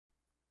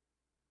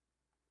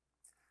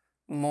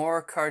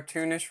More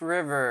cartoonish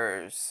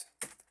rivers.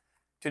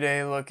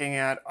 Today looking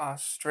at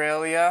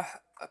Australia,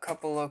 a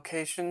couple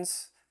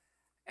locations,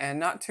 and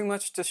not too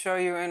much to show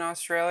you in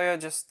Australia,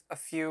 just a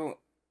few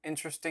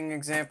interesting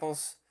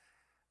examples,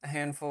 a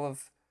handful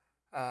of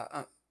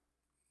uh,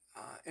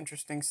 uh,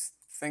 interesting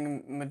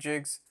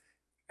thingamajigs,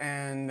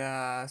 and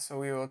so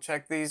we will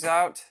check these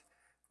out.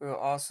 We will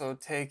also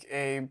take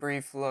a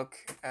brief look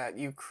at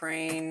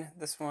Ukraine,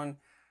 this one,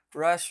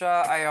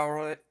 Russia. I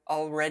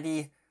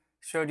already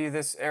showed you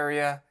this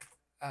area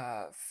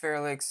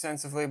fairly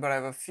extensively, but I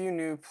have a few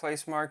new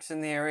place marks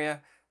in the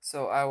area,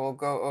 so I will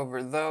go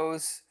over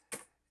those.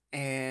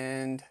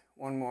 And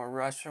one more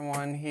Russia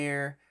one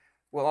here.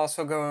 We'll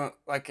also go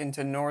like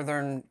into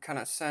northern, kind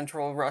of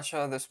central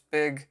Russia, this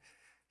big,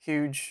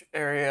 huge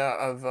area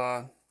of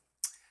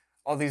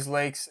all these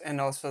lakes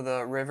and also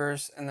the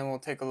rivers, and then we'll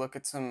take a look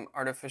at some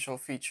artificial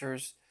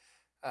features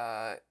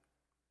uh,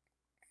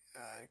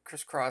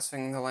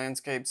 crisscrossing the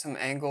landscape, some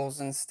angles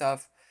and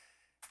stuff.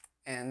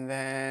 And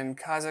then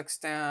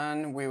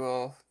Kazakhstan, we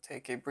will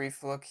take a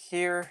brief look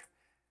here,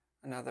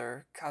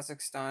 another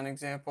Kazakhstan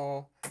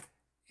example.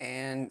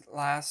 And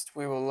last,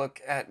 we will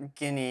look at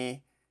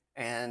Guinea,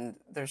 and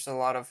there's a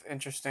lot of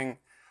interesting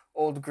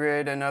old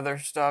grid and other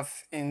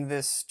stuff in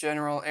this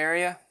general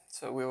area,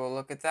 so we will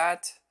look at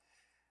that.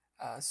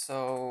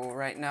 So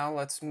right now,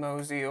 let's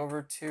mosey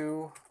over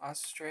to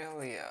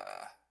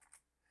Australia.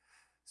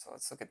 So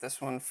let's look at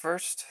this one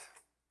first.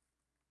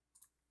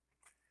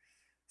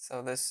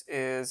 So this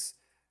is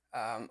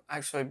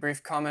actually a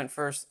brief comment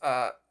first.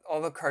 All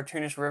the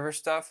cartoonish river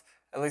stuff,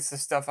 at least the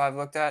stuff I've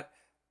looked at,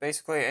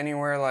 basically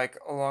anywhere like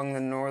along the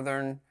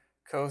northern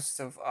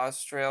coast of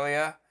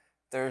Australia,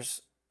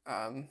 there's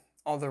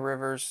all the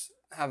rivers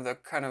have the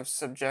kind of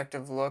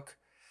subjective look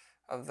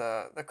of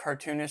the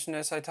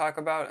cartoonishness I talk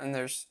about, and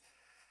there's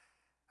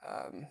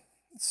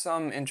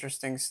some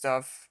interesting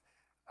stuff.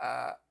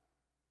 I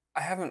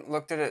haven't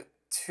looked at it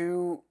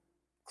too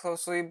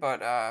closely,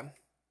 but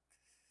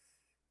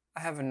I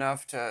have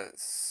enough to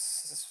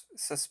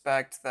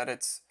suspect that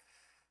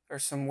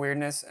there's some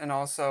weirdness, and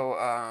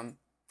also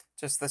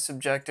just the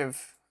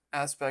subjective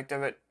aspect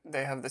of it.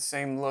 They have the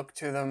same look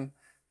to them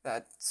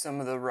that some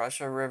of the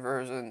Russia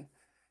rivers and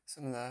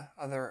some of the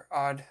other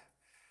odd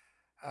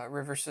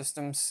river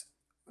systems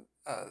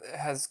it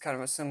has kind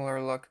of a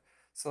similar look.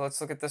 So let's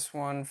look at this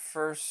one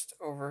first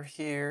over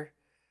here.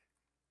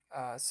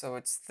 So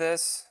it's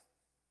this.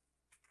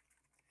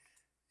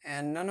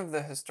 And none of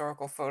the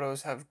historical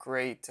photos have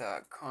great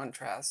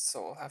contrast,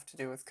 so we'll have to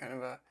do with kind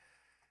of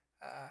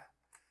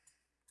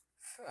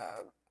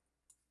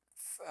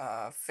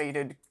a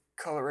faded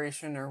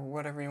coloration or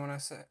whatever you want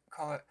to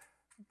call it.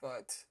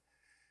 But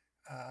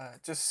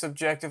just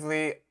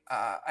subjectively,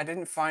 I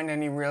didn't find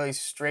any really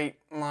straight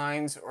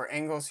lines or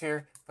angles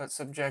here, but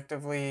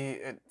subjectively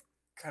it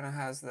kind of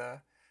has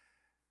the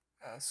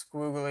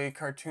squiggly,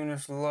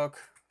 cartoonish look,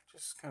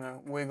 just kind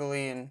of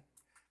wiggly and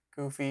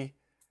goofy.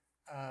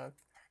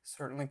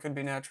 Certainly could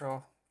be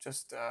natural,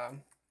 just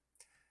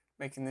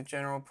making the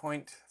general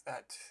point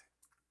that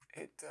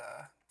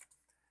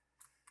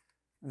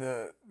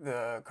the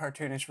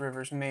cartoonish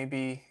rivers may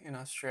be in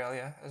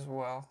Australia as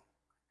well,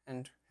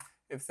 and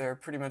if they're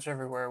pretty much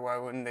everywhere, why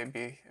wouldn't they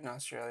be in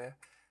Australia?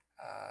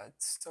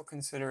 Still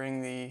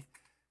considering the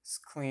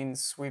clean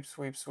sweep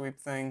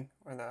thing,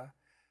 or the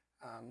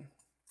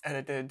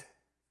edited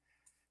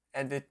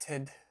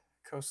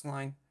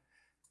coastline.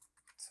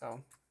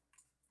 So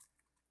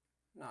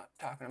not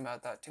talking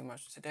about that too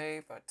much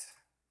today, but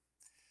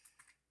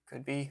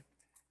could be.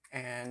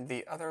 And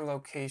the other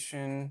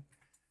location,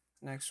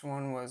 next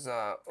one was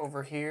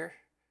over here,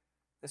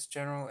 this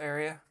general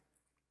area.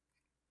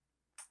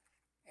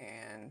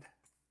 And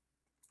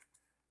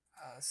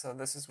so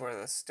this is where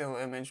the still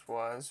image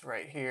was,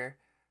 right here.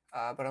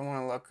 But I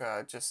want to look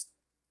just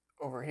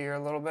over here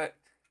a little bit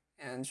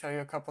and show you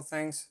a couple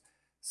things.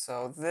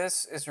 So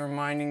this is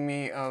reminding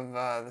me of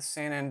the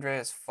San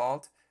Andreas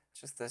Fault,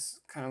 just this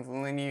kind of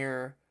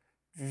linear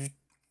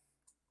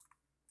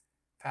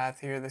path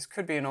here. This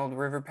could be an old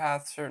river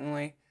path,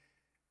 certainly.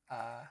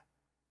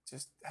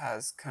 Just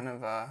has kind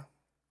of a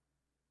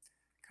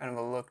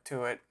look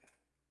to it.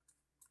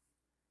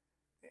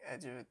 The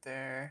edge of it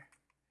there.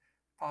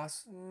 I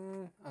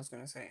was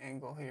going to say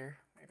angle here,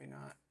 maybe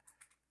not.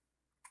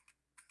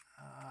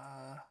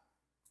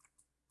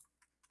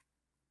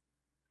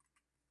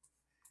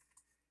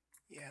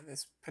 Yeah,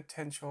 this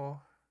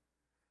potential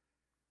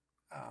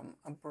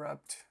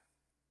abrupt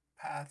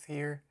path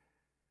here,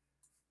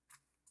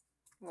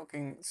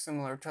 looking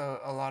similar to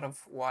a lot of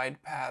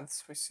wide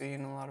paths we see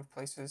in a lot of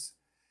places,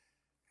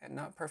 and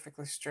not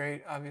perfectly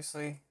straight,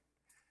 obviously.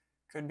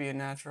 Could be a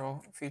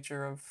natural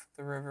feature of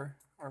the river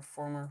or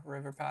former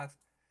river path.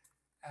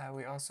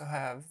 We also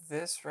have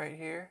this right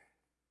here.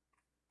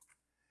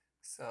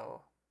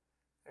 So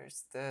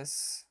there's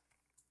this,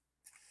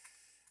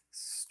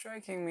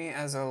 striking me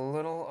as a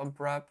little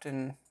abrupt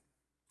and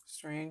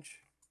strange.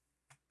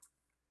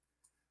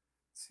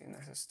 Seeing the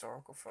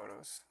historical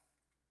photos.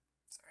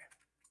 Sorry.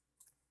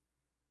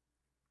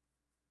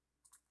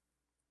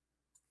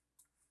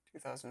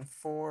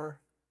 2004.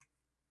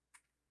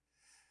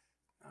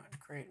 Not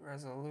great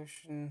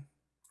resolution.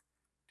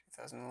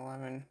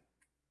 2011.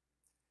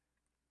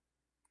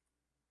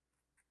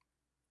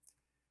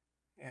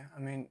 Yeah, I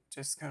mean,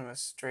 just kind of a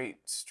straight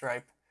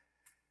stripe.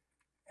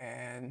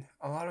 And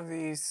a lot of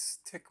these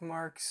tick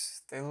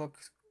marks, they look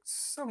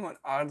somewhat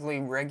oddly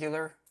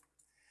regular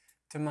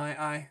to my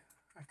eye.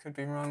 I could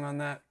be wrong on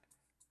that.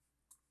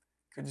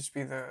 Could just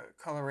be the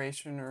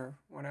coloration or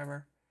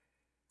whatever.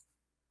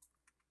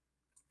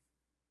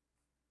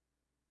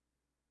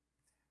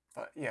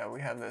 But yeah, we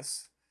have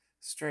this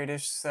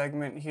straightish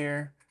segment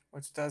here,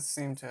 which does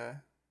seem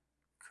to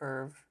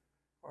curve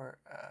or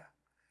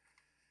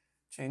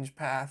change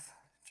path,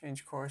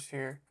 change course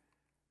here,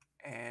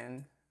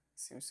 and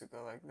seems to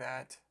go like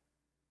that.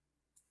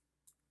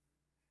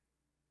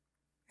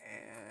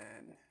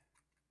 And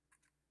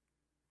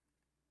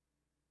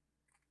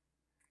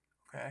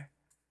okay,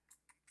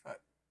 but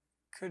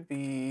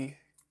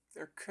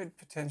there could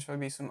potentially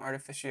be some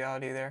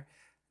artificiality there.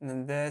 And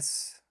then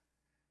this,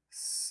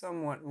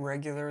 somewhat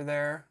regular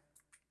there,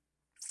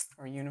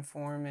 or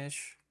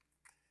uniform-ish.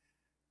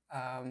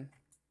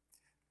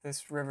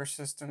 This river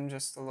system,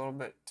 just a little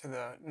bit to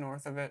the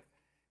north of it,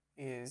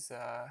 is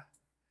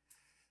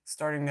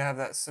starting to have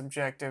that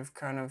subjective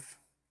kind of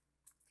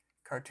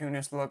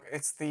cartoonish look.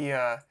 It's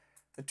the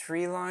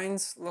tree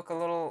lines look a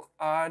little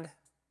odd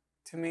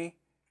to me.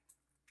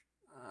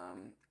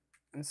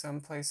 In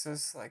some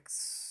places, like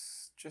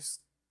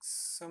just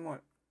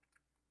somewhat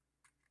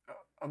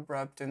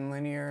abrupt and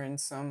linear in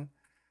some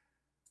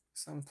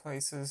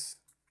places.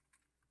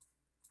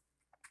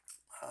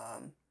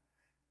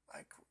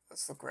 Like,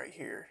 let's look right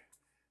here.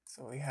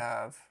 So we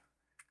have,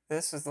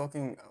 this is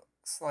looking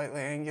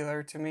slightly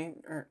angular to me,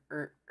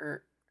 like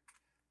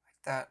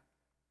that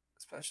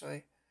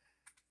especially.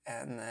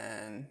 And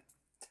then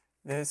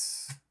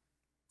this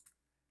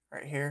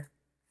right here,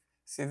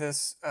 see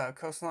this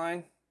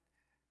coastline?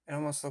 It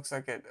almost looks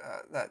like it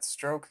that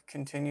stroke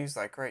continues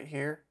like right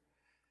here,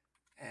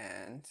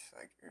 and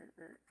like,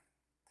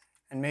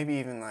 and maybe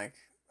even like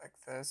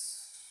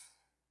this,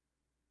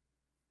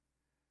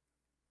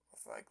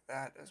 with like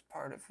that as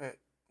part of it,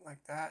 like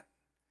that,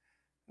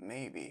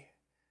 maybe.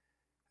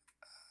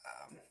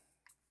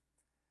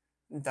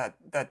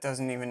 That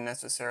doesn't even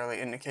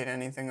necessarily indicate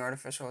anything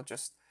artificial,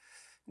 just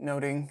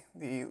noting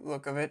the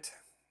look of it.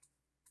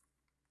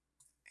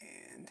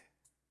 And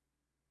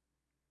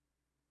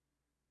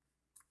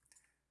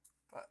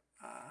but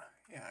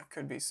yeah, it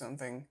could be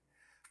something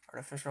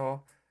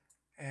artificial.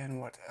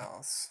 And what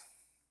else?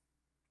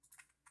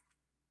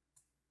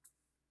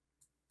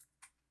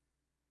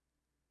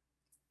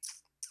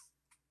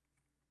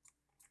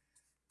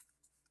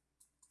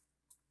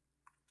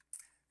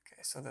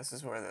 Okay, so this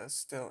is where the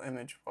still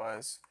image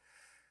was.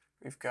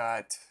 We've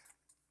got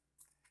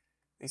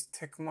these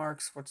tick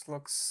marks, which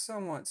look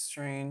somewhat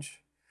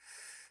strange.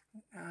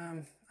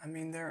 I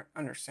mean, they're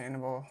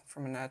understandable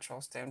from a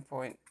natural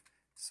standpoint.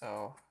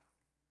 So,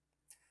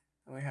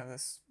 and we have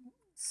this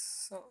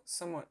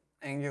somewhat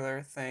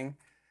angular thing,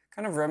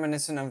 kind of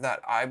reminiscent of that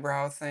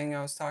eyebrow thing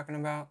I was talking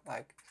about.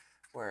 Like,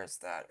 where is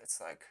that? It's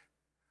like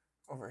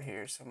over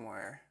here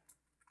somewhere.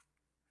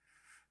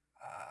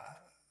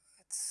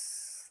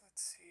 Let's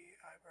see,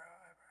 eyebrow.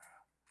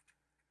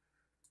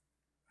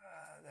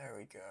 There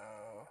we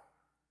go.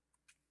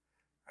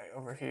 Right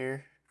over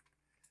here.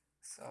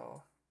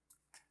 So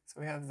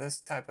we have this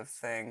type of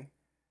thing.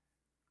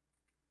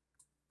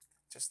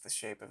 Just the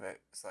shape of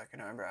it is like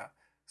an eyebrow.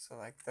 So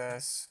like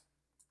this.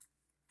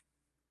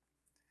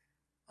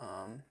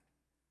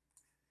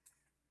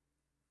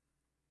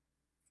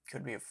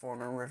 Could be a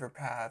former river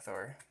path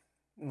or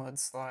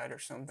mudslide or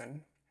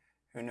something.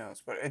 Who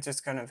knows? But it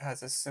just kind of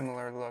has a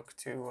similar look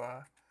to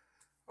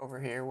over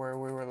here where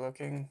we were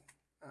looking.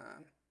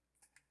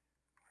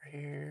 Over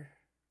here,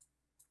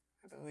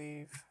 I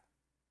believe.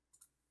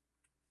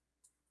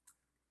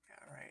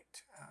 Yeah,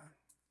 right.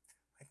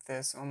 Like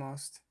this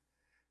almost.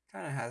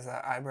 Kind of has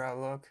that eyebrow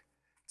look.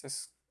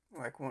 Just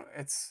like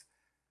it's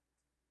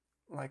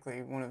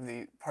likely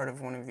part of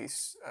one of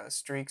these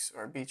streaks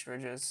or beach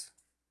ridges.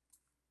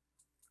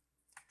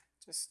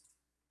 Just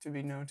to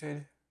be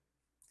noted.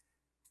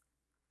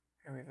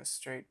 Here we have a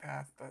straight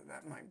path, but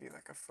that might be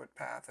like a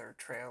footpath or a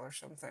trail or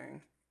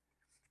something.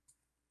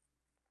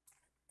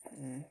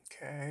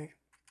 Okay.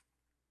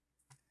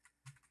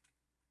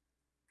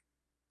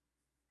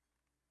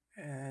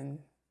 And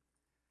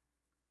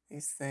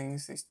these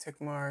things, these tick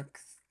mark,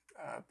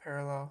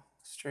 parallel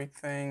streak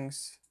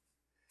things,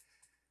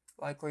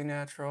 likely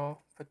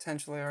natural,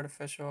 potentially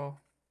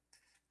artificial.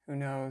 Who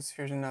knows?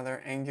 Here's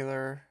another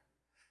angular,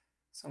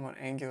 somewhat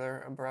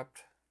angular,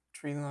 abrupt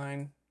tree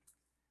line.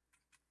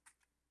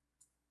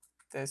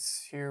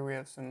 This here we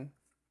have some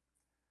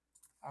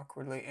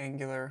awkwardly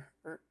angular,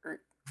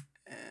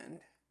 and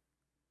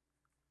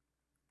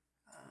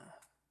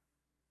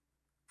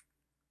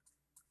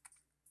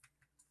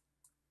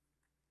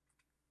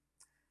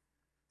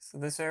so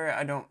this area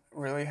I don't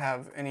really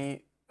have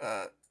any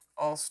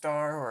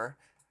all-star or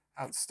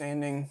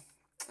outstanding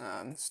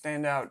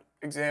standout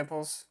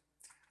examples,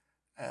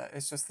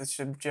 It's just the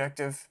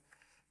subjective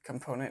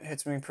component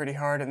hits me pretty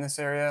hard in this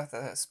area,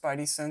 the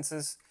spidey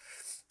senses.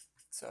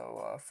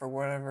 So for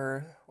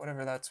whatever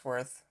that's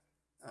worth,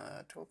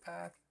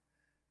 toolpath,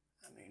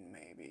 I mean,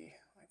 maybe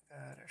like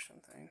that or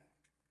something.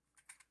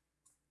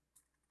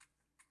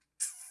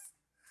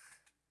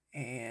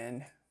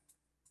 And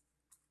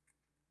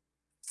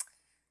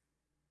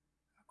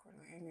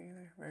awkwardly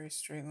angular, very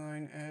straight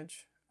line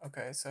edge.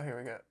 Okay, so here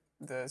we got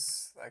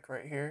this, like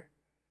right here.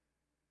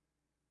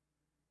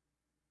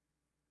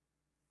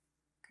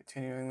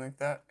 Continuing like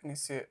that, and you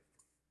see it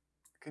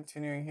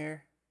continuing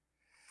here.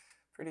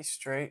 Pretty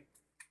straight,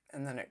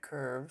 and then it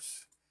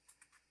curves.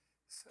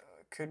 So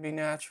it could be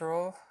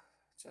natural,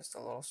 just a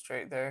little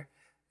straight there.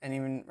 And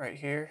even right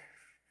here,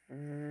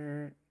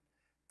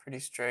 pretty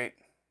straight.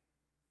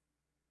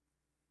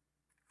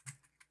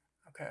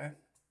 Okay.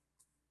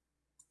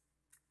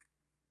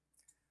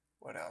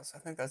 What else? I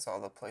think that's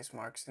all the place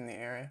marks in the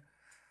area.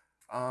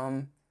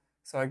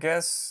 So I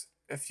guess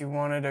if you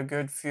wanted a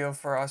good feel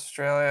for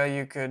Australia,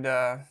 you could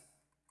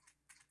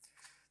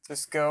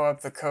just go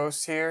up the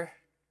coast here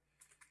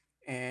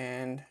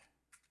and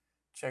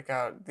check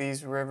out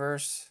these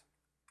rivers.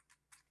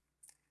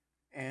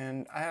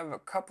 And I have a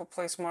couple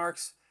place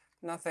marks,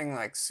 nothing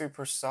like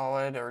super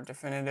solid or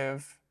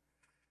definitive,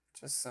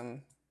 just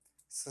some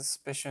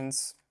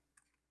suspicions.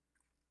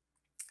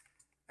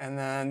 And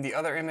then the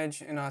other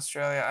image in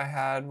Australia I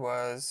had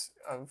was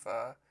of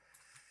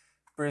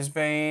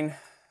Brisbane,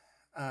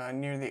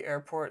 near the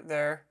airport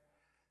there.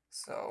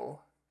 So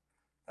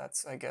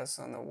that's, I guess,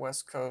 on the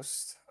west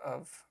coast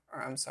of,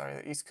 or I'm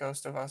sorry, the east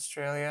coast of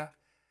Australia.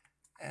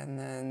 And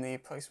then the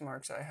place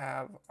marks I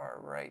have are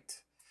right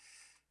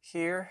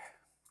here.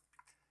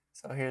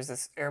 So here's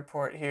this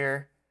airport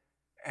here.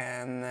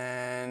 And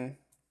then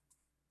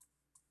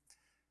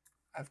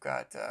I've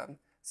got,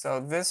 so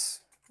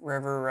this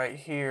river right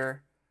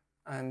here,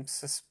 I'm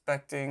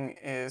suspecting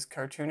is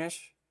Cartoonish.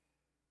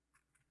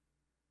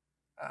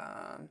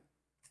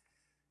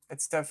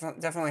 It's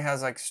definitely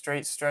has like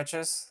straight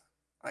stretches,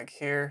 like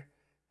here,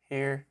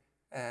 here,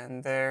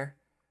 and there.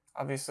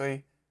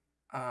 Obviously,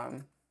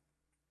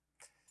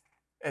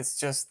 it's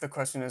just the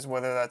question is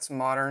whether that's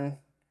modern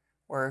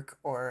work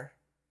or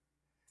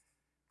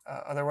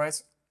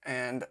otherwise.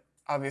 And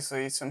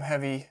obviously, some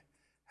heavy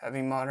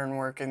modern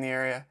work in the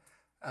area.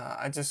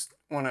 I just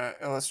want to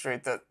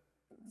illustrate that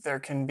there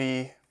can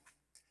be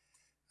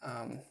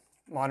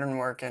modern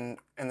work and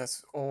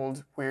this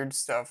old weird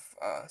stuff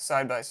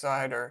side by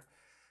side or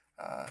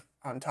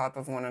on top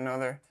of one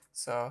another.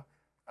 So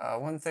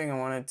one thing I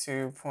wanted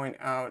to point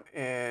out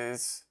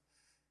is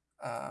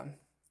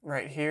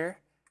right here.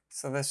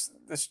 So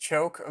this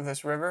choke of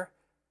this river,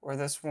 where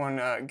this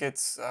one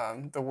gets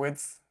the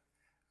width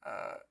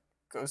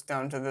goes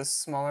down to this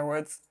smaller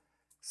width.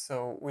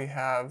 So we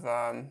have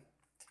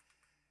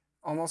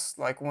almost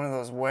like one of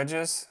those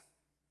wedges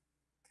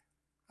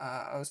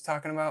I was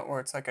talking about, where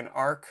it's like an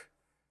arc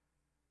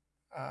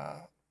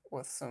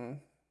with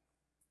some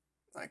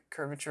like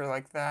curvature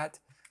like that,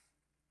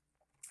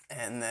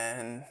 and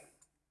then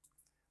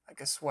like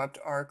a swept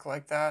arc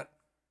like that.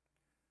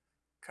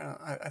 Kind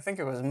of, I think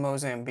it was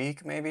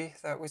Mozambique maybe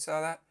that we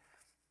saw that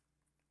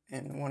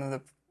in one of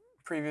the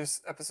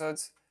previous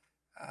episodes.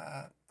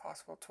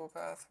 Possible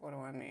toolpath, what do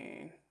I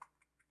mean?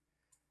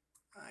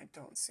 I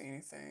don't see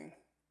anything,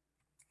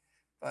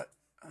 but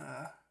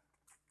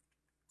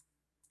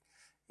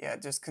yeah,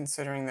 just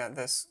considering that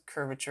this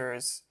curvature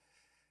is,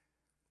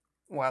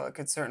 while it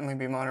could certainly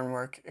be modern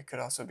work, it could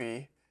also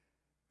be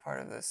part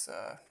of this,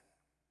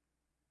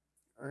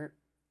 or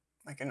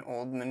like an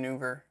old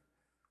maneuver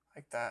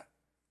like that.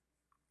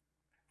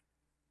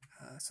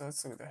 So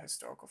let's look at the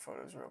historical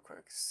photos real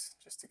quick,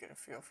 just to get a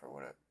feel for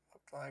what it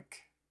looked like.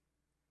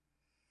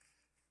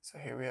 So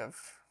here we have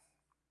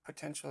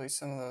potentially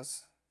some of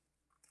those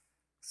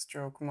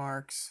stroke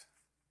marks,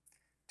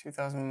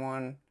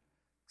 2001.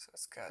 So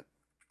it's got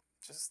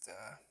just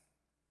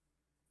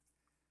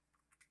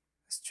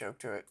this choke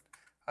to it.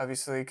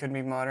 Obviously it could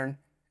be modern,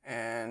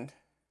 and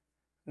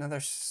another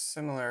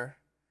similar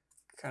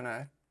kind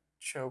of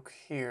choke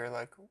here,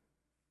 like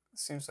it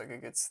seems like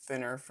it gets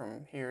thinner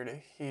from here to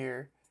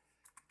here.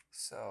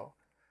 So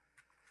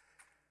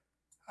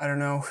I don't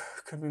know,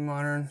 could be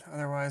modern,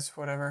 otherwise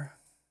whatever.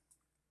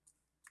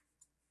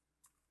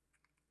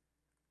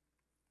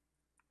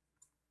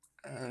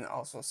 And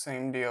also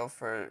same deal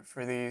for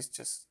these,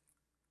 just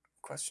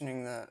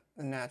questioning the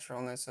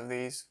naturalness of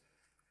these,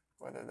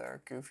 whether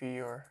they're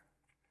goofy or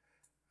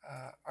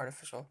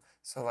artificial.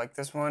 So like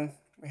this one,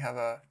 we have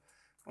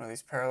one of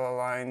these parallel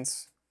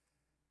lines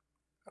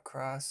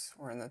across.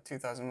 We're in the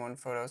 2001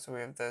 photo, so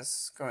we have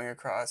this going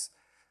across,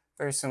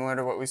 very similar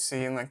to what we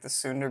see in like the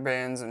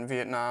Sundarbans in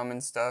Vietnam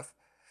and stuff.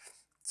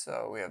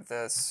 So we have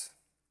this,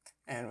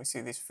 and we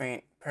see these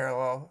faint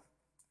parallel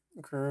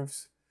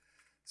grooves.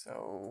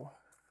 So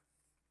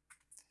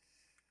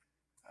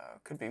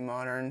could be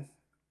modern.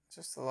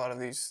 Just a lot of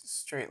these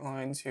straight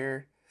lines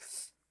here.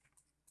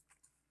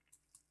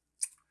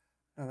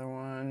 Another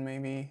one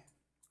maybe.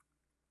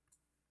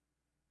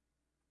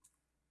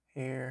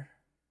 Here.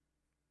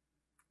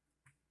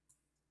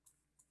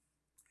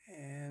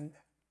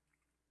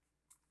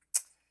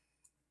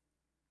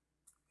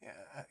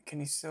 can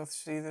you still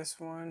see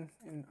this one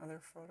in other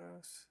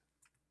photos?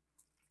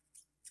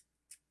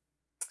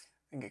 I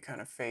think it kind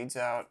of fades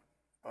out,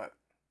 but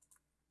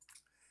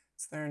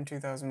it's there in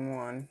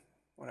 2001,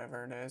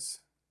 whatever it is.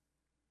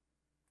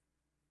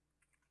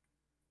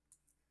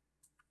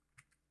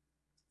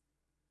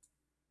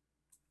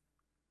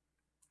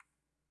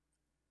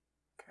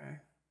 Okay,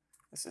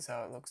 this is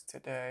how it looks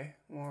today,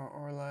 more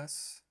or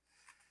less.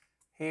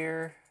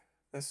 Here,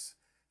 this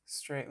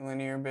straight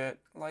linear bit,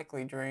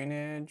 likely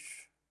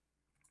drainage.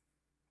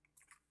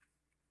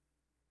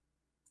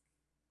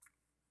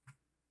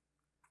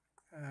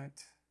 That.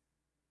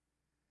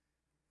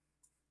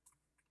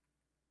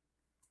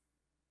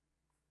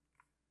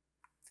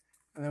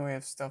 And then we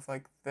have stuff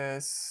like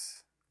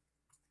this,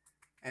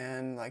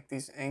 and like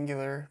these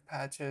angular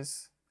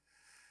patches.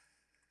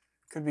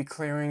 Could be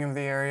clearing of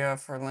the area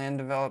for land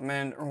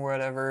development or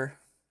whatever.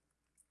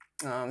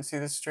 See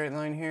this straight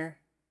line here?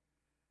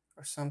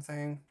 Or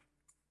something,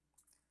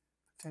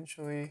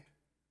 potentially.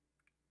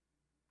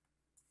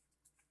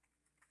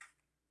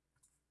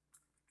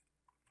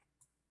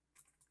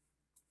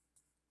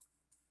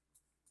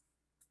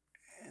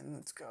 And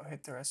let's go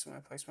hit the rest of my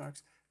place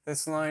marks.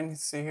 This line,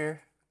 see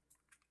here?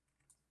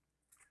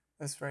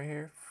 This right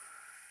here.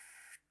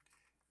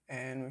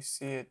 And we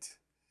see it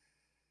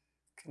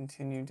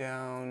continue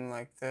down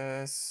like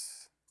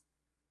this.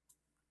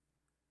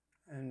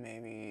 And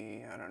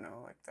maybe, I don't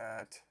know, like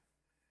that.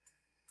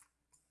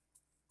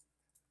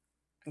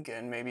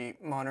 Again, maybe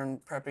modern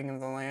prepping of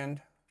the land.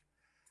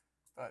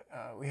 But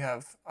we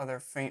have other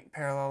faint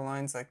parallel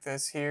lines like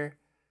this here,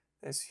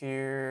 this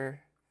here,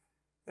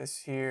 this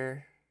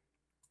here,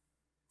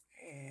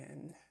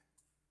 and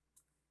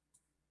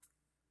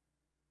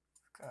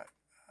we've got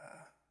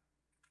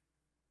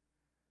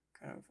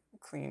kind of a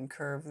clean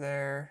curve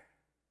there.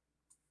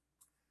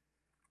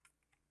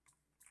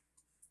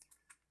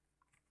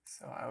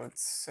 So I would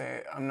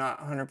say I'm not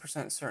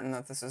 100% certain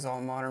that this is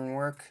all modern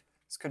work.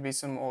 This could be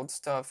some old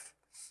stuff.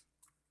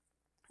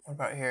 What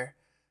about here?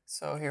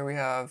 So here we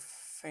have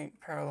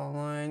faint parallel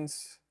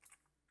lines,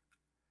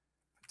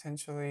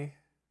 potentially.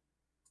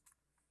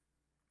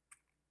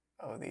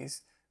 Oh,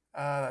 these.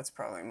 That's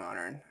probably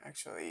modern,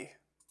 actually.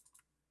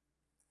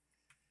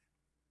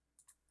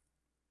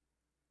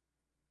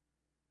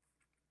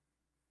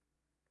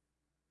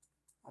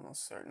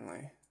 Almost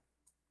certainly.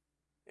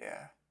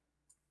 Yeah.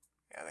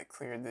 Yeah, they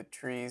cleared the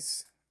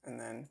trees and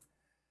then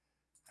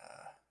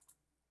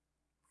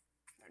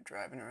they're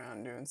driving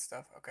around doing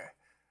stuff. Okay.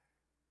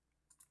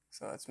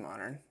 So that's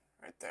modern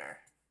right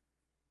there.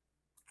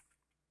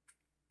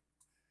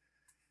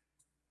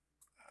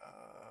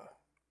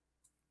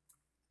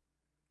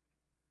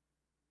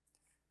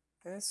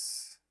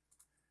 This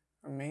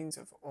remains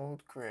of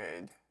old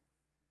grid.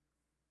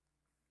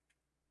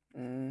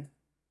 No,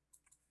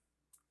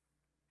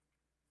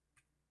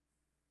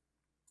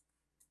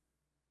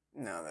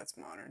 that's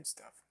modern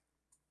stuff.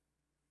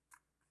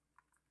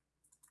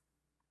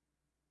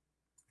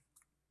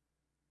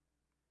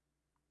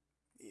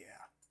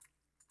 Yeah.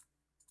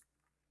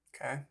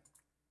 Okay.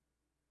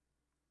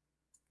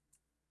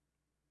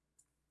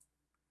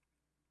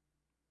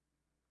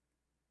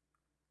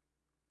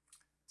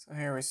 So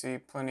here we see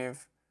plenty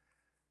of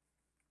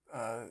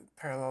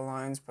parallel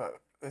lines,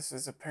 but this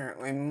is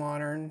apparently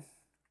modern,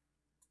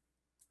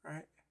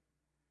 right?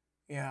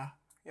 Yeah,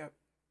 yep.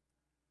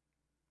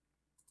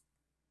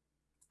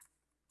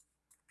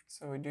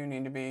 So we do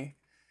need to be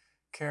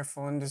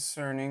careful and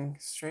discerning.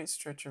 Straight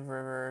stretch of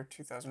river,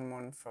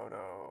 2001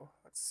 photo.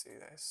 Let's see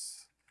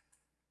this.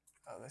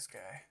 Oh, this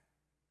guy.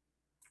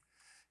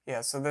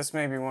 Yeah, so this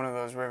may be one of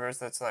those rivers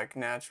that's like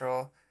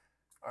natural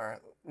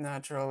or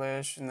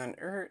natural-ish, and then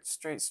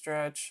straight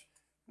stretch,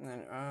 and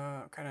then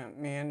kind of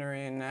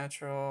meandering,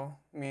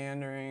 natural,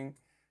 meandering,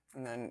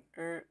 and then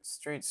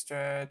straight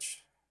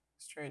stretch,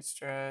 straight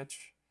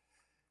stretch.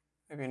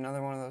 Maybe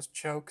another one of those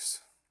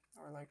chokes,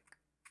 or like,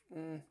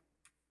 I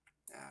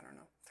don't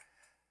know.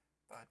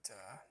 But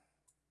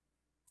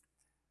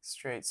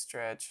straight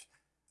stretch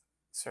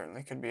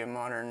certainly could be a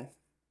modern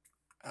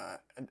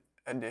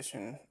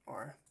addition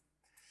or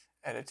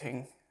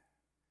editing.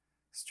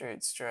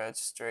 Straight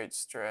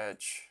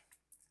stretch,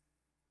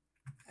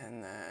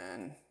 and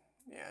then,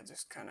 yeah,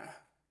 just kind of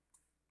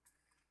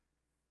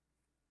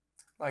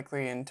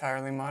likely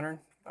entirely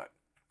modern, but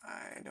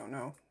I don't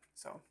know.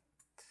 So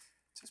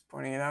just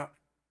pointing it out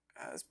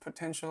as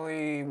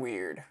potentially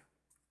weird,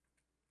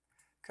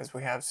 because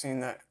we have seen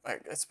that,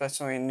 like,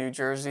 especially in New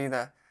Jersey,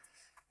 the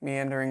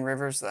meandering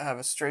rivers that have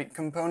a straight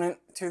component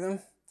to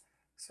them.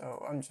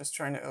 So I'm just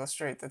trying to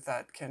illustrate that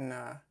that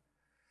can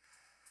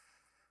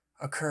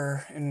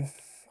occur in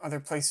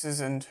other places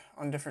and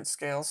on different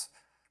scales.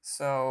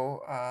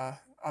 So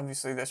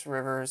obviously this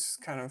river is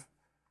kind of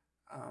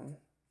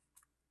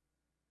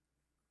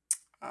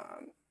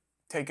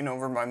taken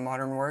over by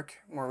modern work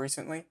more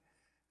recently.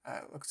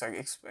 It looks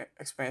like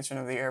expansion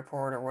of the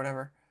airport or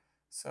whatever.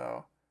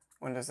 So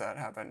when does that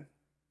happen?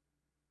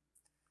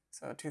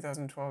 So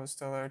 2012 is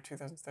still there,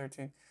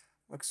 2013.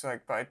 Looks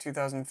like by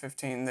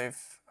 2015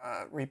 they've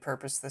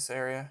repurposed this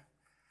area.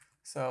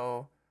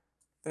 So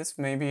This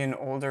may be an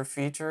older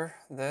feature,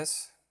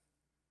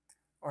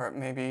 or it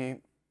may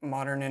be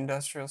modern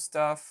industrial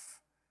stuff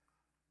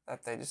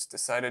that they just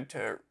decided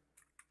to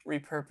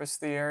repurpose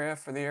the area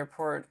for the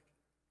airport.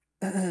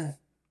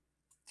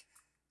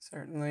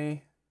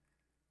 Certainly.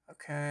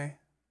 Okay.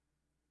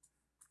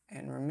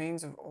 And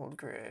remains of old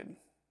grid.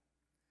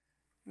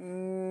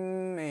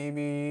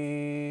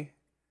 Maybe.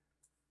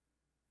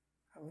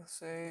 I will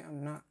say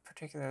I'm not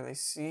particularly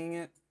seeing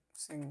it.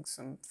 Seeing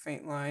some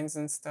faint lines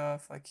and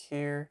stuff like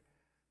here,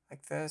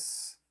 like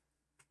this.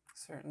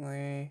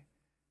 Certainly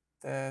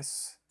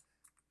this.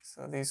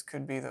 So these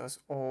could be those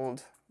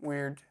old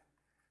weird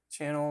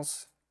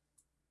channels.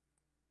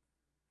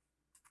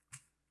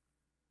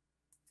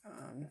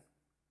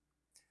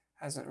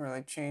 Hasn't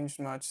really changed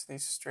much.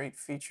 These straight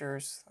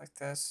features like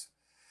this,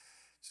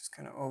 just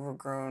kind of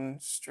overgrown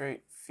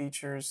straight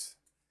features.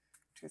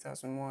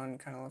 2001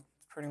 kind of look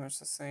pretty much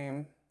the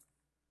same.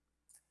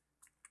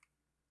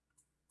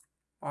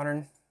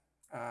 Modern,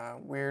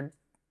 weird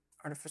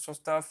artificial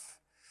stuff.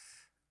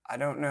 I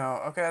don't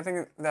know. Okay, I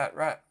think that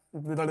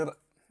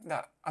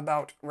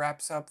about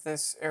wraps up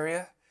this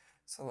area.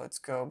 So let's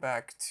go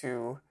back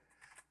to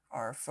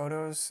our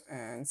photos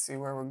and see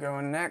where we're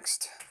going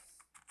next.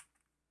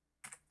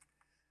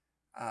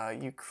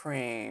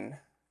 Ukraine.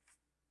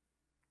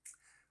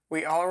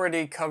 We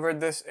already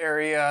covered this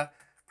area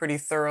pretty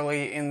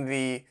thoroughly in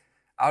the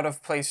out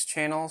of place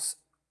channels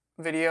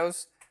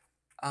videos.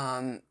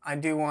 I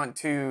do want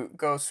to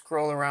go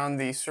scroll around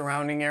the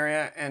surrounding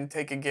area and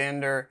take a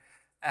gander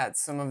at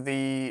some of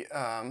the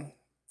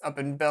up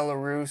in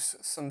Belarus,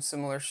 some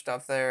similar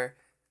stuff there,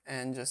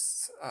 and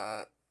just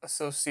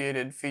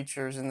associated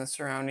features in the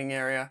surrounding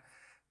area,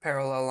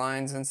 parallel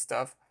lines and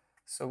stuff.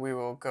 So we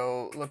will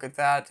go look at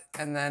that,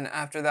 and then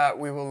after that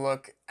we will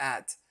look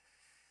at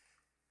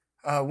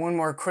one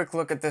more quick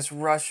look at this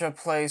Russia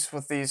place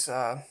with these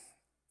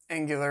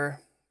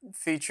angular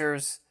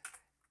features,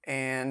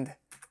 and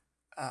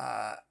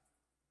I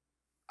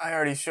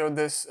already showed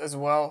this as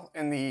well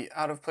in the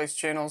out of place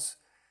channels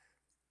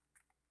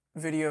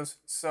videos,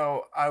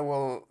 so I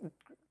will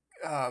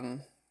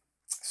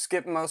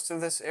skip most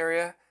of this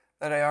area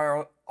that I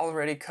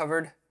already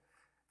covered,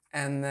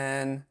 and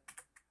then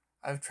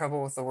I have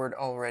trouble with the word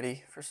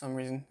already for some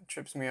reason. It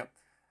trips me up.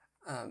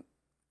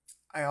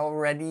 I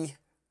already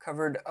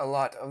covered a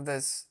lot of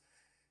this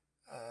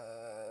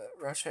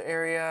Russia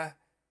area,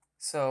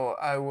 so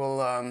I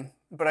will,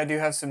 but I do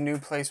have some new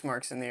place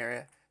marks in the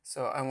area,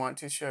 so I want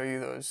to show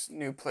you those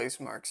new place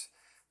marks.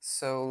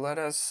 So let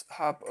us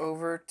hop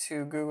over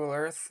to Google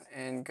Earth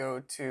and go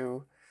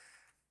to,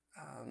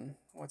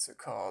 what's it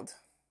called?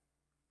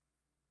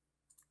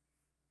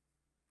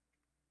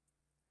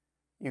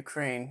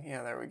 Ukraine.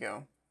 Yeah, there we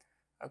go.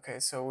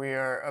 Okay, so we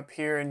are up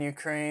here in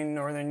Ukraine,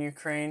 northern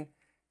Ukraine,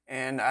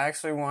 and I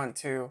actually want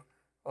to,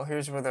 well,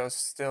 here's where those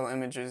still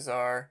images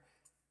are.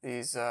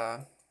 These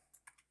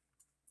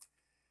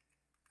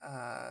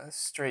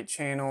straight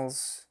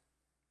channels,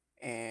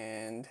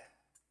 and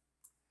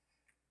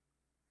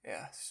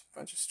yeah, a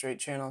bunch of straight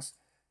channels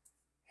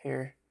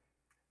here.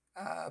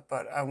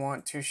 But I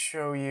want to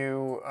show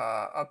you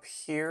up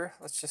here.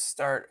 Let's just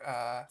start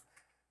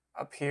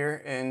up here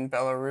in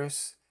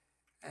Belarus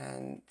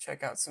and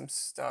check out some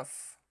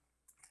stuff.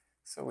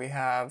 So we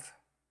have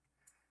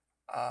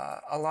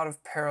a lot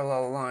of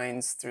parallel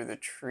lines through the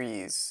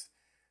trees,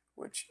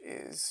 which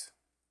is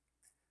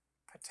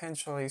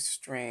potentially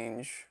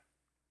strange.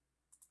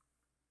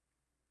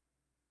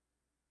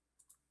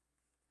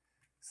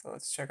 So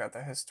let's check out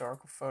the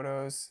historical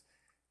photos.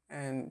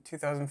 And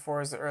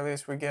 2004 is the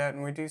earliest we get,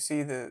 and we do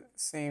see the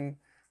same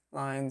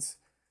lines.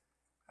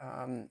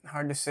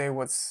 Hard to say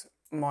what's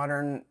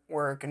modern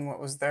work and what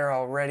was there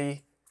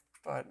already,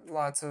 but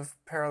lots of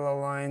parallel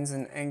lines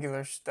and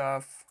angular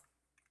stuff.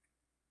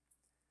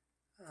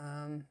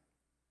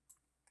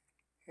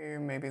 Here,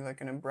 maybe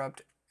like an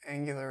abrupt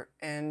angular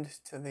end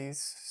to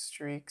these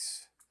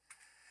streaks.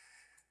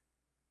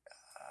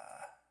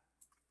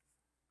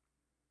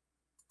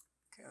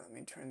 Okay, let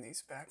me turn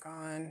these back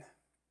on.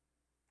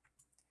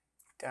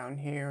 Down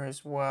here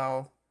as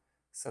well.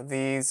 So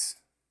these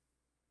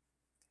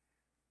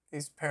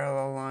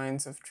parallel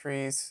lines of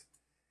trees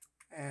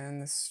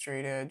and the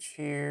straight edge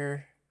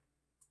here.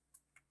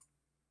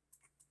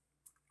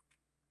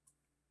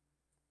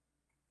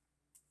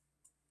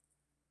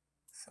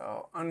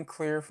 So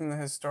unclear from the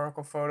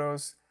historical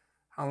photos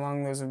how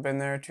long those have been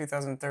there.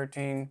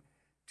 2013,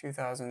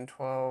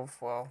 2012.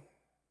 Well,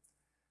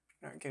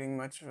 not getting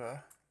much of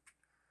a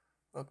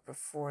look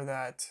before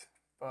that,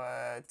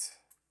 but let's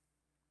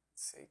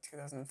see,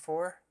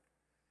 2004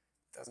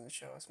 doesn't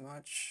show us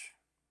much.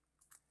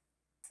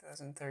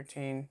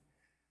 2013.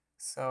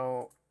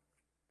 So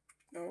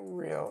no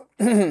real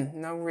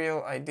no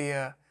real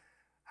idea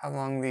how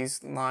long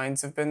these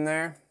lines have been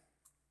there.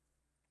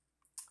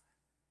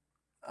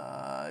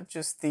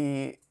 Just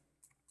the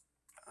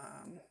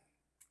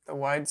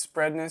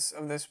widespreadness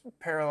of this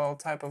parallel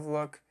type of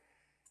look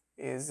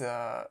is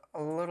a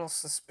little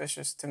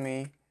suspicious to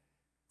me.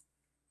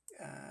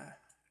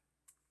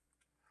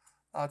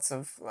 Lots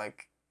of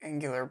like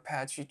angular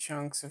patchy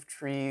chunks of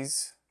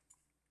trees.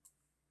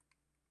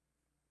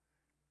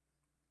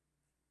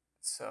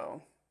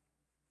 So,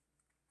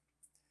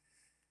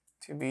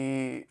 to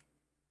be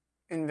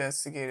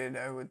investigated,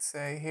 I would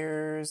say.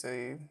 Here's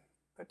a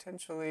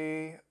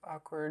potentially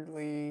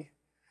awkwardly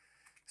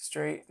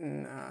straight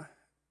and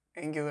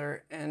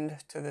angular end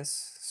to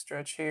this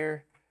stretch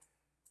here.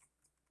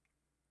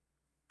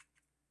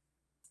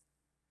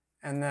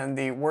 And then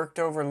the worked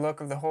over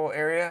look of the whole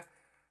area,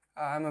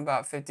 I'm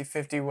about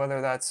 50-50 whether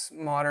that's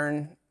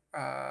modern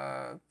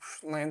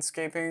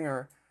landscaping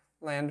or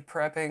land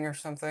prepping or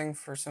something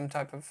for some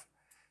type of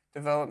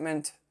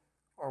development,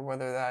 or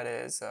whether that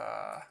is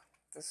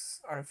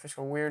this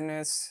artificial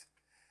weirdness.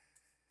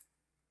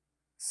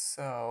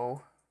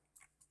 So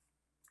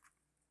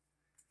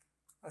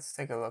let's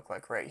take a look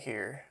like right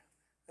here.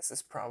 This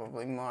is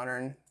probably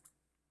modern.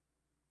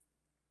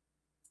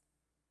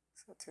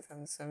 So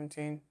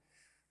 2017.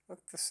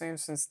 Looked the same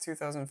since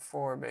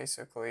 2004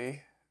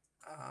 basically.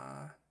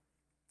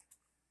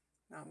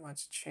 Not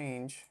much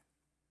change.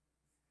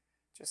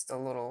 Just a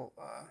little,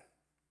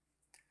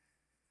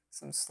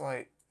 some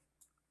slight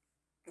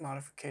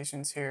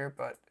modifications here,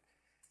 but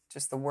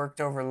just the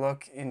worked over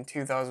look in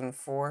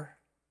 2004.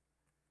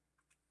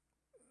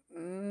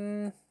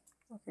 Looking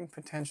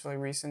potentially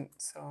recent,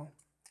 so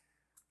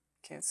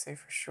can't say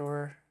for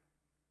sure.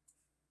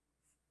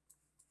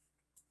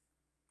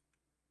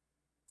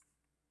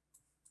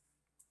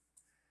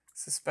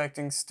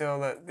 Suspecting still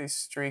that these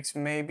streaks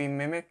may be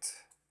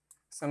mimicked,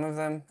 some of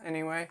them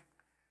anyway.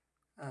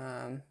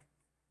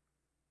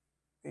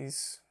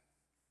 These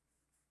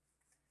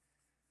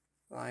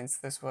lines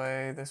this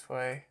way,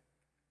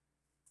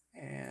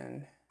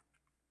 and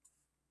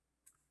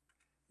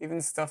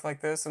even stuff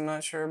like this I'm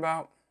not sure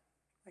about,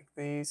 like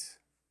these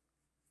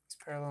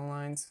parallel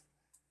lines.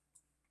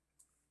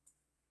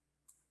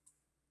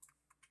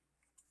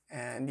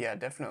 And yeah,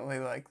 definitely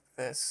like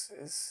this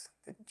is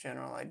the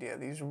general idea,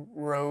 these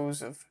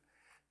rows of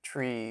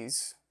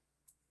trees.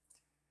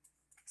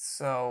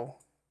 So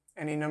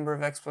any number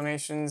of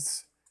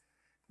explanations,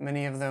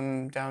 many of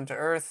them down to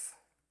earth.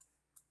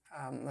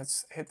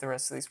 Let's hit the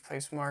rest of these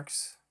place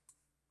marks.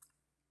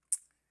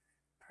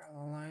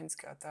 Parallel lines,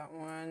 got that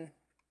one.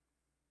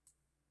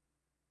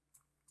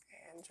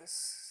 And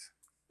just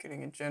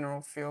getting a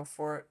general feel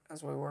for it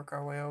as we work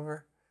our way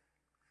over.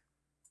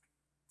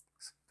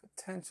 Some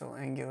potential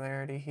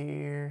angularity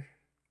here.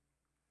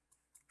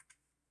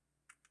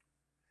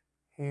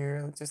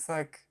 Here, just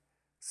like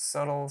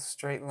subtle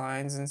straight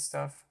lines and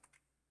stuff.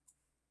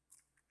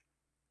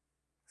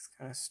 This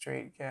kind of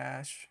straight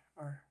gash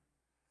or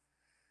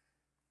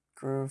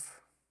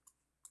groove.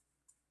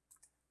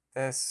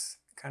 This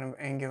kind of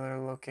angular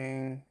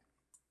looking.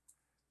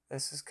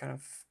 This is kind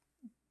of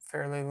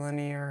fairly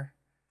linear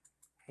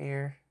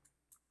here.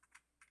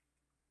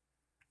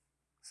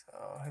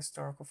 So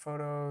historical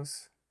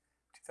photos,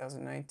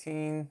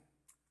 2019,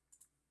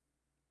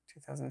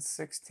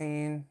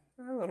 2016,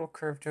 a little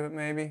curve to it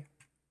maybe.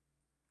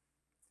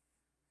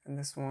 And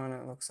this one,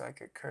 it looks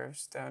like it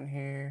curves down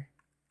here.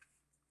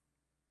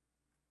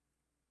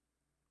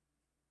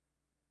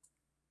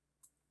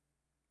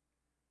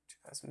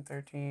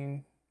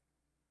 (2013),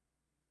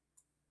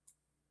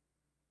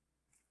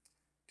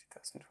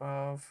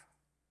 2012.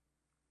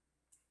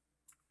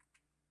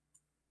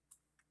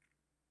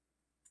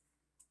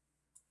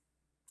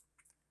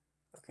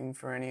 Looking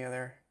for any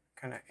other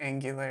kind of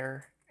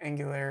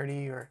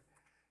angularity or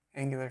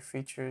angular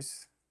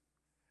features.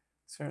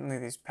 Certainly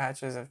these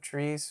patches of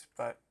trees,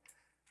 but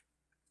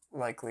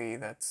likely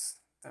that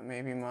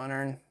may be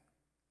modern.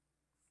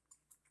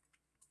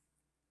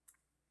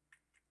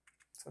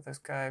 So this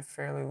guy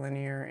fairly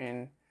linear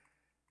in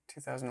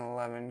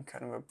 2011,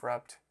 kind of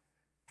abrupt,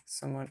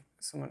 somewhat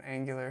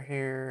angular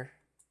here.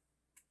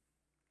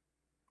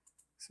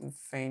 Some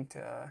faint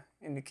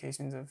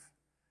indications of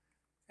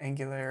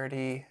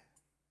angularity.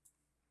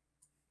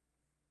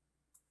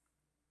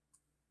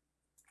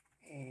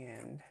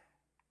 And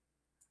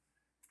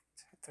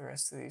let's hit the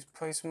rest of these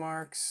place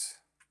marks.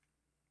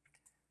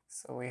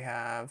 So we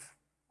have,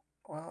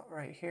 well,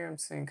 right here I'm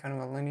seeing kind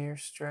of a linear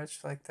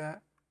stretch like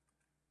that.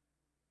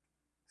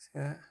 See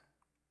that?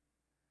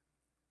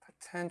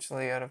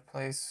 Potentially out of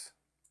place.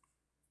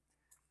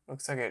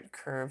 Looks like it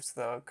curves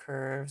though,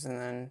 curves and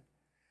then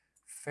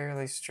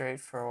fairly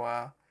straight for a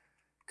while.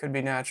 Could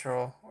be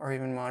natural or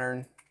even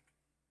modern.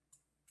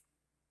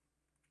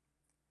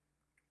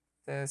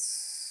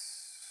 This,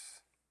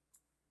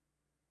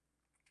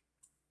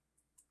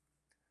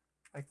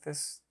 like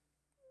this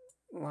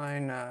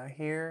line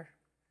here,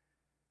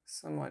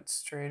 somewhat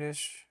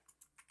straightish,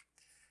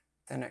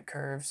 then it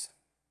curves.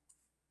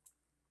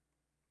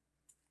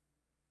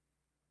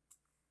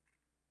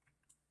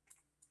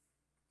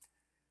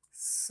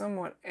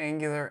 Somewhat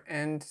angular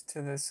end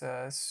to this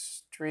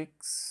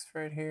streaks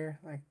right here,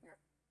 like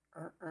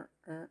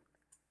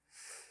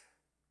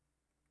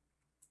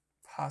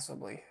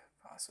possibly.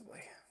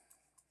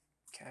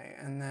 Okay,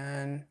 and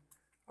then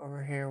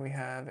over here we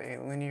have a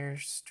linear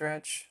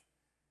stretch,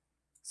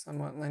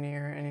 somewhat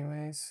linear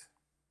anyways.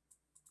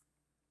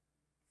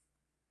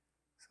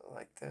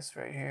 like this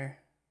right here.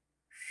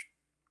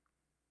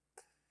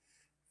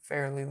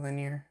 Fairly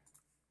linear,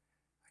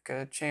 like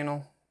a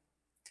channel.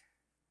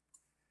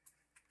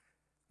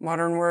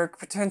 Modern work,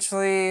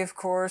 potentially, of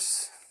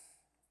course.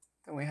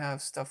 Then we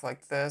have stuff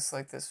like this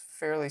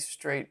fairly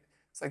straight.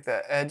 It's like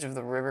the edge of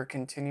the river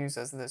continues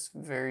as this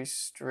very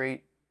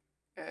straight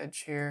edge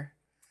here.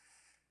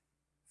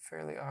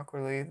 Fairly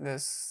awkwardly,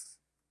 this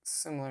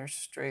similar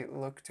straight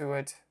look to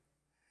it.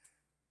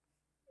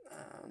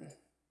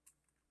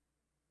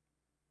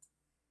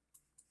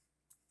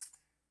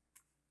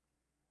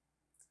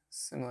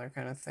 Similar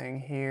kind of thing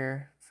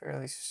here.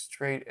 Fairly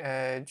straight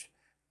edge.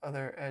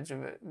 Other edge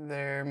of it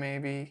there,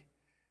 maybe.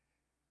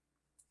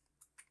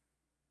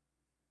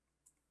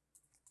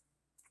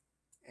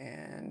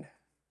 And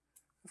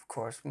of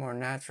course, more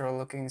natural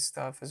looking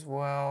stuff as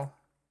well.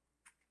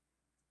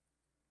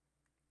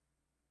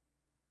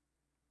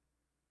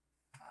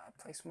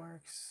 Place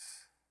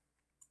marks.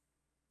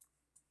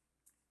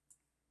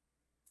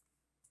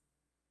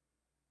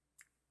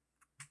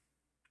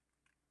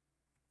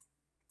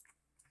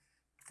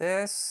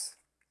 This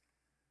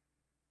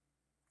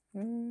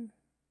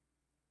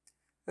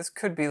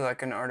could be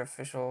like an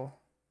artificial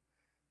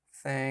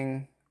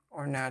thing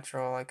or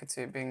natural. I could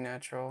see it being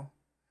natural.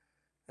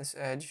 This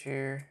edge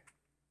here.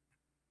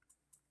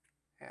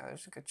 Yeah,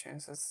 there's a good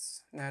chance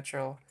that's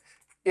natural.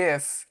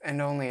 If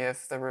and only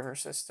if the river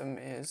system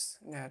is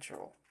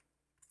natural.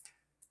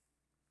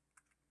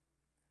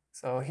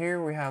 So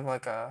here we have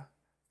like a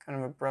kind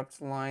of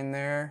abrupt line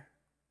there,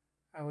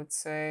 I would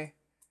say.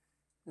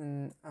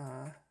 And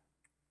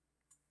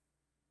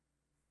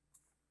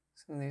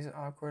some of these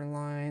awkward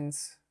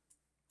lines.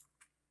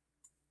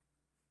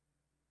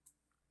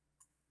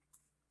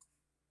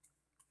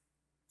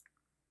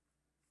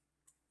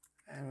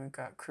 And we've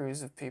got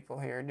crews of people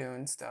here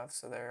doing stuff,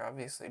 so they're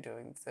obviously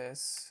doing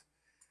this.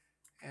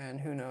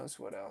 And who knows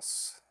what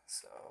else.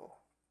 So,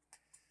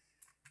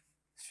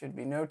 should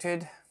be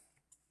noted.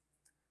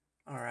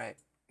 All right,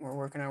 we're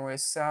working our way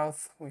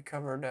south. We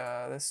covered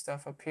this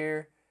stuff up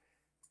here.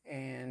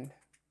 And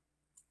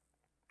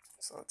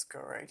so let's go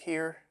right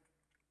here.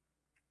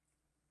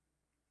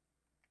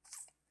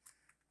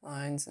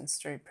 Lines and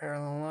straight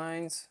parallel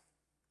lines.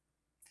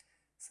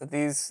 So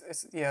these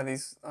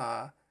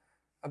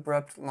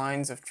abrupt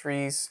lines of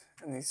trees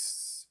and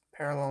these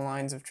parallel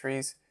lines of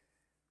trees.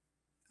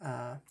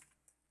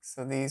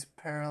 So these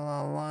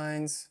parallel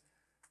lines,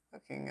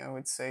 looking, I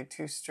would say,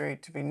 too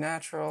straight to be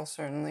natural,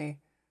 certainly.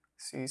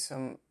 See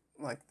some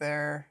like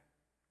there.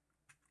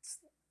 It's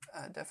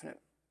definite,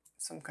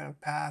 some kind of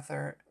path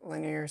or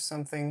linear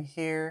something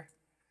here.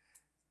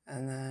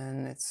 And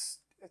then it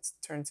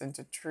turns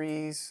into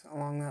trees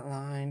along that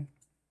line.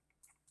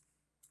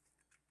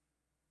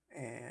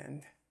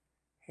 And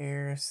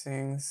here,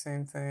 seeing the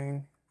same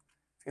thing,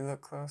 if you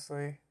look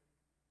closely.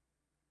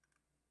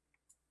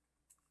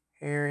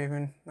 Here,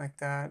 even like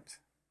that.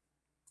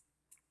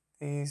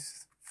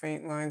 These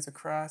faint lines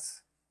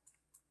across,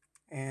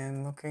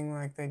 and looking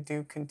like they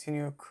do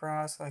continue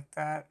across like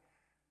that.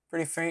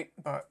 Pretty faint,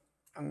 but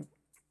I'm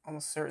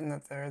almost certain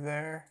that they're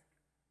there.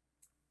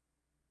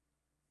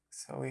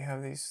 So we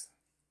have these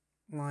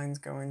lines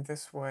going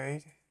this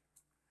way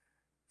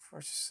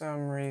for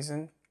some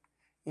reason.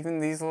 Even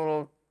these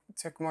little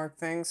tick mark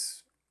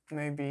things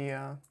may be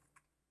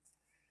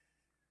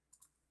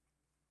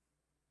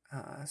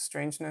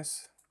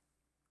strangeness.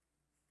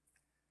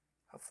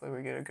 Hopefully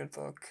we get a good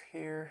look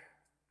here.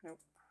 Nope,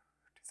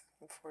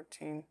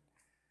 2014.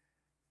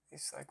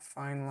 These like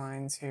fine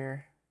lines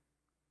here.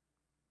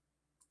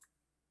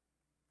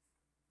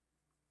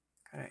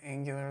 Kind of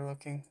angular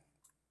looking.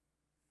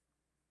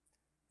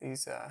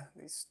 These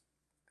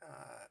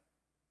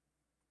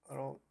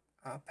little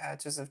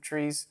patches of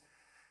trees.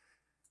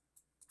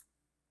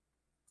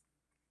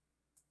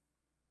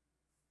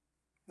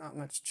 Not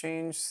much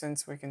change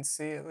since we can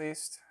see at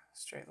least.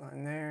 Straight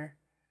line there.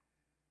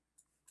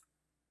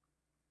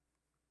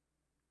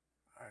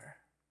 Or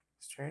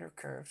straight or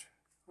curved.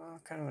 Well,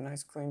 kind of a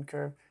nice clean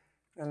curve.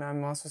 And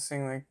I'm also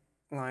seeing like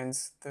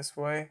lines this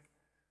way,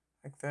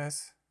 like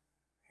this,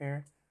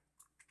 here.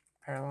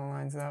 Parallel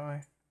lines that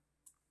way.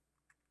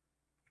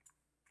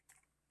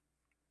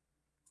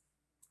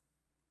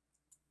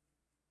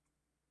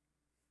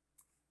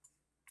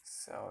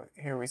 So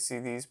here we see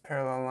these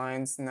parallel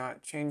lines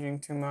not changing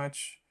too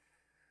much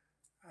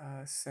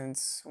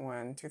since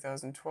when?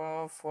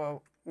 2012?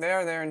 Well, they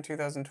are there in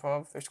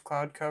 2012. There's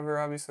cloud cover,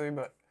 obviously,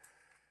 but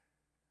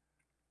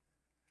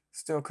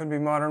still could be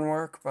modern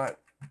work, but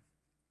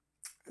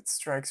it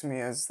strikes me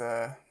as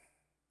the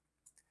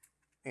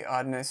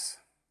oddness,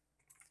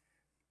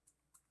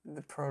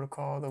 the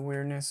protocol, the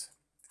weirdness.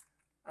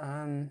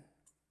 And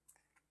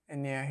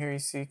yeah, here you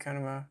see kind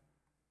of a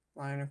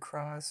line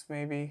across,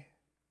 maybe,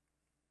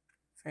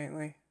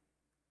 faintly.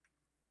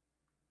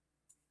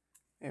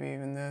 Maybe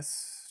even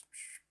this,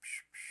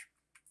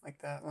 like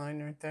that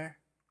line right there.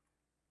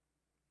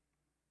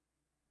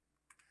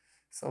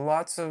 So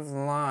lots of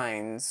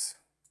lines.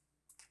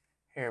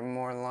 Here,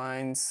 more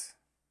lines.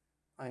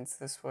 Lines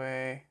this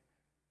way,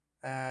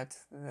 that.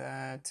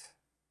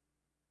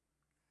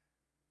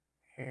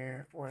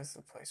 here. Where's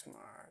the place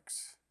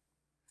marks?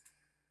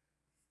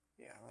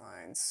 Yeah,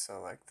 lines.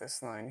 So like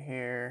this line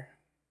here,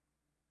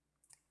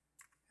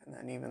 and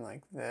then even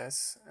like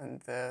this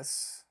and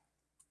this,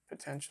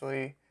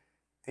 potentially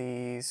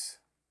these.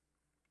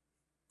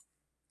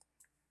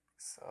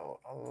 So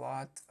a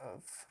lot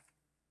of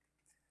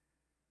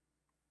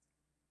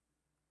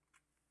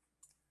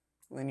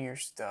linear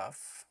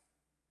stuff.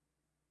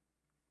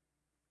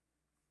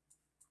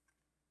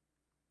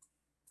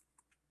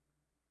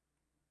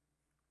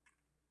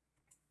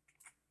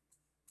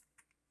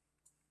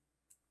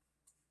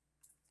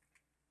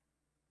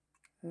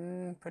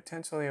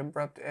 Potentially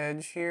abrupt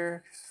edge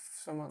here,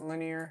 somewhat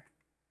linear.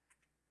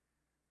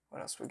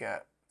 What else we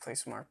got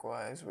place mark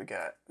wise? We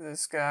got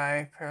this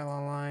guy,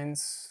 parallel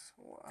lines.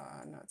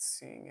 Not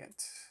seeing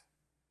it.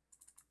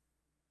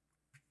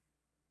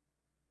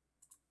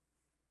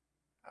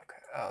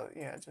 Okay, oh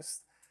yeah,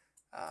 just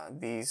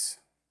these,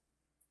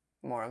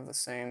 more of the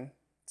same,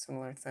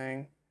 similar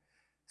thing.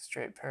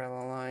 Straight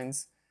parallel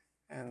lines,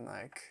 and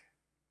like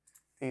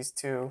these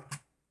two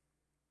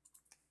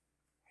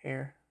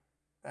here,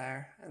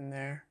 there, and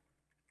there.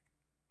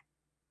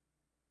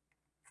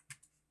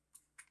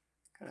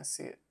 Kind of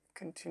see it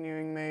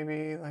continuing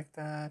maybe like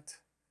that.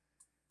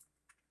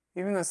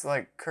 Even this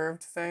like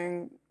curved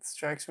thing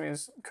strikes me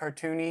as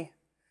cartoony,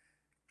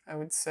 I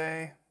would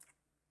say.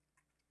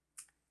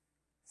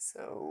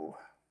 So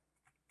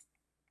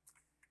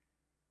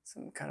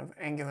some kind of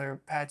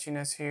angular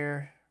patchiness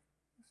here.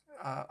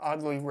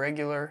 Oddly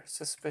regular,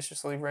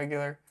 suspiciously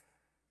regular.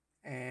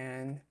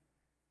 And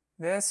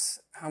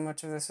this, how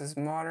much of this is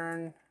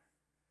modern?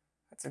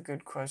 That's a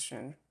good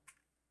question.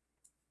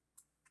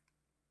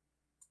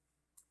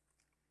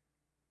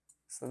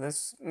 So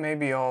this may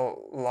be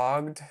all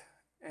logged,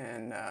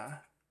 and because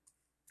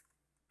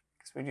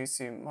we do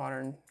see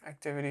modern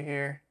activity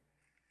here.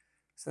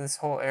 So this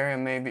whole area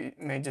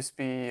may just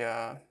be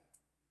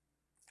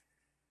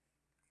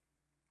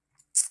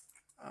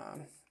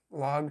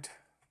logged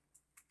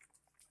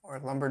or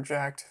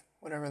lumberjacked,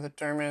 whatever the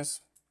term is.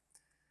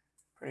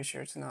 Pretty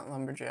sure it's not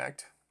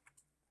lumberjacked.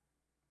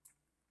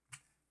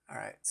 All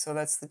right, so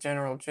that's the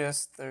general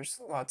gist. There's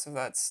lots of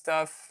that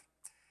stuff.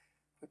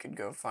 We could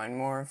go find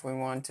more if we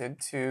wanted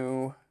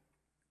to.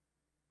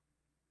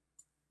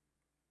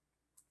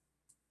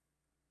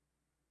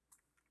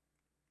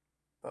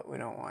 But we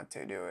don't want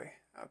to, do we?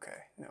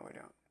 Okay, no we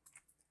don't.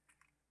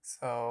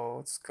 So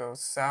let's go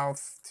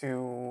south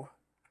to,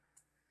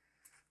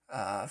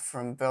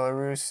 from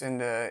Belarus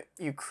into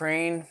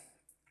Ukraine.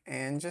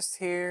 And just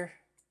here,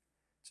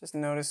 just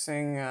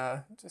noticing,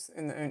 just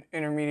in the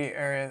intermediate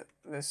area,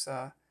 this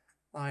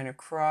line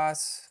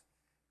across,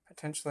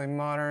 potentially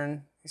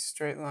modern, these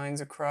straight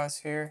lines across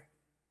here,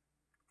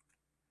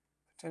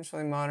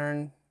 potentially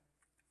modern,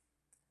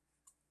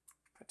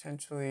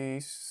 potentially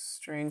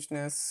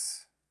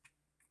strangeness,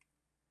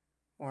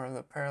 more of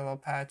the parallel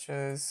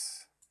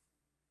patches.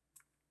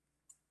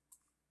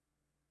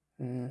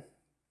 Yeah,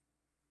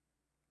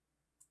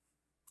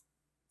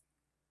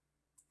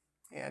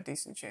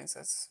 decent chance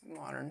that's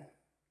modern.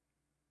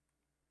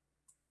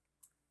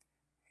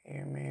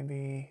 Here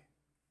maybe,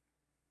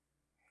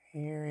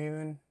 here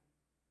even.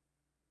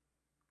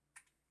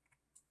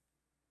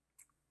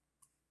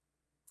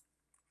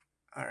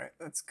 All right,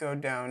 let's go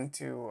down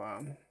to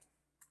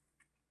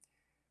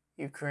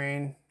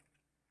Ukraine.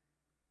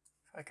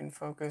 If I can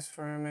focus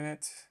for a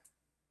minute.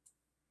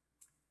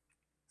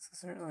 So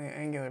certainly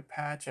angular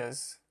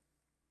patches.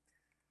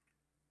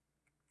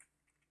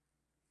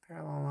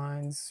 Parallel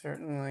lines,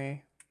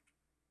 certainly.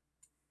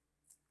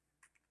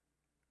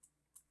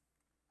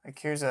 Like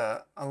here's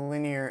a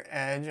linear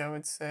edge, I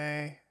would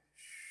say.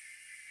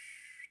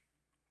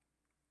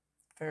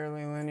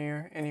 Fairly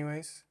linear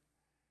anyways.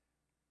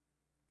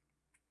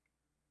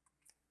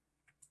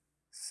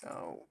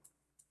 So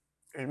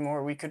there's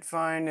more we could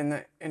find in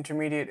the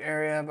intermediate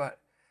area, but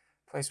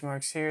place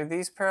marks here.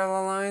 These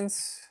parallel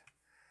lines,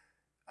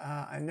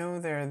 I know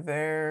they're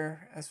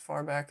there as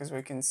far back as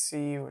we can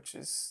see, which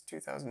is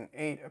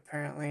 2008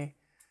 apparently.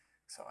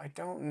 So I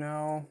don't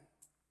know.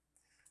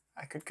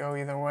 I could go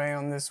either way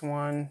on this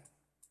one.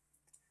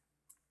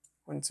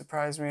 Wouldn't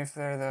surprise me if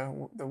they're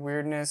the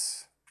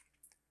weirdness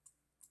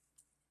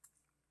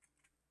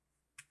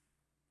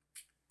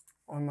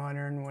or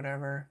modern,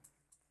 whatever.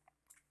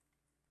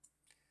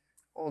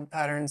 Old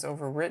patterns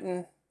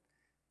overwritten,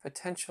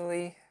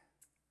 potentially.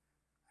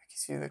 I can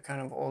see the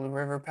kind of old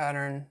river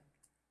pattern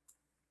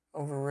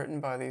overwritten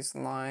by these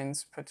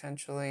lines,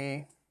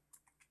 potentially.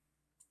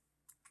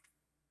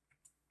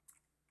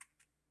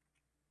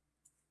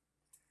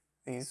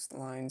 These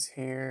lines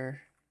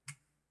here,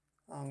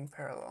 long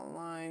parallel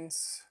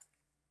lines.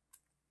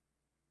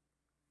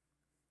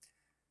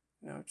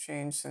 No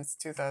change since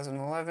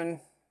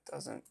 2011,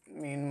 doesn't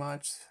mean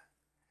much.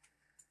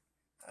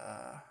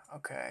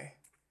 Okay,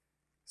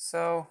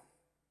 so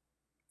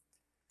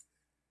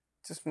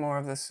just more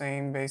of the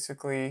same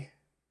basically.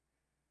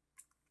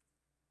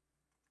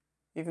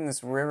 Even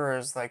this river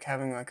is like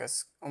having like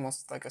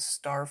almost like a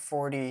star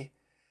 40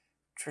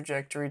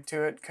 trajectory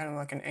to it, kind of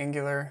like an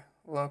angular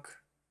look.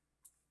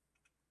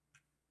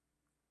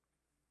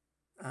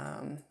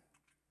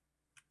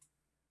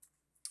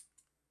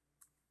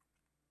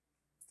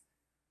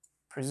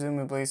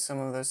 Presumably some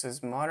of this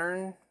is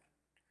modern,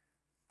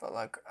 but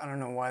like I don't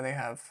know why they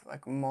have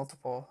like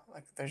multiple,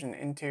 like there's an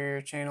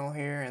interior channel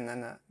here and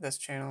then this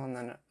channel and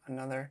then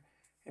another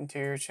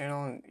interior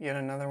channel and yet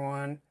another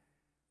one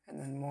and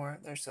then more.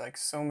 There's like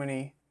so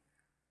many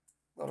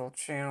little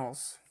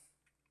channels.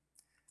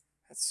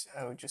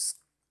 I would just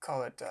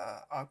call it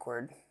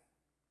awkward.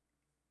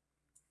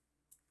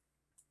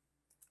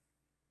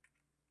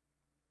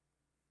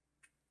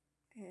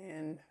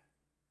 And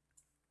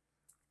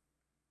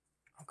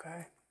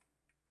okay.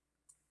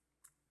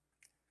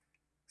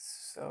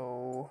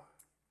 So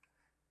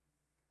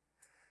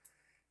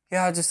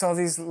yeah, just all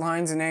these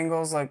lines and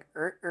angles like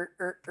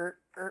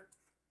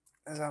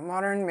is that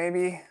modern?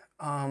 Maybe.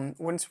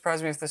 Wouldn't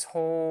surprise me if this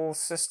whole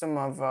system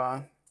of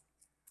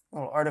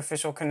little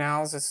artificial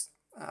canals is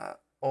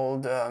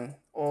old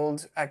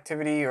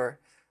activity, or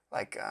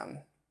like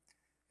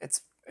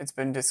it's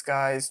been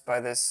disguised by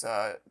this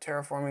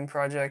terraforming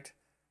project.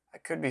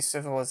 It could be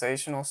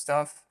civilizational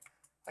stuff,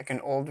 like an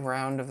old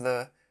round of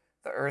the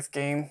Earth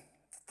game.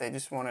 They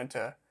just wanted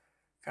to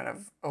kind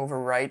of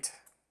overwrite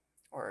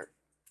or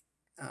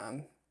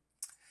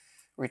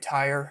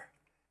retire,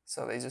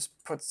 so they just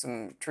put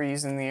some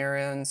trees in the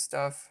area and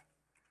stuff,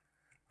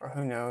 or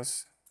who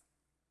knows.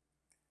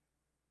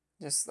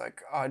 Just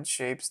like odd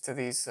shapes to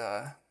these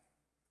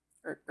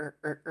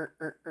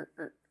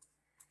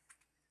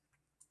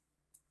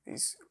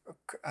these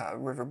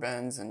river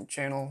bends and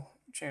channel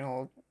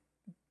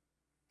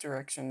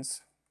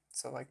directions.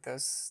 So like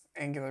this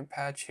angular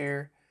patch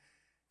here,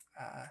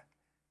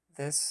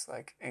 this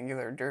like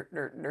angular dirt.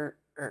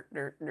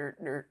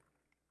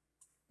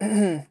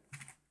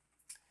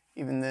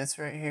 Even this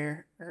right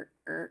here,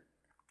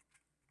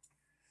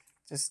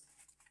 just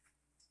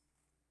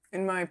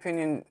in my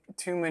opinion,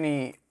 too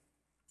many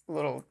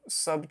little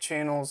sub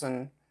channels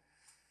and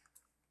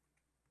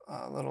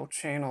little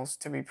channels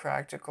to be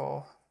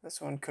practical. This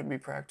one could be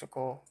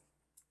practical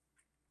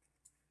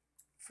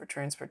for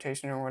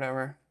transportation or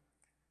whatever.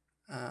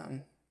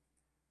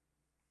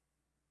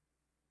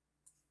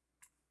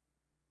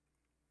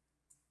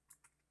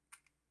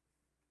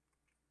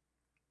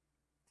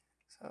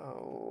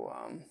 So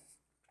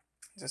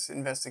just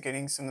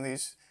investigating some of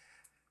these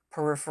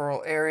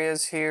peripheral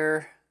areas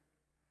here,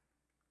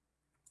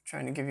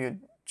 trying to give you a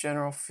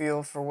general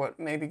feel for what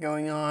may be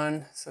going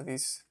on. So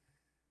these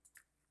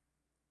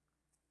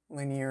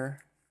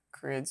linear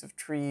grids of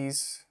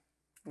trees,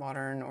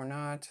 modern or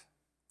not.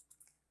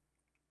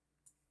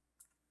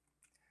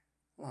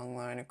 Long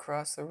line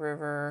across the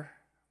river,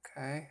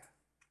 okay.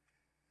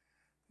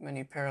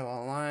 Many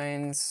parallel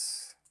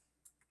lines.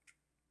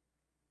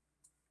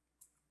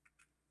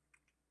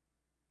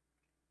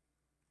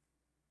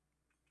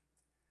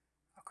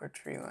 Awkward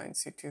tree line,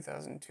 see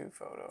 2002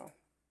 photo.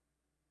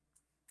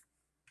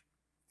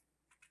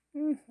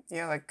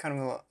 Yeah, like kind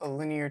of a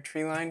linear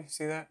tree line,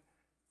 see that?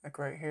 Like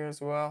right here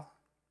as well.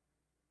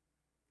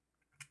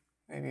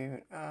 Maybe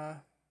even, I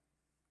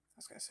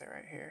was gonna say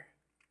right here.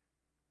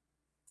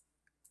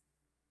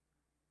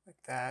 Like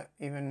that,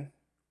 even.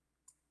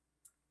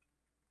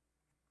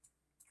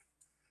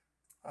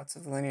 Lots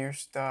of linear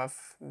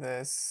stuff.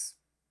 This.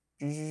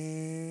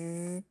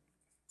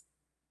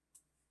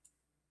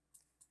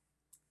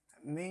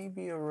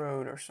 Maybe a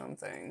road or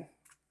something.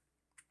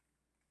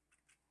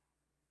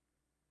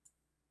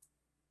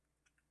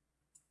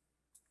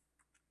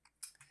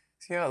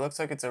 See how it looks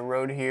like it's a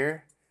road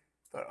here,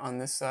 but on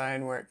this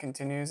side where it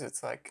continues,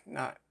 it's like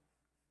not,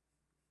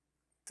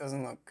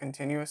 doesn't look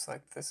continuous,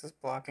 like this is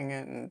blocking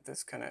it and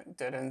this kind of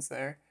dead ends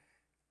there.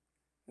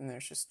 And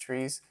there's just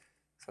trees.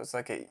 So it's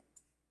like it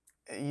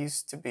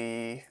used to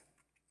be,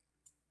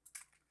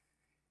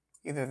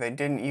 either they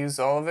didn't use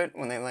all of it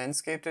when they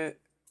landscaped it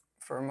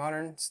for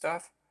modern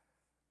stuff,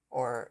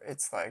 or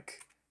it's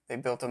like they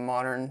built a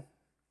modern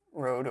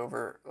road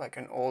over like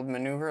an old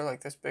maneuver,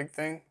 like this big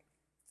thing.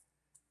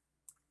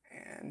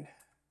 And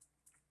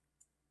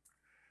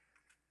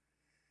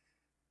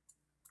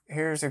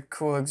here's a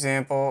cool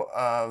example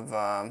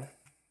of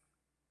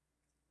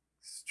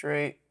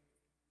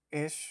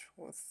straight-ish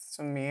with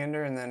some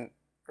meander and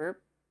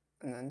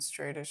then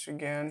straight-ish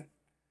again.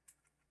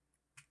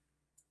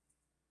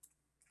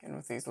 And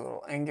with these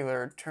little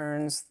angular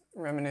turns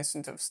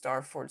reminiscent of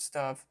Starford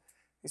stuff.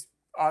 These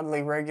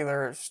oddly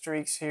regular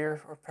streaks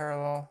here, or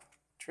parallel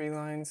tree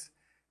lines.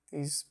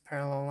 These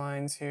parallel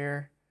lines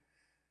here.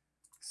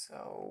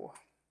 So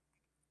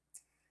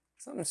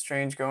something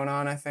strange going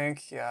on, I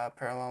think. Yeah,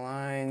 parallel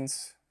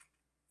lines.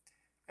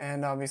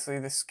 And obviously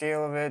the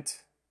scale of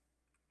it.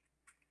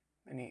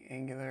 Many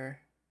angular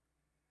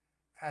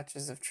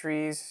patches of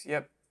trees.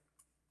 Yep.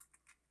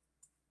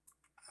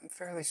 I'm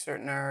fairly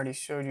certain I already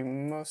showed you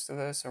most of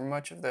this or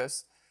much of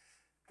this.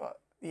 But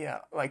yeah,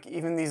 like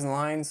even these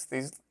lines,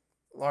 these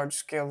large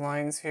scale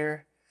lines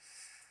here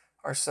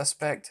are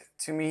suspect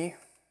to me.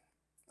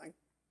 Like,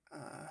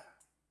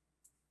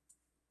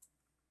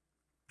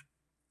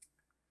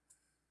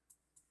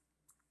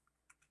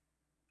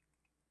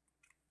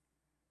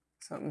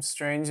 Something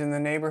strange in the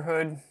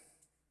neighborhood.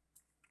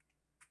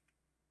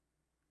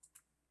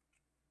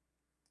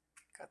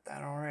 Got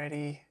that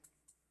already.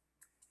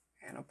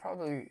 And I'll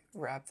probably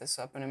wrap this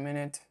up in a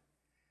minute.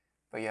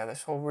 But yeah,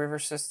 this whole river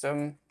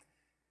system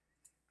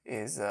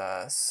is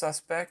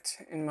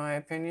suspect in my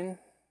opinion.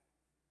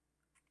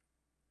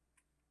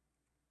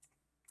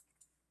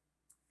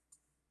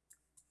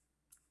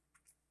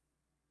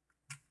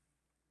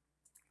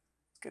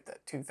 Let's get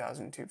that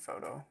 2002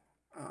 photo,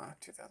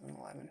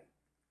 2011.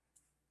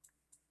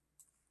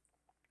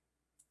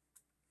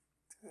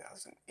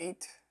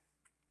 2008.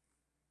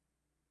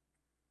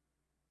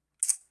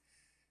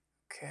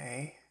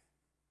 Okay.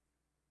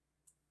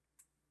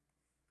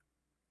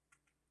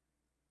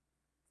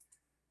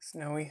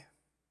 Snowy.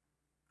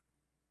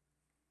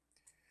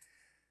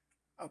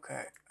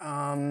 Okay.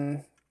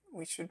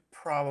 We should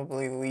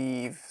probably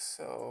leave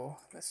so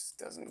this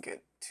doesn't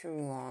get too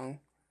long.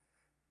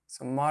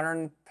 So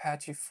modern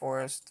patchy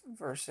forest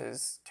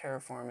versus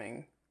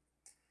terraforming.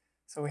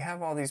 So we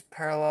have all these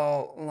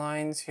parallel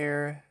lines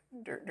here.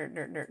 Dirt, dirt,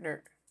 dirt, dirt,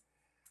 dirt.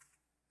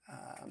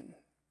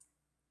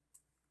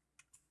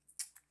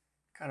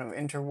 Kind of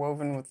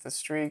interwoven with the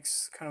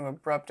streaks, kind of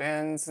abrupt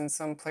ends in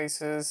some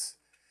places.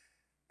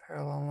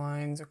 Parallel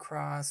lines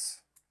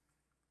across.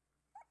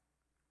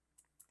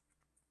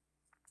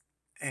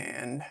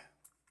 And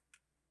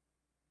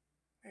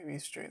maybe a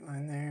straight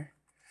line there.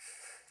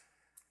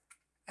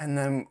 And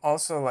then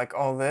also like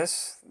all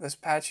this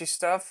patchy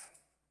stuff.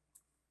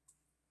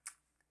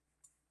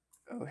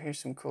 Oh, here's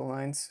some cool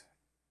lines.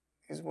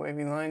 These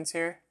wavy lines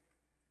here.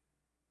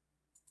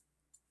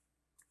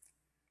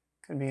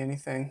 Could be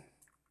anything.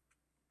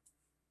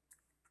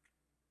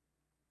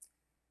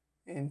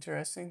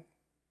 Interesting.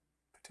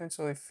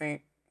 Potentially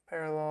faint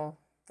parallel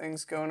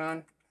things going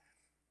on.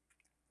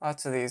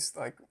 Lots of these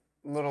like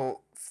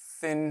little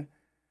thin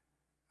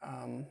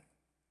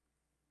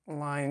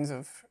lines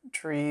of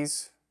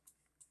trees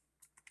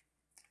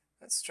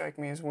that strike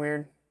me as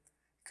weird.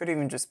 Could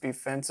even just be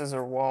fences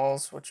or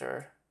walls which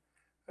are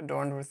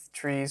adorned with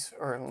trees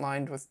or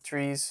lined with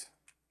trees,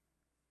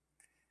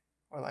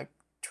 or like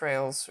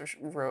trails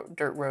or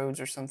dirt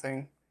roads or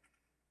something.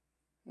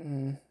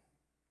 Oh,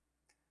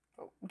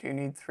 do you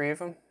need 3 of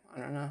them? I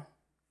don't know.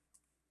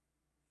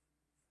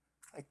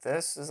 Like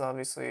this is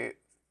obviously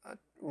a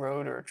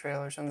road or a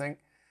trail or something.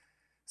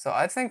 So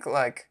I think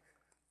like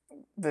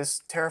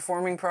this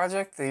terraforming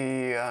project,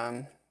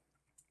 the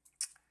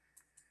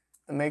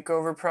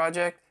makeover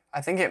project,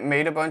 I think it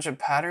made a bunch of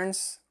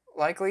patterns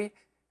likely,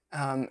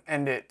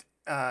 and it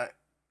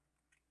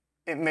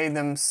made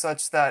them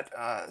such that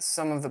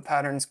some of the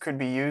patterns could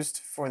be used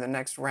for the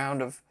next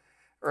round of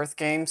Earth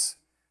games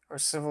or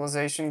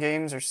Civilization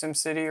games or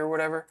SimCity or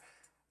whatever.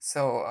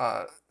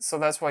 So so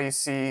that's why you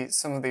see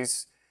some of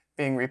these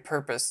being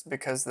repurposed,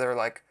 because they're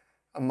like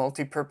a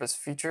multi-purpose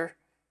feature,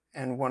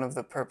 and one of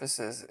the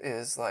purposes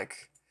is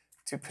like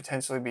to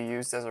potentially be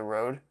used as a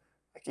road.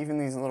 Like even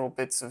these little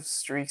bits of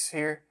streaks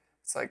here,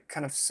 it's like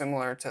kind of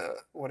similar to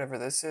whatever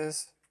this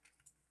is.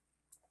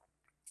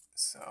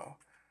 So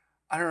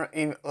I don't know,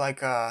 even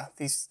like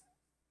these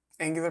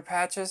angular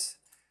patches,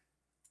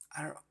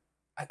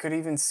 I could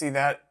even see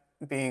that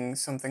being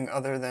something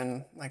other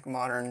than like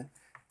modern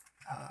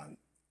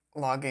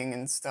logging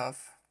and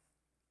stuff.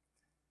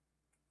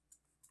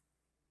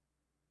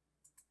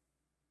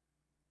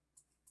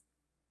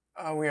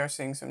 We are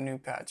seeing some new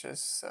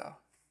patches, so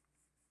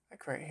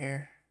like right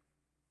here.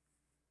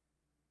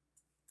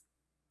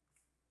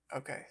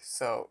 Okay,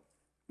 so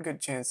good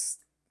chance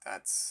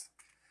that's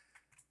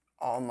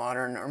all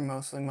modern or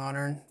mostly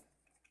modern.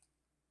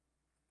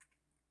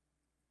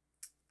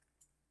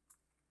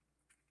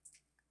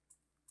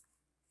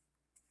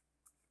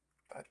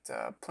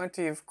 But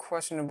plenty of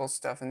questionable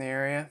stuff in the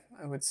area,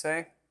 I would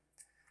say.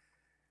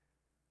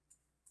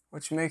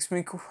 Which makes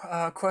me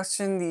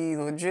question the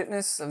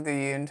legitness of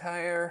the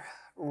entire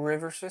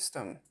river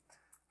system.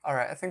 All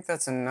right, I think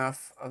that's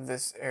enough of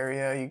this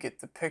area. You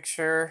get the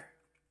picture.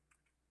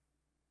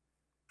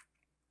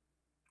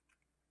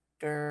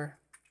 Dir.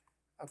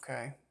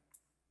 Okay.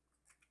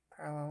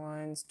 Parallel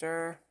lines,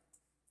 dir.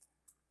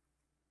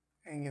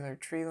 Angular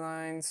tree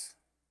lines.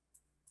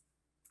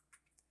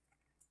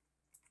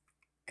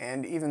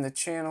 And even the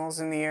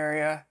channels in the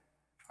area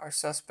are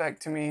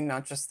suspect to me,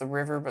 not just the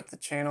river, but the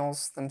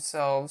channels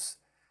themselves.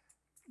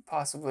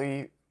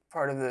 Possibly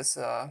part of this,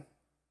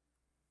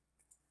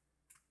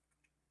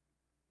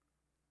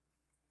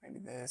 maybe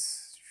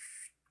this,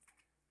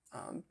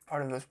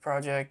 part of this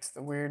project,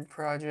 the weird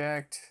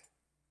project.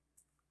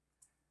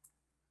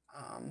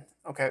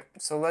 Okay,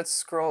 so let's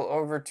scroll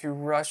over to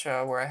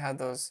Russia, where I had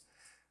those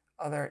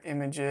other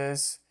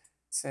images.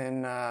 It's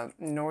in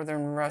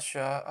northern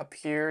Russia, up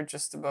here,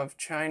 just above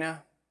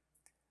China.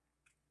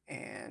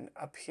 And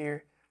up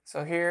here.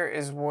 So here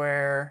is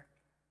where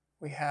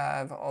we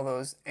have all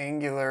those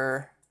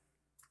angular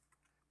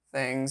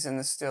things in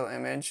the still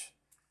image.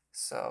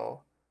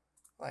 So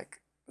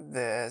like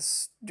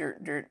this,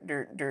 dirt, dirt,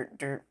 dirt, dirt,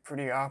 dirt,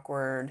 pretty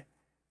awkward.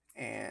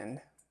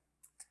 And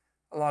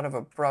a lot of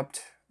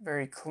abrupt,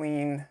 very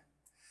clean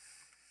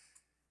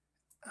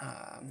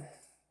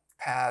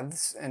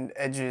paths and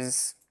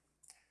edges.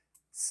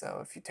 So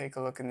if you take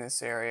a look in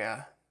this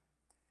area,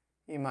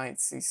 you might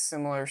see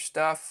similar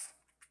stuff,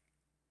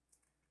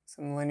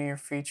 some linear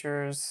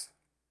features,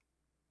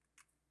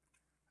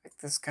 like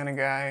this kind of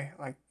guy,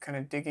 like kind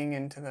of digging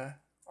into the,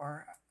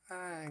 or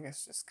I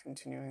guess just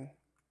continuing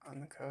on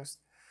the coast,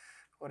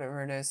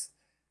 whatever it is.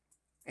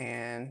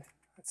 And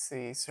let's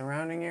see,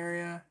 surrounding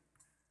area.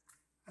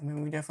 I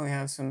mean, we definitely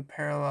have some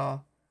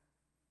parallel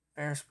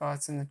bare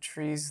spots in the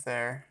trees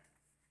there.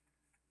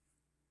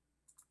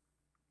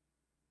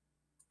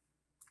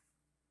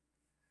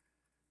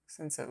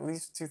 Since at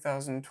least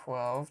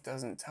 2012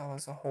 doesn't tell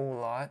us a whole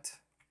lot.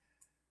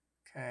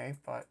 Okay,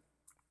 but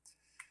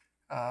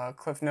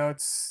cliff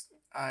notes,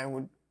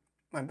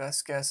 my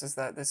best guess is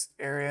that this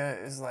area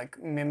is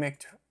like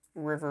mimicked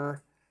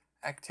river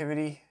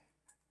activity,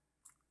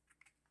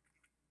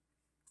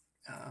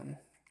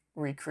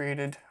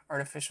 recreated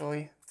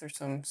artificially through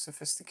some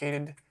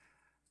sophisticated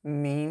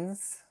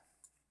means.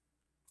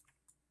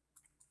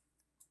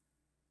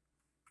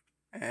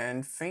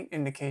 And faint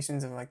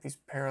indications of like these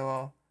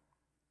parallel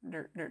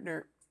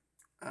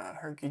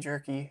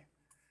herky-jerky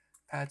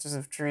patches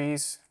of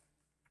trees.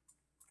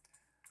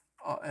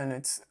 And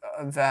it's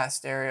a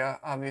vast area.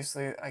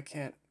 Obviously, I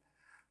can't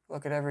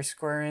look at every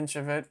square inch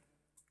of it,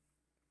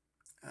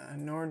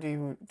 nor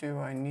do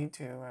I need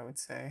to, I would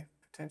say.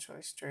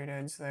 Potentially straight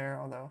edge there,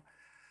 although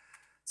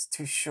it's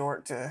too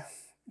short to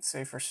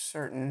say for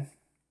certain.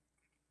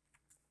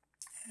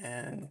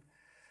 And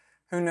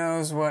who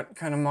knows what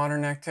kind of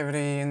modern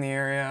activity in the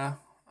area.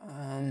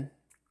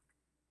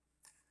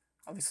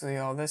 Obviously,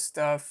 all this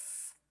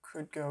stuff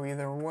could go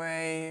either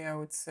way, I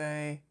would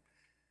say.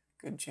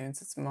 Good chance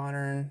it's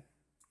modern.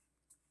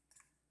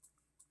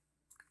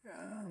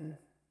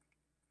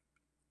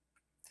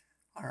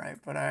 All right,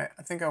 but I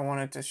think I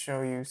wanted to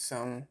show you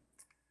some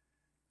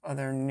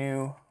other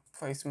new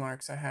place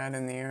marks I had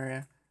in the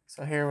area.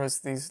 So here was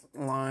these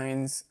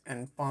lines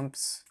and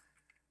bumps,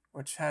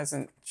 which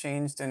hasn't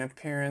changed in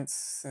appearance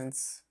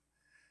since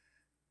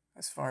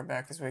as far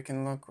back as we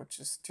can look, which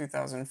is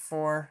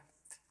 2004.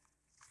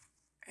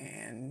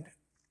 And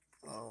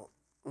little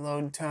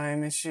load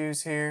time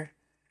issues here,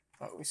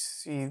 but we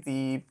see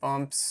the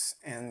bumps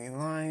and the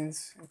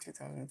lines in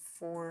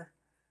 2004.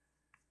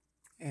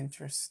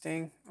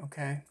 Interesting.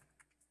 Okay,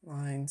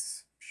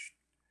 lines,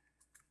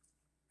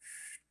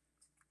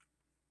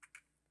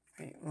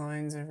 faint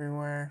lines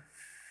everywhere.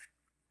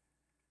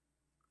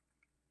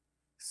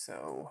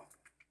 So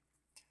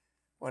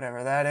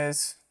whatever that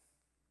is,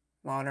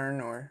 modern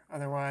or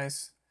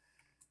otherwise.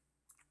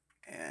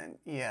 And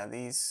yeah,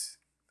 these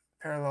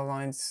parallel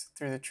lines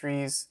through the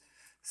trees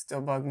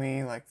still bug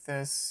me, like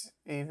this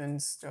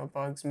even still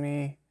bugs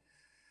me,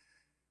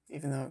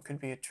 even though it could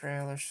be a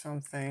trail or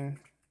something.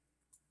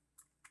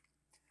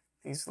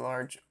 These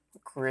large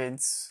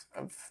grids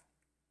of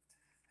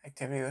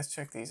activity, let's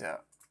check these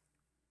out.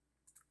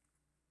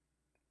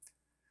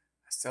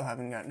 I still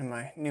haven't gotten to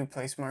my new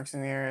place marks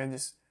in the area,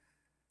 just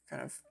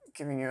kind of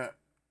giving you a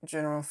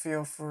general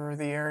feel for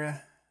the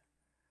area.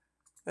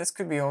 This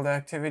could be old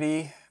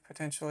activity,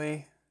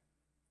 potentially,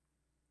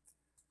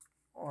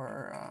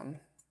 or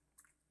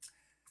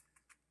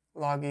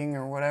logging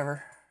or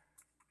whatever.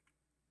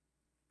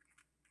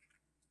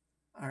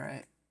 All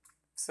right,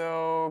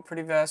 so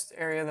pretty vast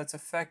area that's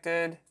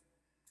affected.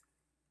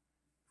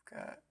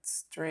 Got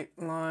straight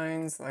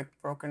lines, like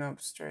broken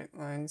up straight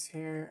lines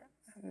here.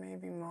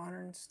 Maybe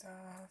modern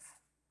stuff.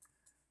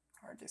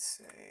 Hard to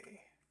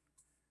say.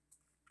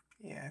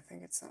 Yeah, I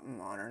think it's something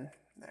modern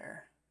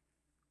there.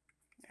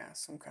 Yeah,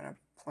 some kind of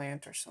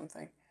plant or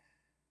something.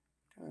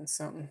 Doing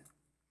something.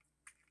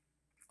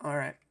 All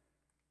right.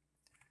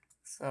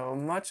 So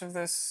much of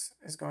this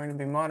is going to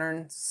be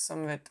modern.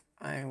 Some of it,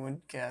 I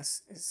would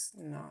guess, is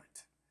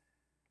not.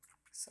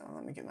 So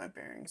let me get my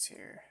bearings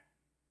here.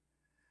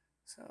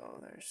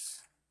 So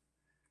there's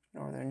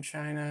northern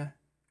China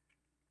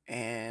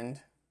and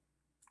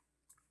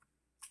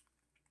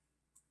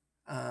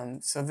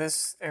so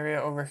this area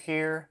over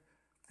here,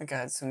 I think I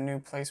had some new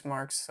place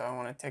marks, so I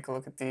want to take a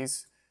look at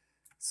these.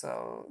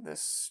 So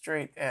this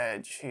straight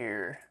edge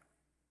here,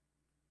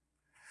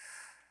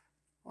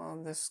 well,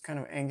 this kind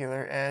of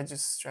angular edge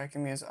is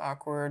striking me as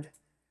awkward.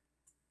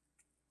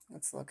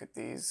 Let's look at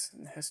these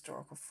in the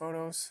historical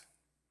photos.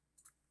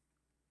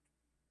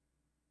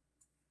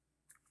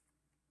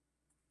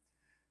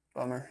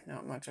 Bummer,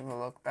 not much of a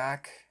look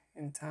back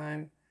in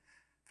time.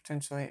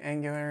 Potentially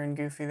angular and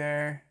goofy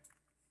there.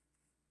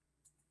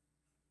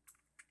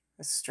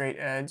 This straight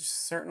edge,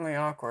 certainly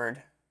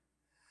awkward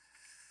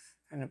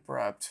and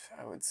abrupt,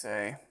 I would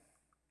say,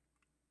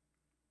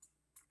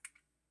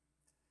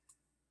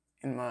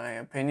 in my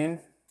opinion.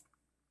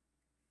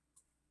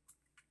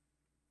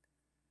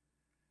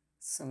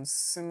 Some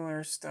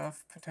similar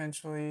stuff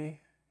potentially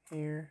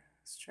here,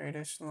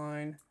 straightish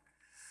line.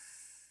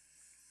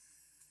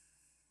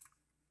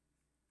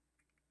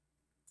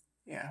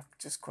 Yeah,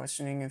 just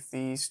questioning if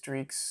these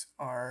streaks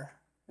are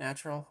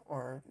natural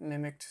or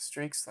mimicked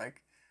streaks,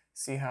 like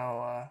see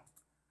how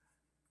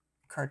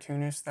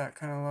cartoonish that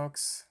kind of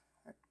looks,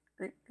 like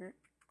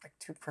like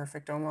too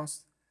perfect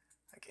almost,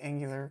 like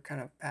angular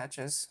kind of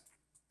patches.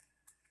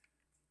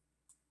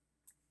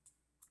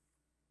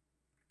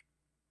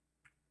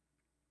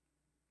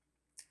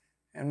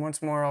 And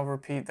once more, I'll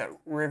repeat that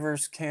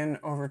rivers can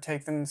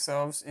overtake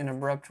themselves in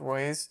abrupt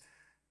ways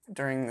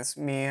during this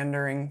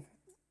meandering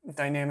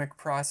dynamic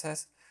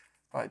process,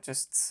 but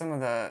just some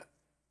of the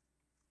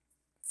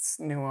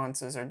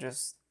nuances are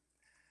just,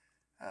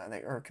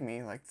 they irk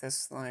me. Like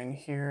this line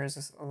here is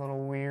just a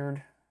little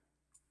weird.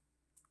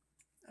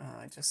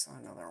 I just saw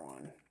another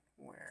one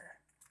where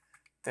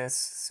this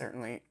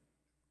certainly,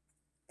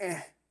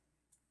 maybe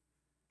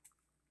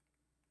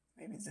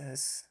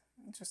this,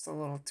 just a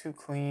little too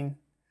clean.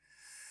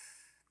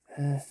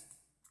 Yeah,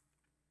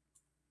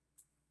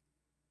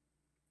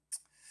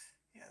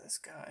 this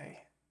guy.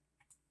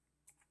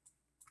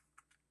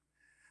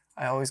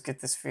 I always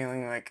get this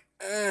feeling like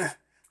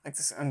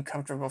this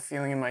uncomfortable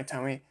feeling in my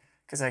tummy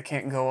because I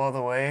can't go all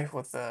the way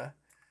with the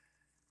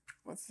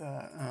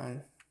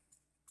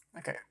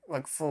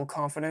like full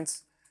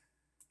confidence,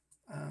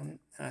 and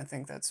I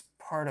think that's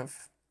part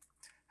of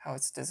how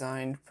it's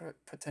designed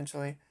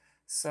potentially.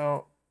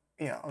 So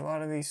yeah, a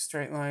lot of these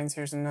straight lines.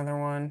 Here's another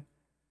one.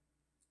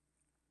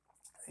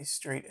 These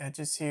straight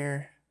edges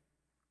here.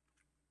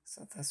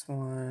 So this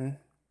one,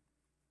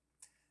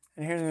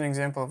 and here's an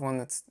example of one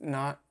that's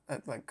not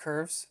that like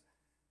curves.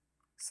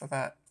 So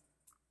that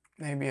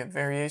may be a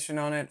variation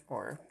on it,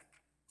 or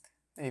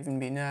may even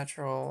be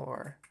natural,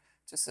 or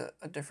just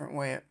a different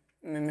way it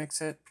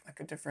mimics it, like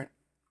a different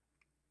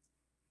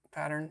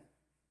pattern.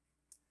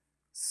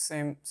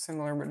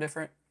 Similar but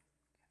different.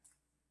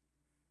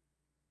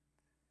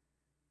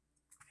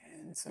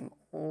 And some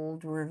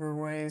old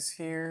riverways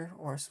here,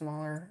 or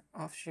smaller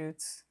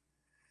offshoots.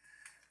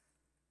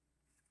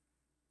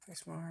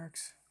 Place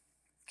marks.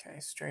 Okay,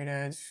 straight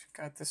edge.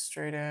 Got this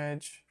straight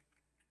edge.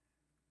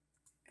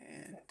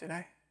 And did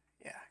I?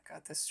 Yeah,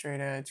 got this straight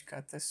edge,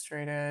 got this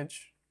straight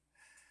edge.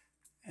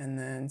 And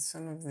then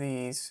some of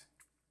these,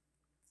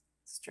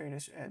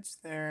 straightish edge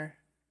there.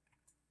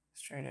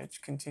 Straight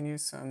edge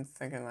continues, so I'm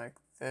thinking like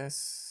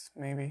this,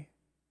 maybe.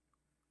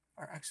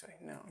 Or actually,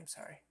 no, I'm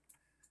sorry.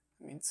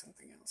 I mean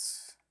something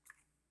else.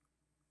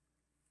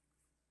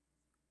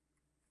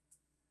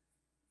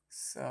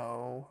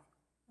 So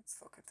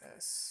let's look at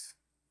this.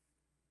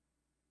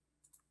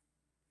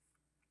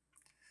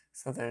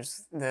 So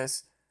there's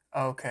this.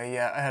 Okay,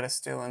 yeah, I had a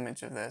still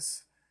image of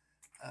this.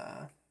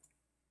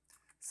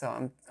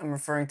 So I'm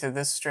referring to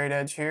this straight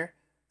edge here.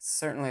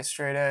 Certainly a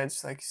straight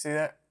edge, like you see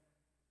that?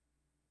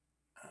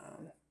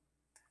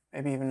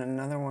 Maybe even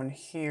another one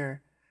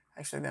here.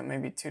 Actually, that may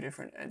be two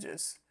different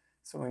edges.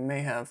 So we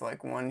may have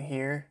like one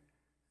here,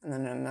 and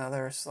then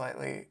another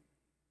slightly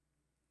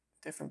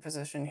different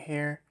position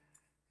here,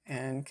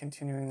 and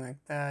continuing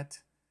like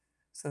that.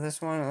 So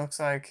this one, it looks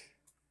like,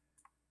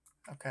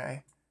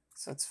 okay,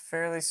 so it's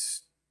fairly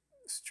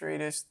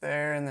straightish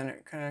there, and then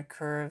it kind of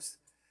curves,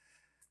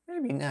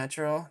 maybe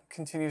natural,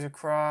 continues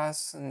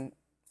across, and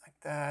like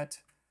that.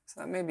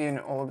 So that may be an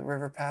old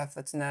river path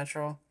that's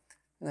natural.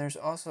 And there's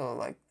also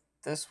like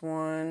this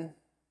one,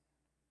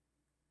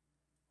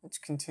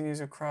 which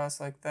continues across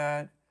like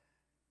that.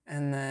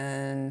 And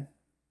then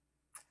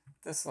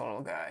this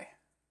little guy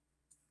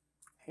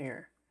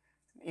here,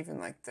 even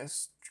like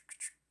this.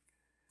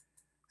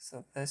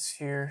 So this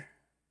here,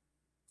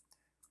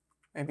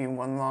 maybe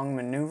one long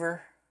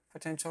maneuver,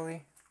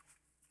 potentially.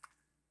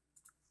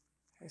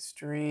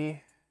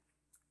 History.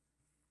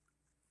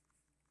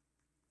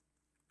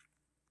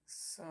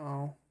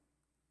 So,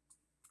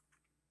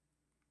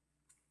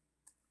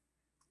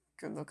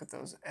 good look at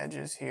those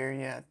edges here.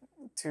 Yeah,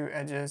 two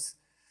edges.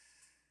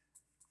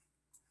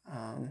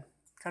 Kind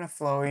of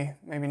flowy,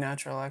 maybe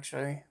natural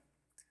actually,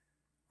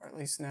 or at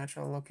least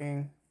natural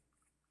looking.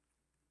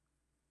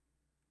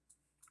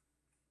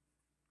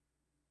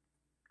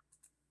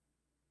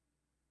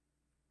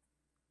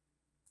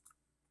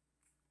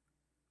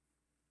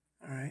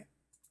 All right.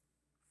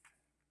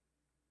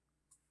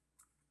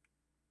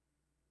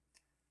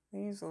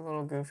 These a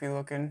little goofy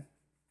looking.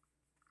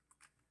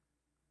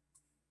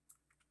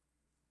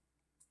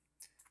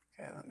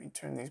 Okay, let me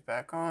turn these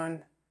back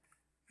on.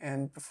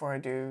 And before I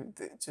do,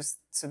 just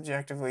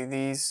subjectively,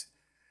 these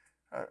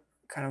are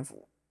kind of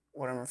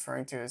what I'm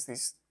referring to as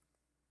these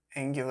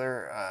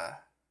angular,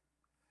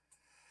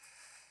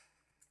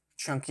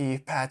 chunky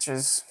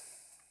patches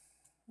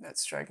that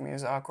strike me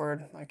as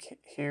awkward. Like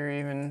here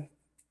even,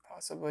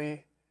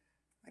 possibly,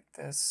 like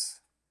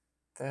this,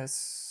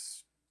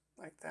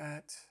 like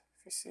that,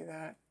 if you see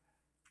that.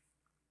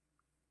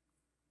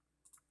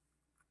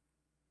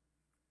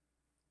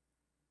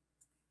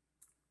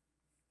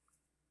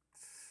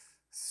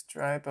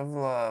 Stripe of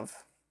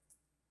love.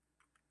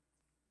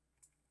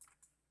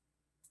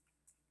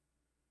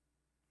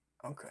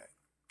 Okay,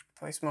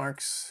 place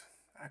marks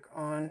back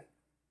on.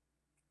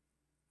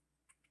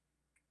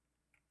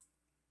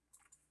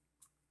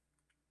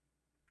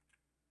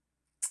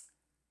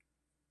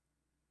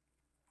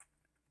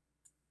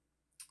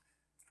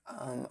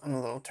 I'm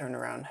a little turned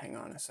around. Hang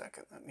on a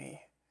second. Let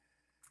me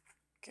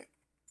get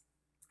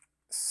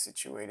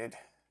situated.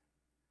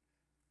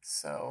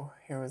 So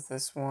here was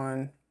this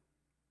one,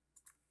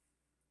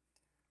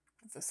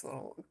 this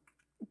little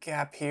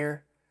gap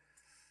here.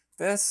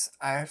 This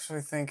I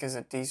actually think is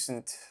a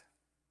decent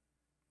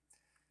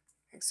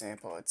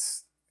example.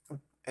 It's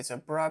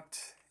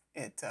abrupt.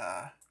 It's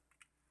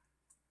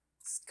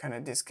kind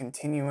of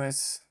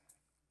discontinuous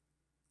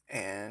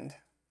and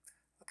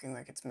looking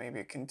like it's maybe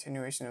a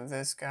continuation of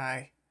this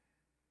guy.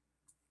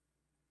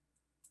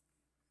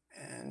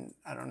 And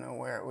I don't know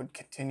where it would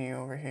continue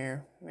over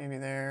here. Maybe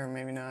there, or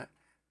maybe not.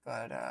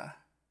 But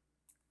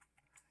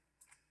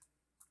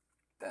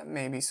that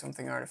may be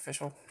something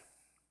artificial.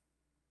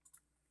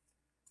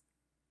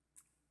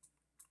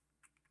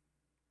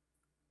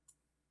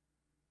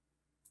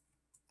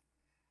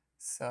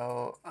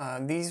 So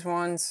these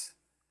ones,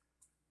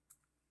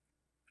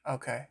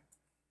 okay.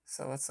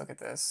 So let's look at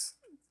this.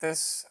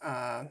 This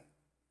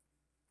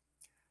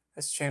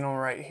channel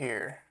right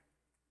here.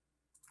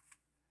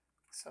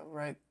 So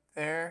right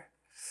there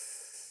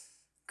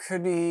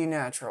could be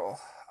natural.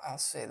 I'll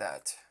say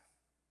that.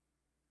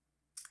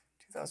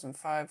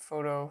 2005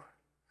 photo.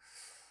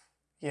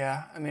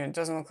 Yeah, I mean, it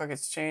doesn't look like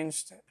it's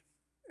changed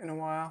in a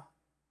while.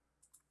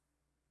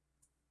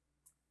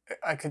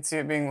 I could see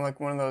it being like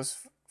one of those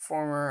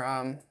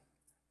former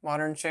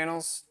modern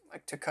channels,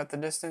 like to cut the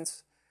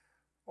distance.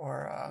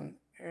 Or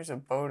here's a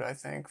boat, I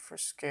think, for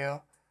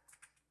scale.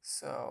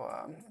 So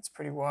it's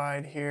pretty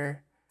wide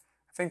here.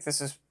 I think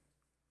this is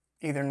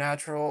either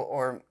natural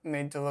or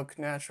made to look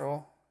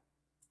natural.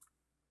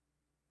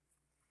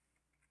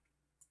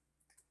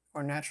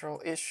 Or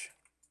natural-ish.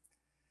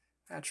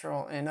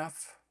 Natural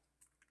enough.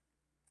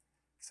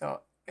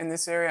 So in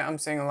this area, I'm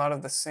seeing a lot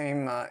of the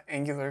same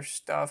angular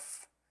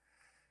stuff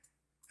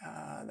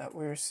that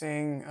we were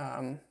seeing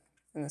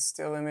in the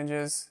still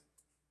images.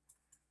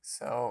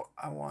 So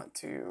I want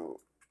to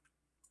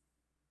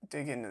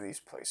dig into these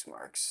place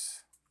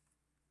marks.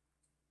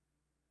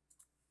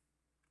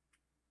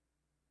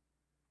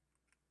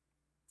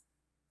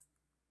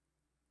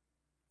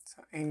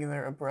 So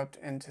angular, abrupt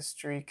end to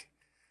streak,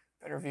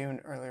 better view in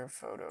earlier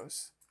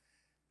photos.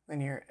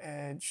 Linear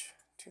edge,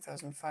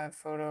 2005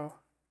 photo,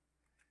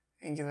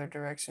 angular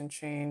direction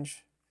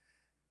change.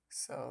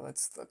 So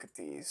let's look at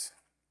these.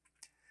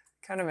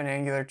 Kind of an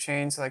angular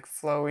change, like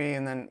flowy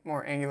and then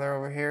more angular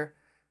over here,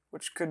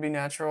 which could be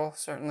natural,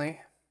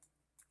 certainly.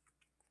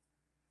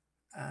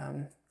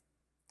 And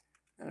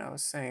I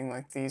was saying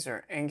like these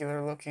are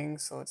angular looking,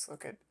 so let's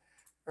look at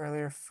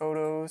earlier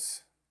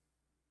photos.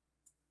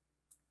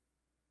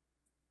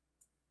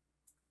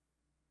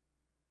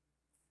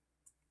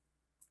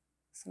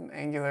 Some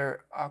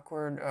angular,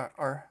 awkward,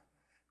 or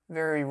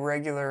very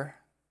regular,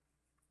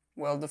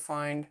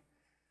 well-defined,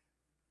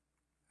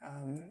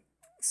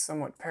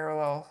 somewhat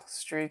parallel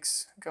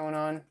streaks going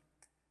on.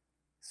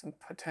 Some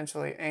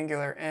potentially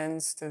angular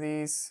ends to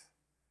these,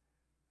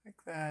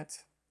 like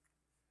that.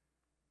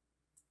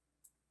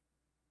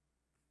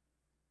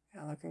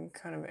 Yeah, looking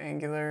kind of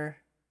angular.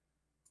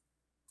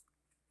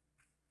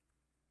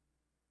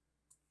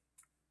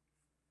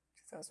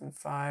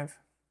 2005.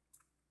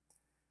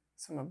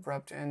 Some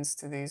abrupt ends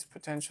to these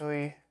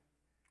potentially.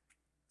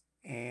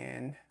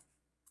 And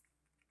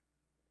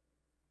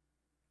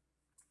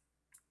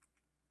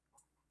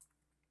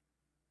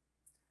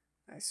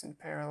nice and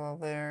parallel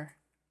there.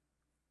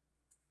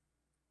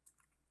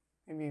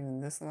 Maybe even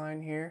this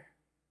line here,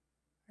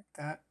 like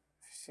that,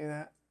 if you see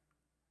that.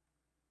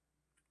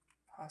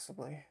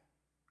 Possibly.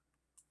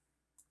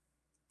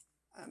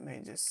 That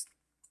may just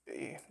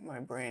be my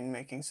brain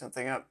making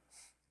something up.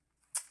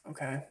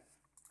 Okay.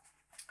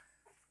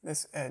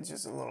 This edge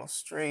is a little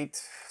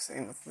straight.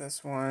 Same with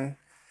this one.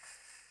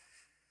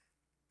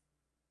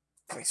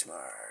 Place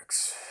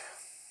marks.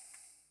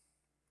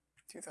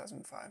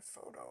 2005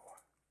 photo.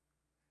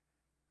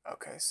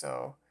 Okay,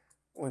 so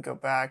we go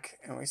back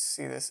and we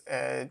see this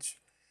edge.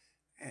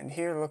 And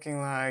here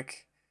looking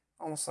like,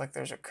 almost like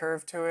there's a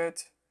curve to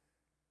it.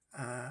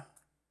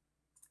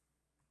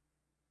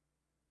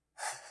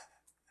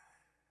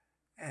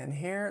 And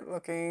here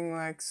looking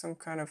like some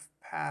kind of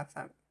path.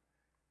 That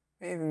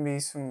may even be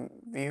some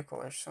vehicle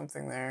or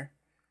something there.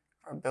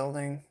 Or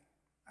building.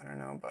 I don't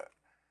know, but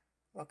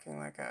looking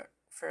like a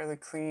fairly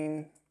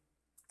clean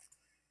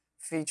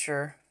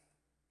feature.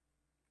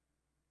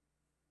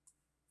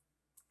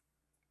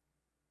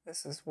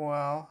 This as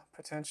well,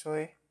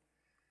 potentially.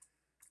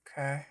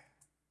 Okay.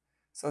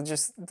 So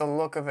just the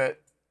look of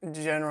it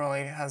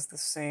generally has the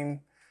same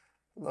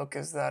look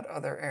as that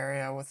other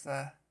area with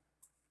the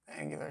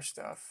angular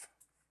stuff.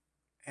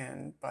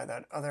 And by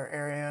that other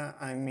area,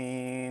 I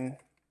mean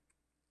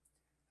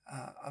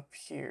up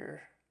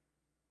here,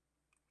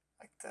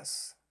 like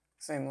this.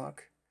 Same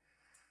look.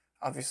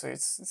 Obviously,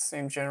 it's the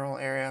same general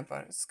area,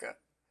 but it's got,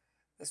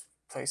 this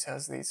place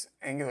has these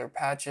angular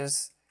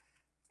patches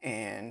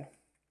and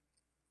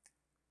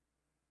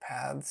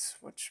paths,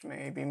 which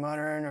may be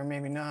modern or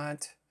maybe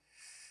not.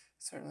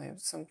 Certainly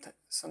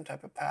some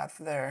type of path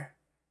there.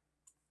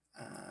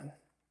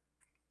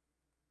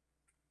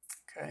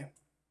 Okay,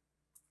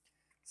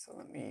 so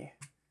let me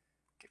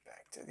get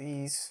back to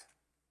these.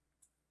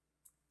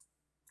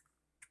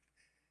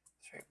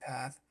 Straight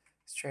path.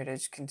 Straight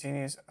edge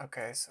continues.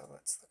 Okay, so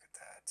let's look at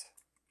that.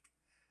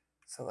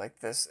 So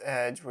like this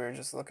edge we were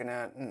just looking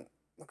at, and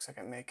looks like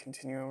it may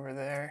continue over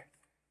there.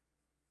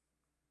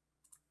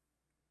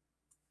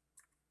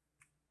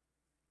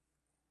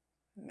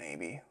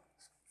 Maybe,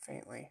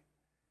 faintly.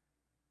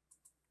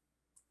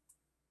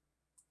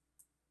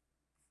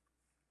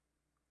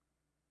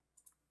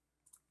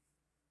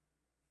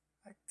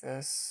 Like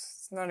this.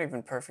 It's not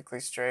even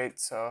perfectly straight,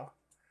 so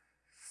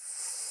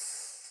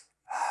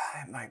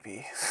it might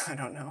be. I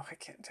don't know. I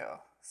can't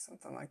tell.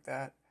 Something like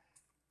that.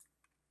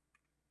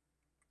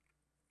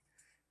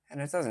 And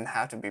it doesn't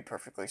have to be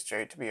perfectly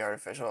straight to be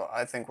artificial.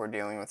 I think we're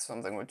dealing with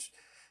something which,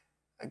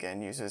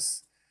 again,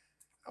 uses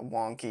a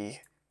wonky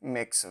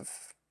mix of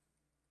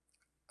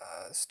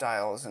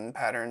styles and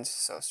patterns.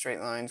 So straight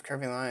lines,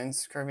 curvy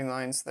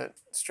lines that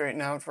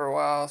straighten out for a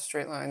while,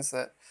 straight lines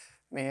that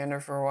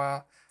meander for a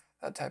while,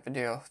 that type of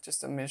deal.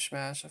 Just a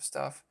mishmash of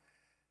stuff.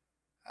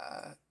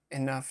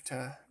 Enough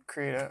to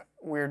create a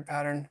weird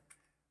pattern.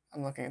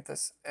 I'm looking at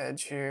this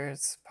edge here.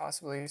 It's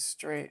possibly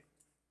straight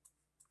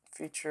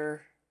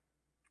feature.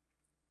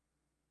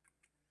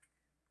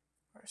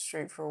 Or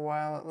straight for a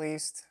while at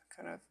least.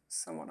 Kind of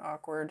somewhat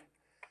awkward.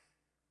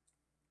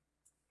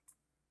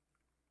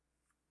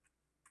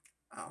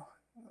 Oh,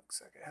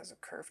 looks like it has a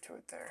curve to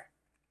it there.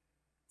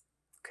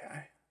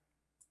 Okay.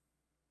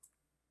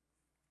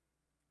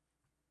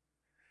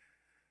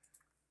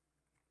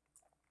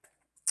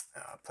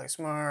 Place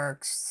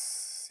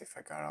marks. See if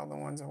I got all the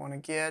ones I want to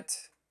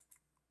get.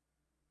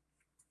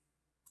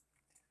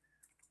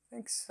 I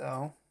think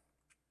so.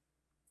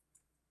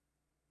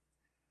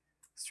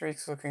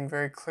 Streaks looking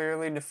very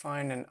clearly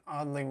defined and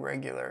oddly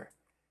regular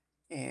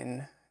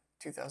in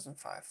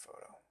 2005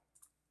 photo.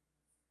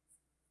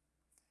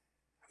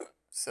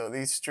 So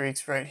these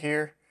streaks right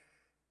here,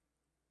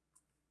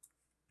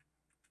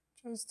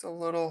 just a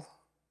little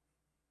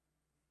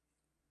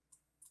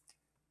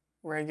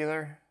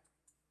regular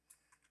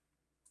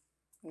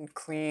and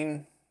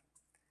clean,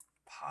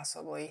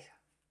 possibly.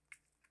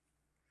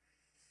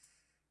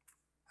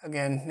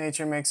 Again,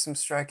 nature makes some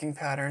striking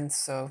patterns,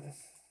 so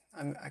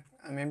I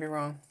may be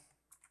wrong.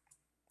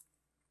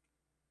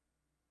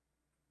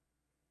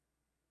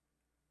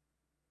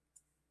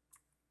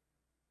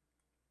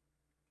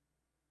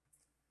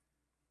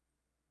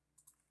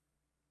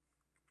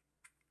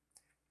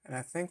 And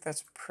I think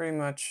that's pretty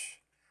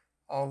much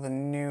all the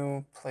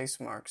new place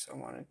marks I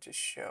wanted to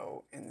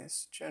show in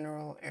this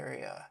general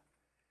area.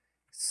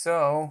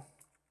 So,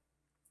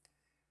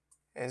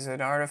 is it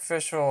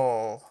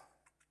artificial?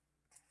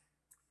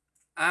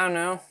 I don't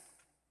know.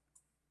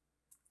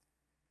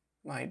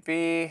 Might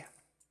be.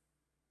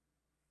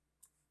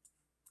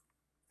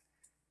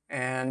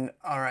 And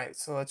alright,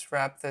 so let's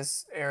wrap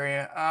this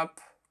area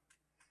up.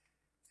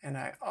 And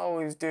I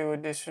always do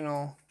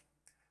additional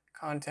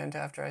content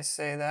after I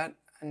say that.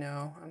 I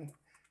know I'm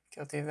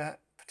guilty of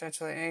that.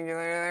 Potentially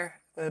angular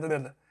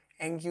there.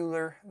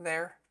 Angular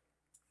there.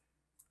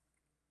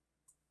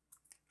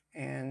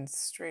 And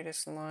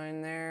straightest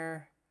line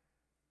there.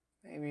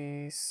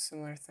 Maybe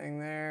similar thing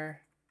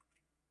there.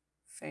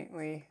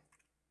 Faintly.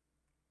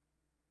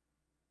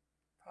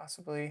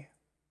 Possibly.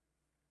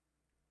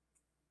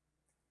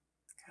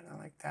 Kind of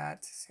like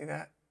that. See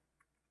that?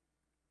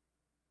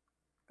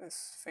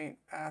 This faint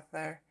path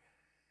there.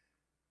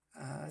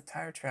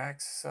 Tire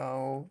tracks.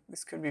 So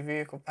this could be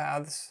vehicle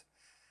paths.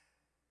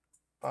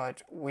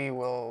 But we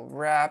will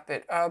wrap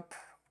it up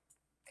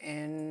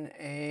in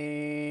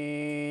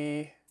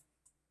a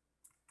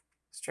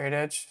straight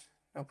edge.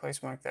 No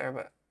place mark there,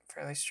 but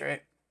fairly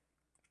straight.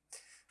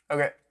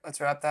 Okay, let's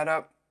wrap that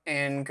up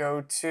and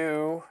go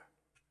to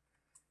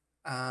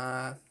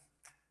our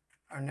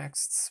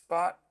next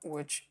spot,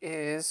 which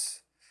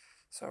is,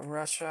 so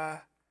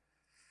Russia.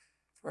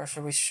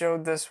 We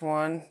showed this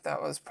one.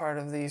 That was part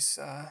of these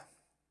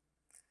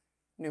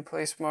new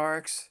place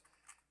marks.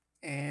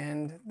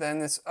 And then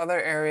this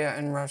other area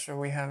in Russia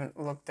we haven't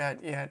looked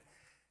at yet.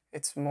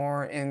 It's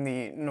more in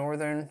the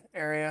northern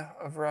area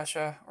of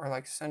Russia, or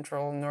like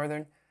central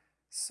northern.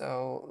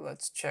 So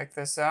let's check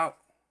this out.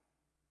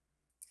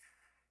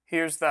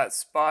 Here's that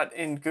spot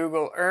in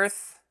Google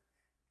Earth.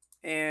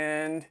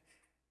 And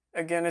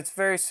again, it's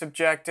very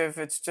subjective.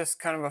 It's just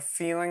kind of a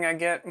feeling I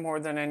get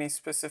more than any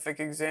specific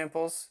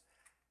examples.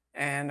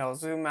 And I'll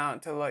zoom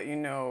out to let you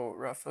know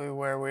roughly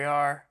where we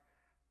are.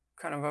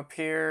 Kind of up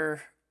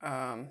here.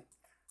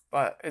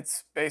 But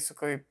it's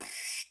basically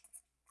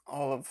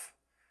all of,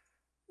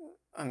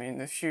 I mean,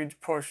 this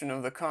huge portion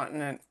of the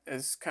continent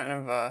is kind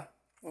of,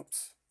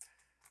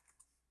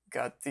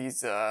 got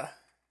these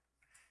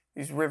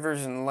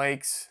rivers and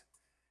lakes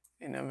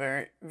in a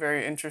very,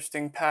 very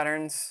interesting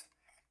patterns.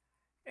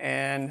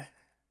 And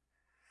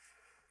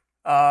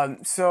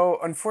so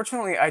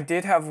unfortunately I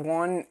did have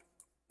one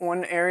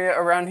area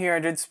around here. I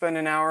did spend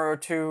an hour or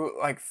two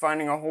like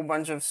finding a whole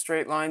bunch of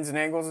straight lines and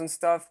angles and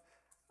stuff.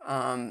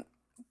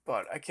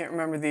 But I can't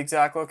remember the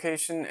exact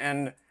location,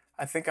 and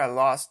I think I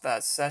lost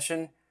that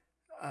session.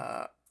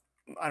 I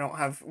don't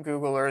have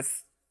Google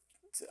Earth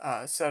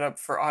set up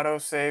for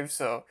autosave,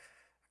 so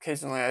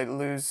occasionally I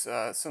lose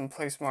some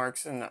place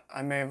marks, and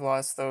I may have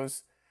lost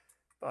those.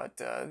 But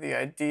the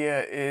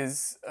idea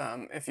is,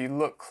 if you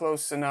look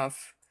close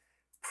enough,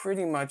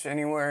 pretty much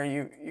anywhere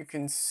you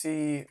can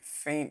see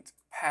faint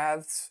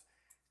paths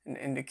and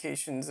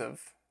indications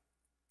of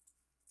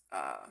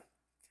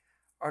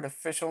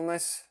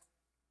artificialness.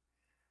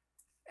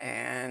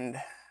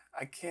 And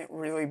I can't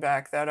really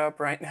back that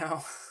up right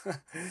now.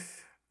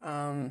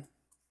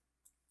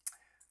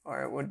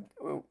 Or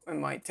it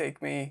might take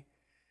me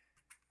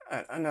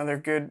another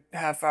good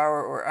half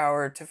hour or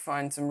hour to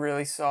find some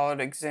really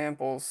solid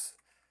examples.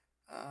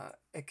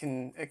 It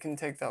can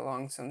take that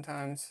long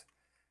sometimes.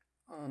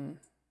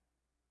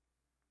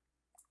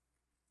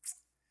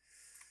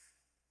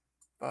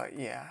 But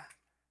yeah,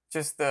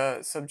 just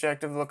the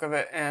subjective look of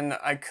it. And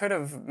I could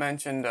have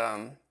mentioned,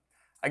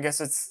 I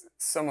guess it's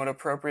somewhat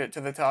appropriate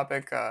to the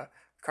topic,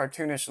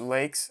 cartoonish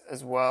lakes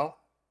as well.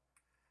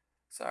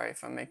 Sorry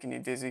if I'm making you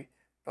dizzy,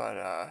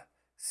 but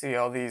see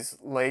all these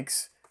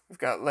lakes. We've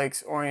got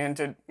lakes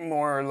oriented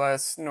more or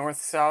less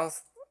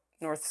north-south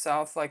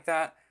like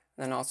that.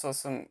 And then also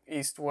some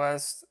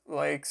east-west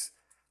lakes,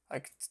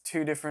 like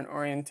two different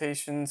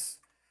orientations.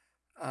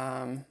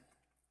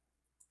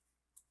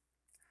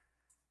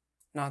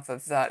 Not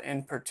that that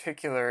in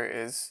particular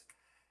is,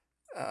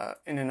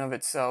 in and of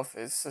itself,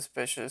 is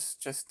suspicious.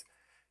 Just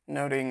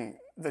noting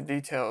the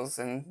details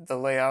and the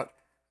layout.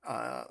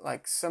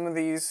 Like some of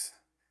these,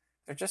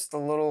 they're just a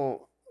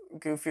little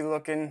goofy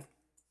looking.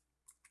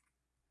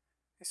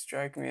 They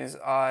strike me as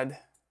odd.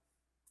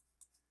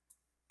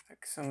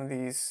 Like some of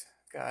these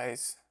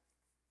guys,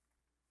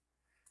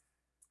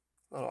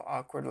 a little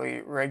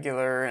awkwardly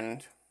regular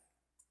and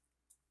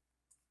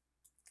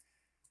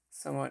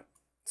somewhat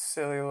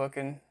silly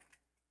looking.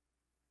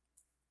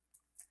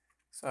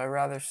 So I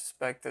rather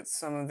suspect that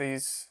some of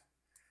these,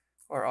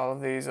 or all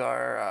of these,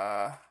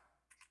 are,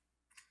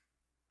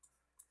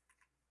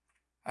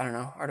 I don't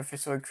know,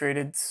 artificially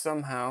created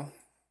somehow.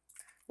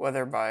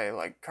 Whether by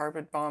like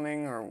carpet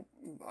bombing or,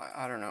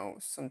 I don't know,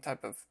 some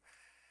type of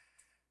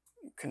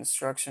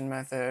construction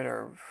method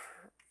or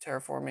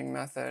terraforming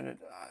method,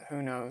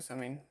 who knows? I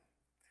mean,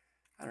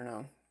 I don't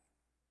know.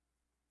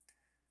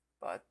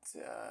 But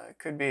it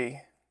could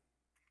be.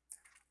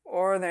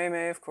 Or they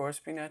may, of course,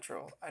 be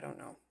natural. I don't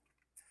know.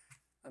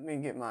 Let me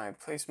get my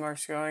place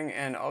marks going,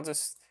 and I'll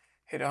just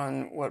hit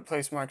on what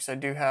place marks I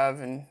do have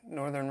in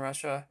northern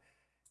Russia.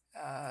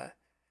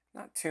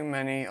 Not too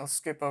many. I'll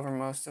skip over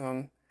most of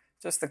them.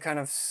 Just the kind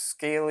of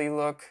scaly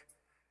look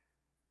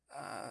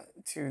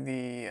to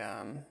the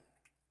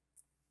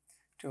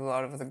to a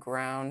lot of the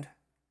ground.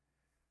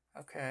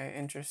 Okay,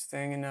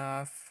 interesting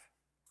enough.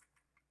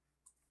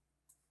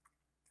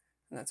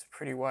 And that's a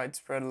pretty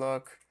widespread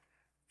look,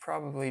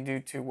 probably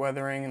due to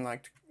weathering and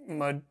like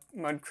mud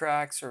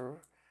cracks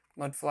or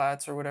mud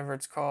flats or whatever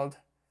it's called.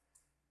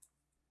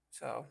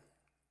 So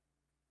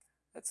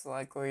that's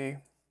likely.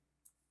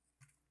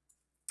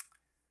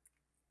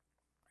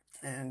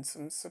 And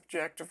some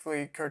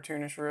subjectively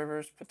cartoonish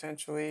rivers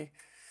potentially.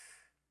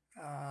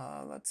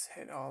 Let's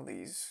hit all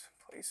these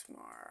place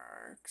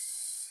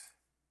marks.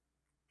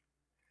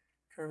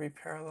 Curvy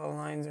parallel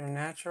lines are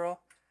natural.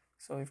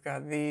 So we've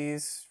got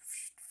these.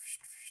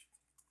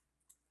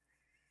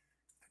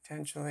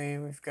 Potentially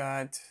we've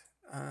got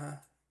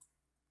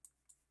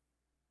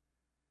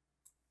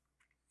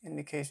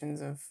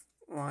indications of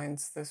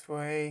lines this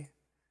way,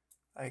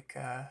 like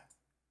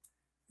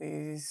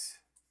these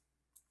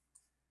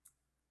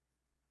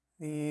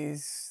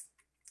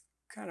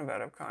kind of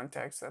out of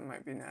context, that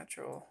might be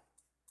natural.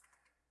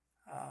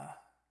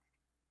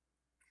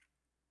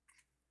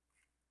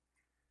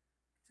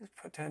 Just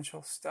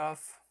potential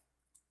stuff.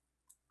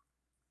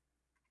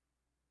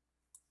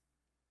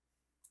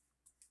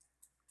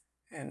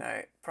 And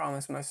I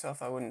promised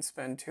myself I wouldn't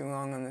spend too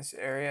long on this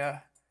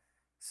area,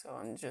 so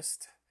I'm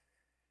just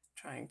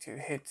trying to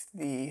hit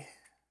the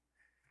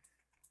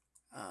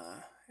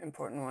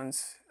important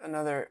ones.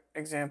 Another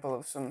example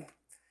of some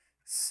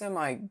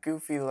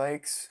semi-goofy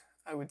lakes,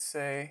 I would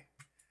say.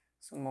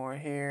 Some more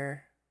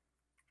here.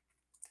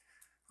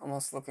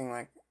 Almost looking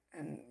like,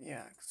 and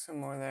yeah, some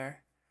more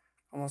there.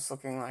 Almost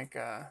looking like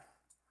a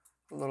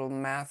little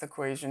math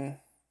equation.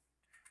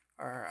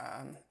 Or,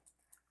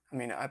 I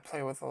mean, I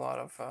play with a lot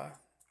of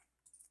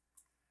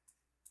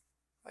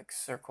like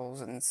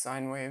circles and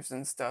sine waves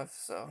and stuff,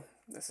 so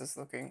this is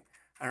looking,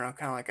 I don't know,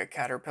 kind of like a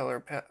caterpillar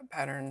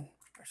pattern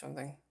or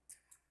something.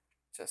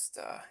 Just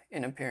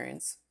in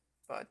appearance,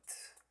 but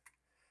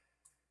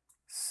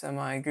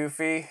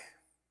semi-goofy.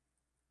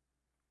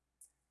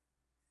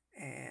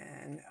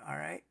 And all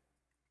right,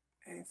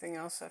 anything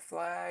else I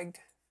flagged?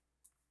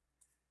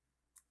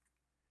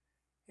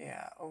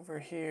 Yeah, over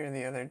here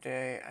the other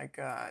day I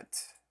got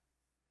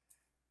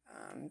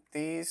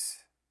these.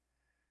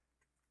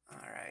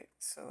 All right,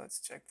 so let's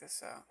check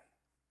this out.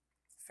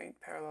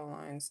 Faint parallel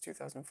lines,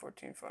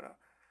 2014 photo.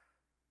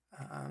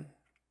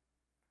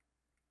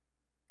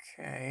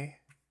 Okay.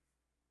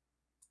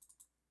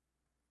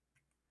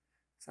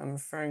 So I'm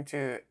referring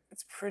to,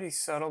 it's pretty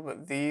subtle,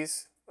 but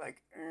these,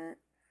 like,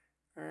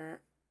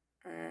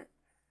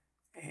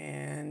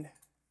 And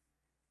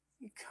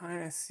you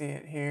kind of see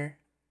it here.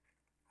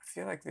 I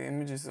feel like the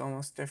image is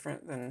almost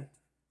different than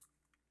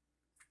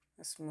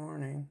this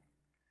morning.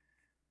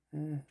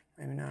 Maybe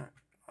not.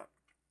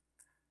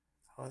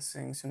 I was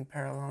seeing some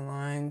parallel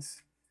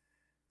lines.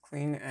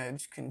 Clean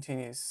edge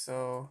continues.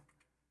 So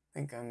I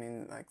think I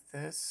mean like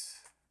this.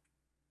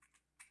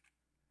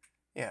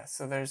 Yeah,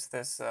 so there's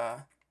this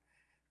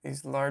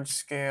these large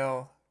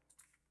scale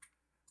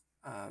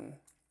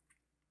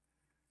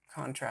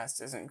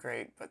contrast isn't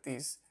great, but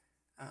these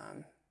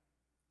kind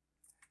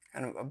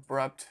of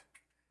abrupt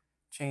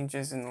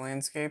changes in the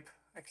landscape.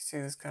 I can see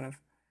this kind of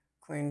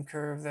clean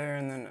curve there,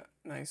 and then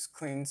a nice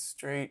clean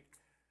straight,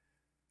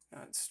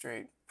 not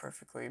straight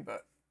perfectly,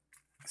 but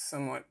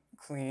somewhat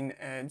clean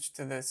edge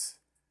to this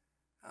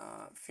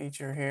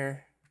feature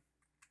here,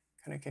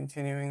 kind of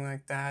continuing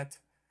like that.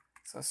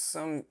 So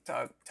some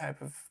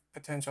type of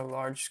potential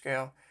large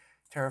scale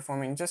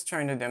terraforming, just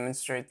trying to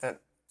demonstrate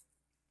that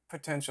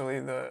potentially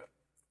the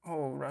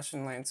whole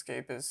Russian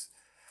landscape is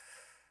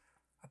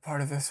a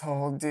part of this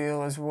whole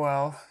deal as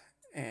well.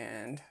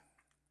 And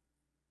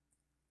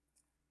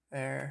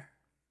there,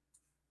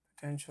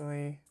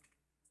 potentially,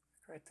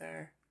 right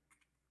there.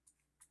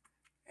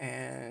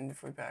 And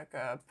if we back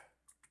up,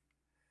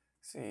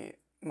 see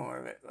more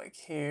of it like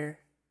here,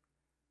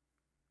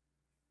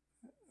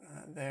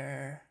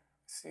 there,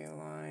 see a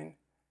line,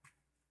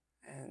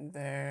 and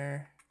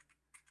there.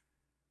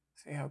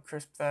 See how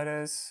crisp that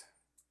is?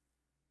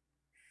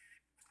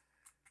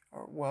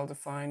 Or well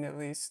defined at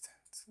least.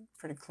 It's a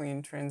pretty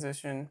clean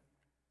transition.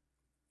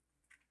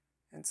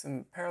 And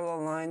some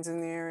parallel lines in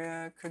the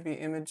area. Could be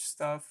image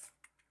stuff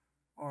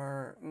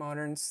or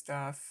modern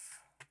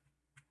stuff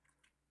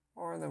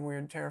or the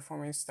weird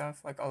terraforming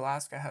stuff. Like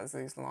Alaska has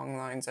these long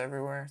lines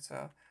everywhere,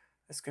 so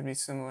this could be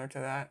similar to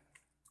that.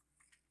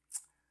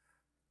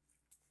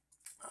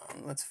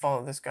 Let's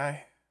follow this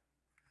guy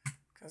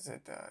because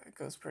it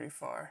goes pretty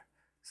far.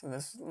 So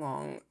this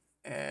long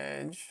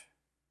edge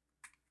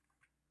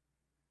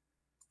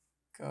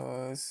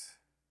goes,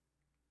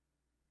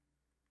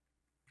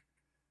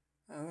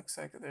 it looks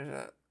like there's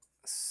a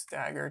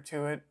stagger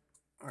to it,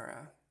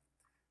 or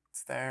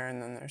it's there,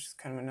 and then there's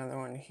kind of another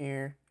one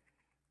here.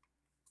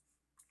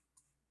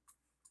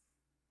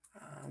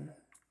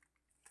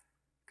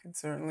 Could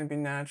certainly be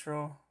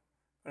natural,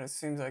 but it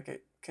seems like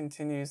it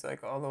continues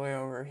like all the way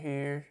over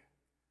here,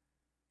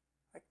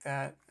 like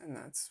that, and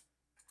that's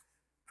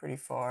pretty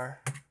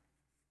far.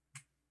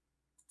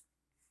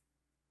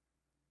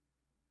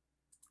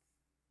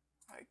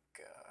 Like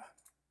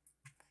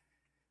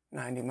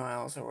 90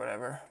 miles or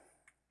whatever.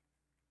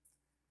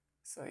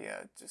 So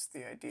yeah, just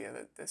the idea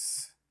that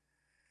this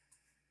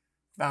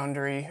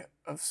boundary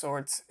of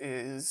sorts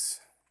is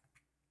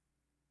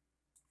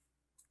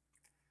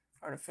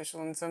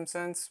artificial in some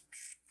sense.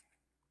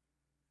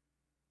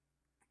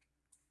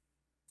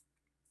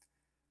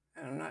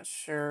 And I'm not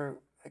sure,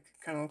 like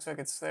it kind of looks like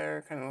it's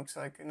there, kind of looks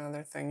like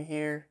another thing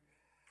here.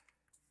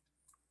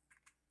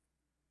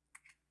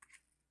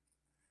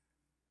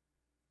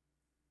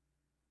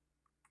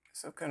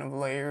 So kind of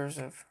layers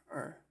of,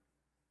 or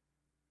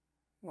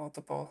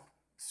multiple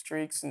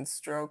streaks and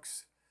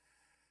strokes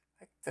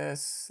like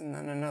this, and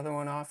then another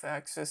one off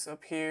axis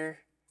up here.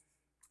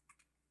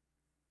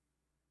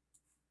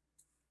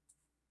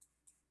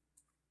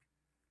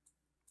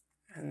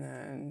 And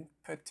then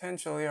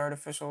potentially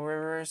artificial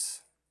rivers.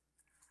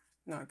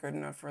 Not good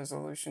enough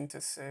resolution to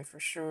say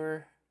for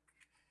sure.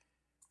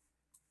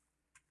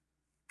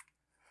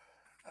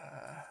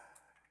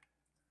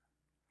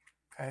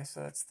 Okay, so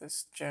that's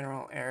this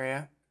general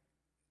area.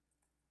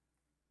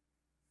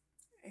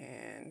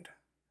 And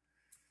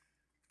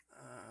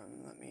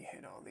let me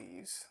hit all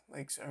these.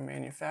 Lakes are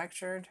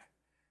manufactured,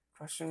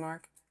 question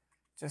mark.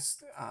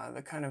 Just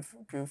the kind of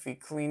goofy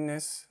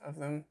cleanness of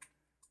them.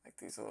 Like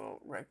these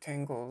little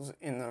rectangles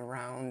in the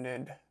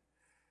rounded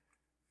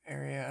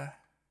area.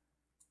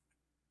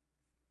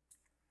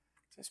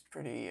 Just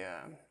pretty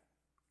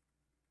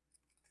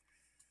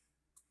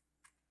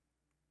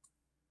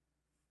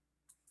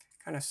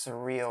kind of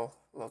surreal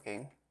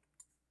looking.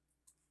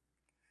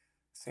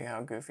 See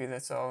how goofy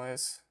this all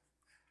is?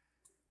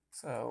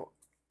 So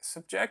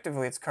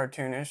subjectively it's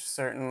cartoonish,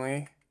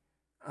 certainly.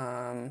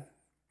 I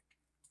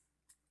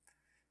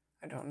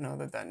don't know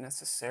that that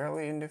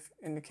necessarily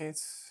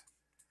indicates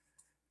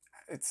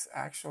it's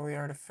actually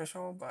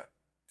artificial, but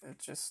it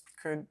just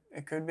could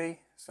be.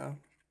 So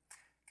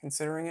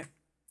considering it.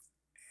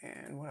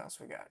 And what else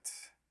we got?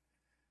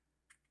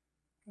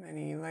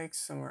 Many lakes,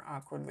 some are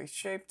awkwardly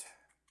shaped.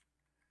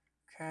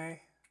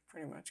 Okay,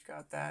 pretty much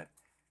got that.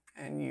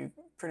 And you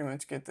pretty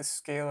much get the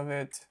scale of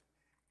it.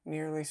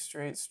 Nearly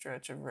straight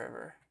stretch of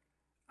river.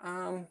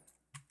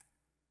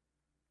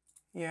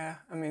 Yeah,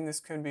 I mean, this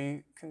could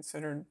be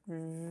considered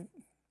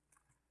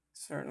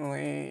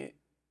certainly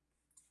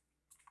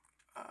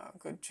a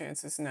good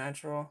chance it's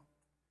natural.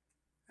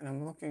 And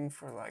I'm looking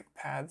for like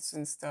paths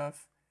and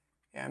stuff.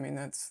 Yeah, I mean,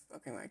 that's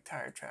looking like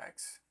tire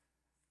tracks.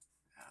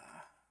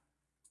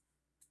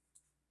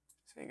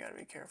 So you gotta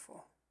be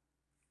careful.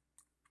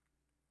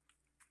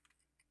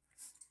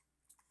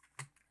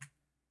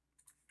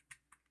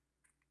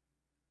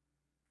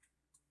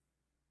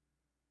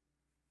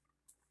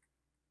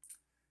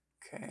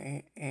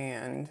 Okay,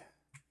 and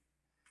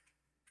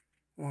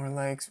more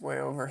lakes way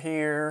over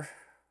here.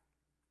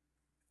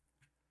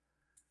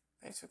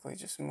 Basically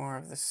just more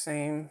of the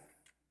same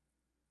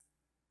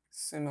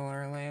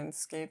similar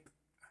landscape.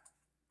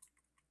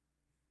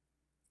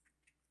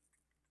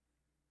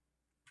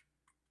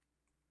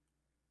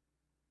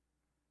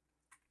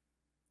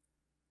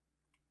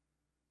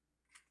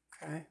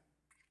 Okay.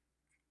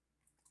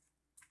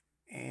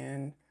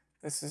 And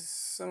this is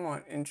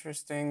somewhat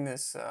interesting,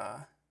 this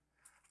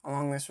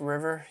along this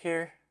river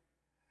here.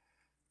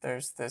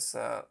 There's this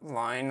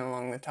line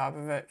along the top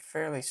of it,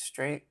 fairly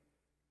straight.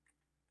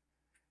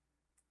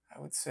 I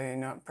would say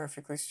not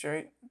perfectly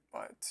straight,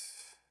 but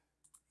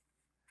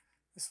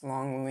this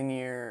long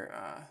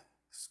linear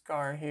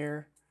scar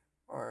here,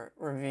 or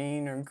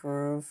ravine or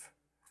groove.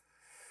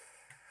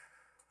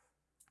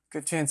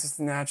 Good chance it's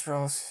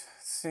natural,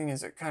 seeing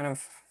as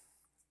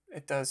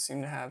it does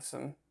seem to have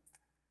some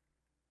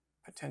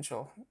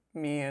potential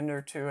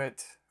meander to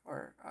it,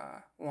 or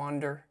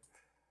wander.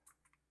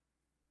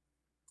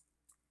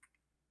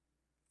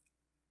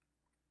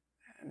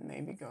 And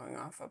maybe going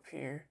off up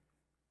here.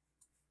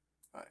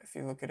 But if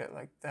you look at it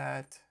like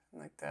that,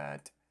 like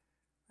that,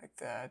 like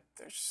that,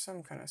 there's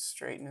some kind of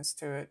straightness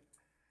to it,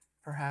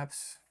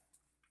 perhaps.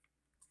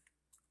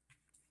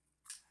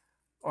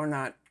 Or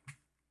not.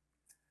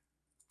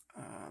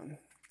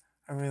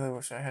 I really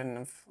wish I hadn't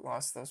have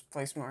lost those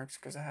place marks,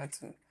 because I had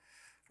some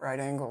right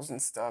angles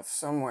and stuff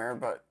somewhere,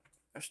 but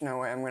there's no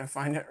way I'm going to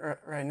find it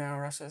right now.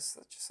 Russia's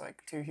just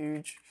like too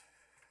huge.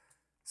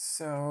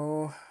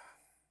 So,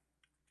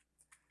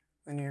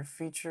 linear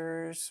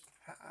features,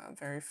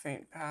 very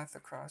faint path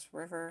across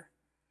river.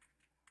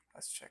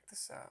 Let's check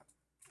this out.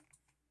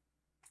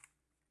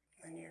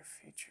 Linear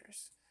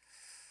features.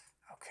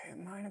 Okay, it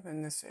might have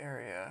been this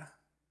area.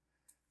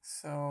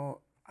 So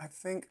I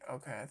think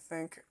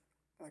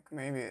like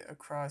maybe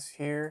across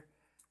here,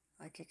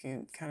 like you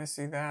can kind of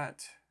see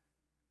that.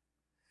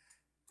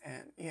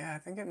 And yeah, I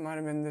think it might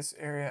have been this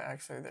area.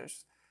 Actually,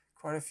 there's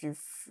quite a few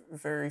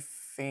very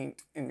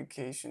faint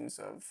indications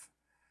of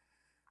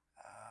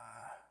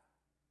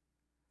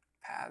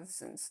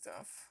paths and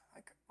stuff,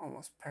 like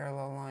almost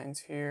parallel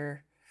lines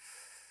here.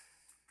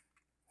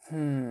 Let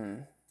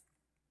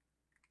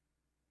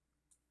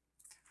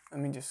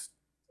me just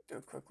do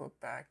a quick look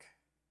back.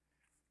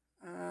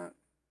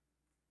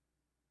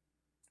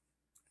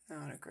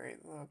 Not a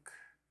great look.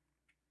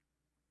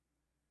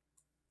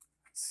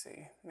 Let's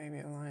see, maybe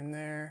a line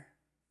there.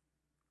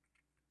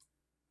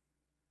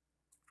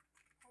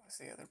 What was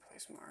the other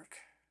place mark?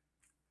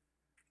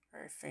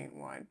 Very faint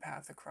wide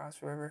path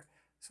across river.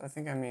 So I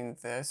think I mean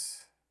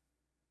this.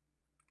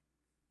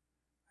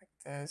 Like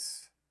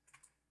this.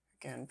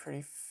 Again,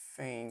 pretty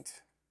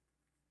faint.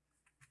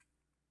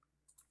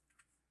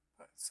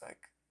 But it's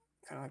like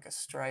kind of like a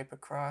stripe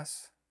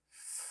across.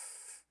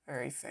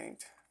 Very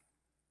faint.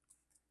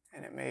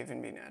 And it may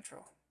even be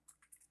natural.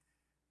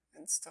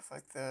 And stuff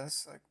like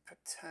this, like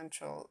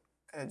potential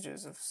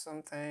edges of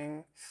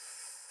something.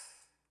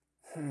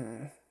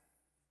 And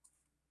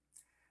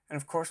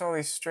of course, all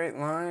these straight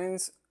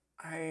lines,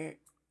 I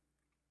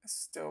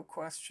still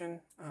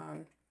question.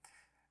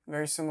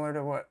 Very similar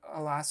to what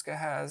Alaska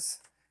has.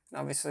 And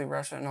obviously,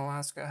 Russia and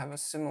Alaska have a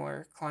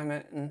similar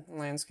climate and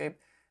landscape.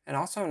 And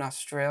also in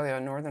Australia,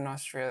 northern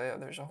Australia,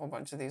 there's a whole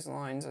bunch of these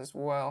lines as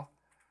well.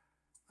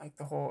 Like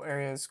the whole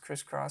area is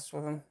crisscrossed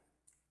with them.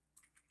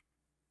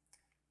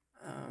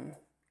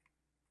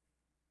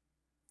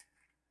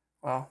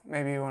 Well,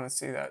 maybe you want to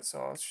see that, so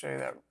I'll show you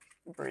that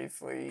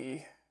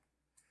briefly.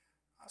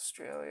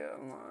 Australia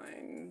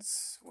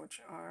lines, which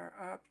are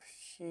up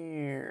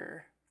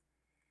here.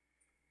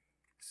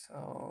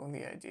 So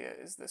the idea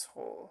is this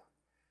whole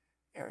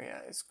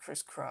area is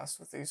crisscrossed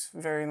with these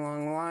very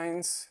long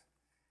lines,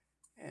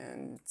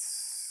 and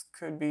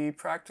could be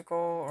practical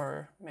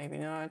or maybe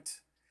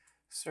not,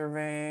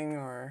 surveying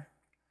or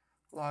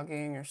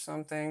logging or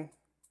something.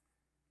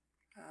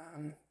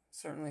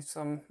 Certainly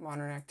some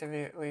modern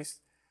activity at least,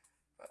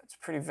 but it's a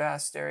pretty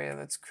vast area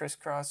that's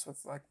crisscrossed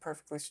with like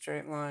perfectly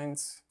straight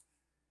lines.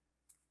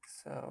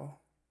 So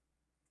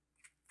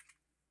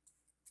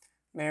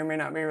may or may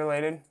not be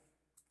related.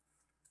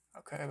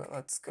 Okay, but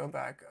let's go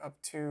back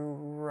up to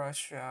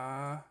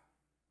Russia,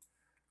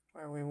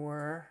 where we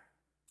were,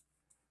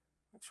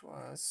 which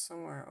was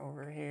somewhere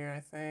over here, I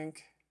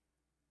think.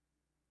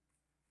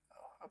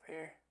 Oh, up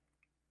here.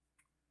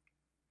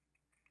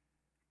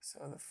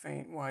 So the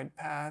faint wide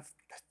path,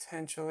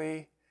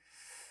 potentially.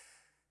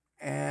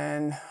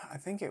 And I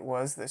think it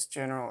was this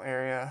general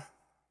area,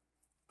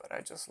 but I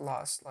just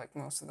lost like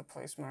most of the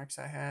place marks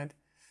I had,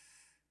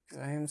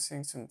 because I am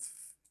seeing some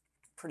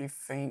pretty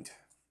faint,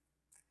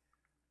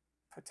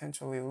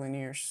 potentially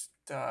linear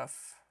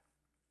stuff.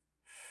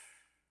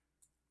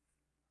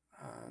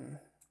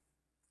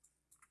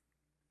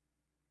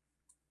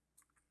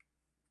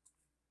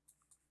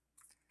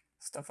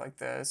 Stuff like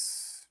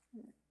this.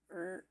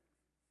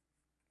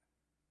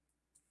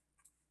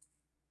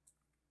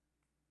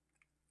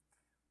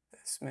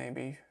 This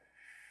maybe.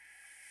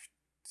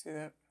 See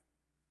that?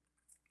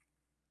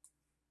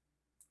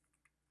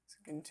 It's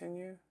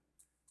Continue.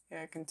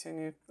 Yeah,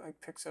 continue,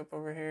 like picks up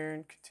over here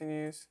and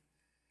continues.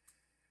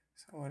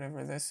 So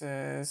whatever this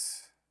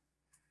is,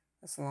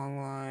 this long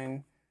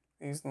line,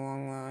 these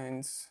long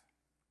lines.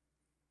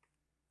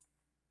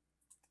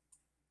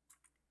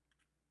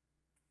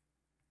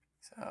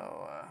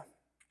 So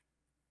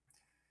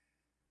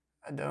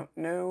I don't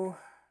know,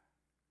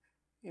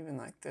 even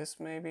like this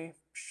maybe.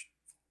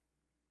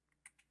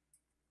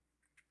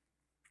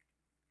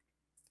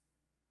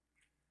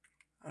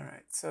 All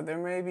right, so there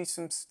may be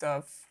some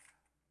stuff,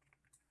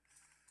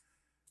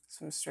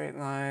 some straight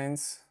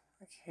lines,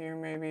 like here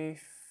maybe,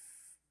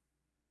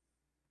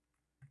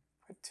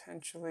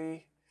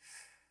 potentially.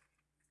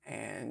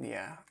 And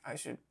yeah, I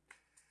should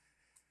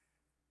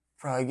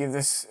probably give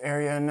this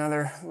area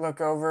another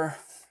look over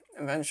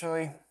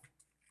eventually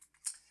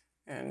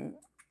and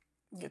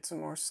get some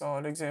more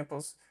solid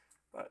examples.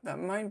 But that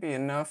might be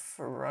enough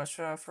for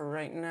Russia for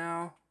right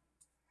now.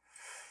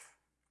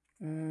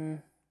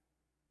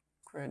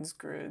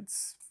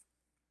 Grids.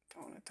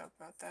 Don't want to talk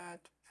about that.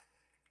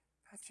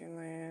 Apache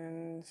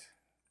land.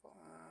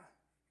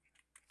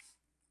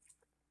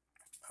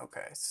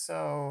 Okay,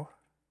 so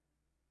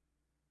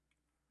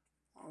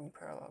long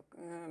parallel,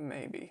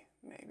 maybe.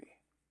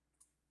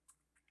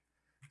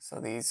 So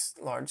these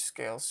large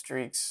scale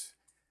streaks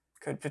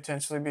could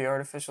potentially be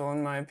artificial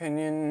in my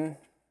opinion.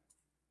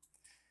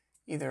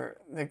 Either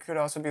they could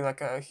also be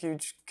like a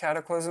huge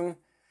cataclysm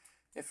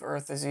if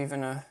Earth is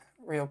even a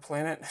real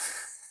planet.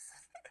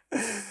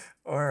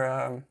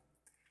 or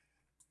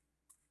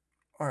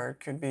it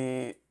could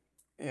be,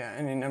 yeah,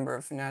 any number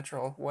of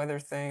natural weather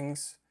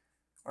things,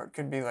 or it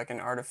could be like an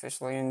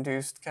artificially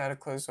induced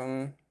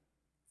cataclysm,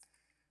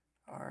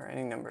 or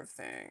any number of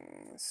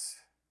things.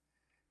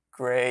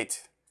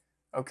 Great.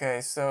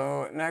 Okay,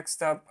 so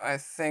next up, I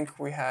think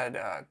we had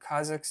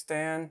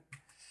Kazakhstan,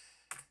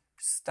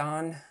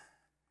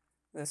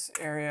 this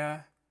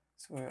area.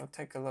 So we'll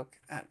take a look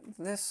at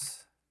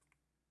this.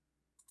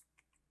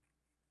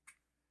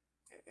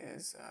 It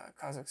is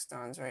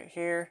Kazakhstan's right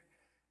here,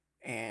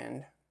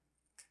 and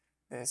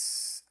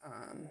this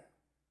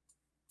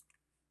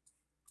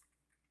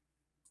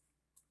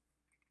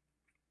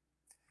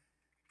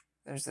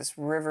there's this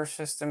river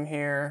system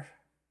here,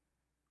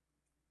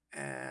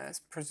 and it's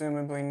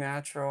presumably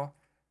natural.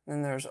 And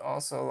then there's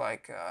also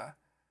like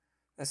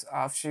this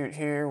offshoot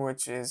here,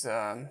 which is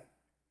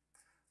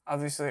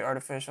obviously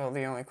artificial.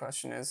 The only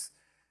question is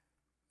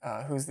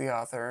who's the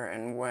author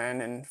and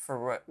when and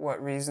for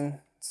what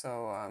reason.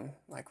 So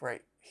like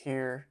right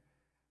here,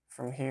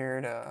 from here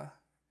to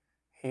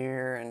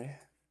here, and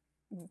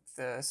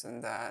this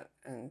and that,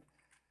 and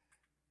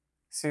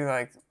see,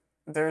 like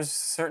there's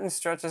certain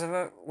stretches of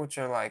it which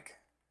are like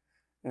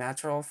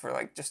natural for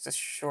like just a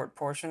short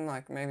portion,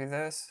 like maybe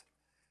this,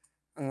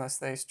 unless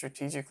they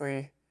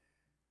strategically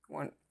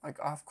went like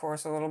off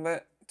course a little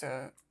bit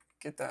to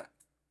get that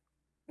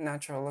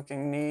natural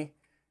looking knee.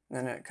 And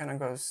then it kind of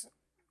goes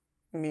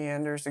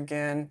meanders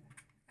again,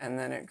 and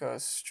then it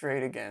goes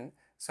straight again.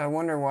 So I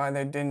wonder why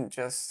they didn't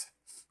just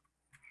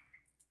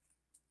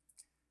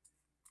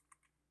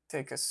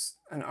take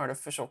an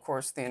artificial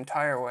course the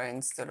entire way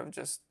instead of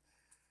just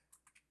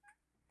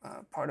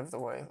part of the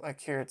way. Like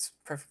here it's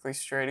perfectly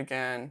straight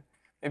again.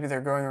 Maybe they're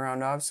going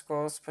around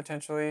obstacles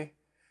potentially,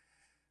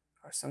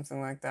 or something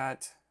like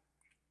that.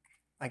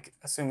 Like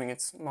assuming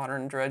it's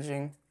modern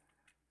dredging,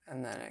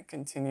 and then it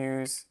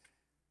continues,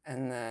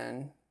 and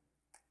then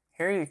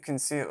here you can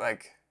see it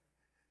like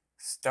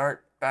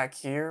start back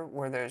here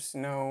where there's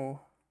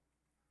no,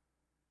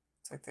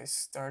 it's like they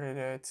started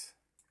it.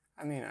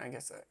 I mean, I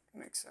guess that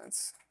makes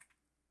sense.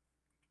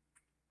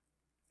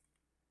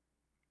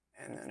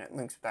 And then it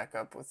links back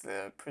up with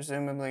the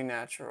presumably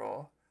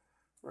natural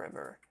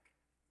river.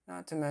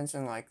 Not to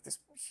mention like this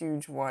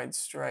huge wide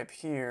stripe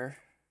here,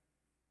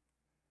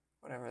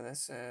 whatever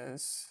this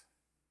is.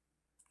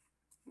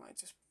 Might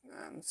just,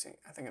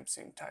 I think I'm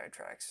seeing tire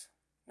tracks.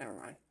 Never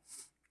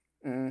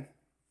mind.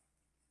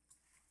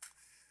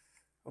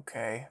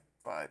 Okay,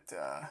 but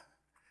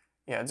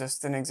yeah,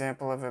 just an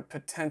example of a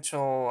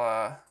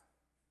potential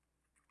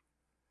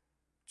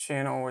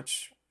channel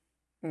which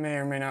may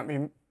or may not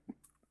be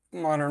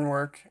modern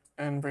work.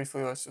 And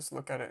briefly, let's just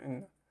look at it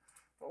in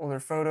the older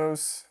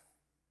photos.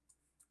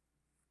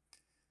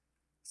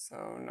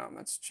 So not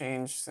much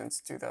change since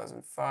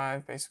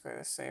 2005, basically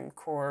the same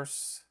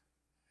course.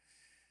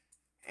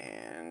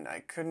 And I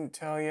couldn't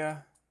tell you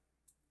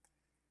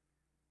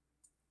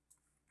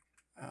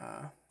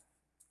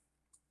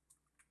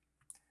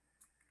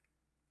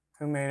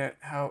who made it,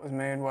 how it was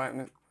made, why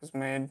it was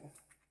made.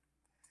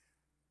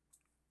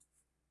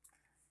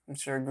 I'm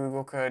sure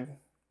Google could.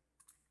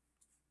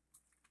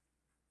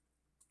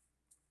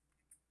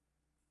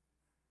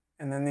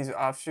 And then these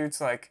offshoots,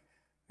 like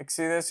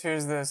see this?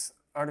 Here's this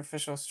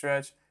artificial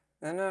stretch,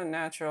 then a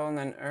natural, and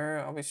then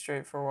I'll be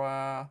straight for a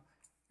while,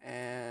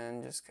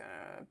 and just kind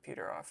of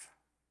peter off.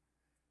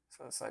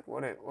 So it's like,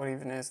 what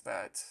even is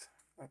that?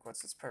 Like,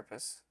 what's its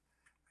purpose?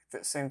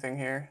 Like the same thing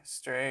here,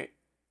 straight,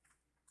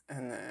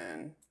 and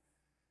then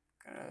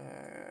kind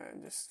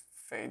of just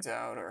fades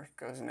out or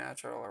goes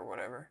natural or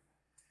whatever.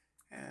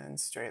 and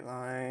straight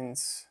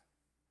lines.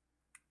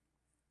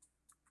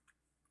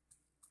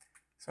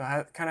 So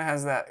it kind of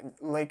has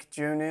that Lake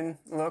Junin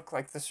look,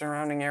 like the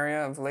surrounding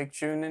area of Lake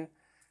Junin,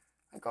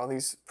 like all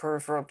these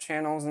peripheral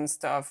channels and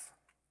stuff.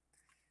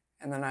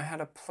 And then I had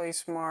a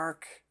place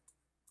mark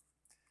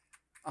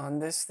on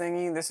this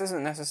thingy. This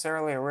isn't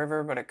necessarily a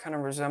river, but it kind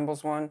of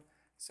resembles one.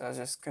 So I was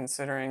just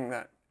considering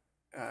that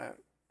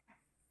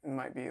it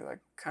might be like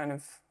kind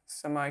of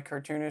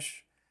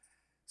semi-cartoonish,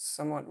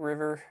 somewhat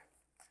river.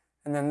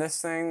 And then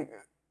this thing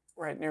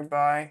right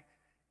nearby,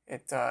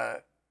 it's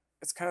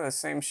kind of the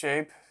same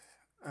shape,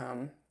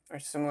 or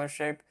similar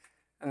shape.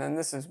 And then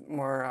this is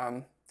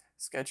more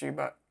sketchy,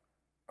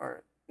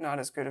 or not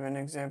as good of an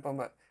example,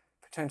 but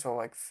potential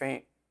like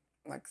faint,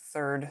 like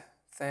third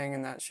thing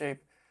in that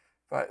shape.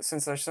 But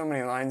since there's so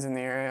many lines in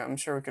the area, I'm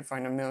sure we could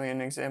find a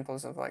million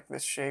examples of like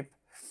this shape.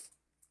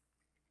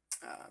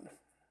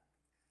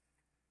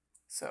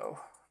 So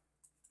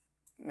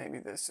maybe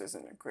this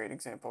isn't a great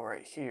example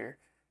right here,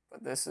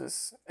 but this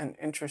is an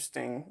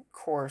interesting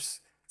course.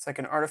 It's like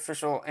an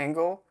artificial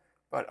angle,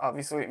 but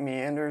obviously it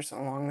meanders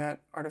along that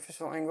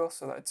artificial angle,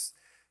 so that's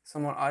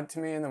somewhat odd to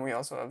me. And then we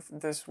also have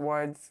this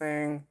wide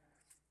thing.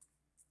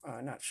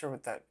 Not sure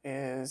what that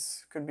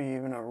is. Could be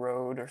even a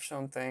road or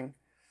something.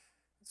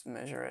 Let's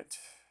measure it.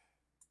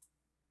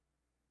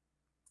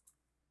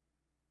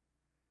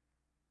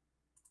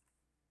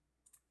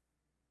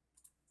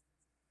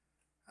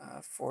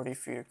 40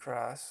 feet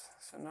across,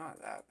 so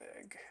not that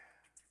big.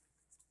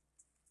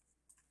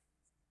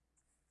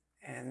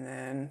 And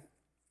then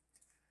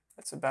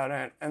that's about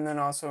it. And then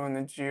also in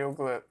the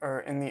geoglyph, or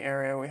in the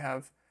area, we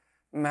have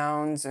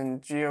mounds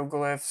and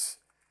geoglyphs.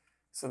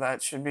 So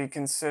that should be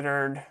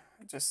considered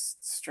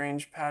just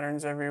strange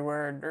patterns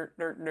everywhere. Dirt,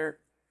 dirt,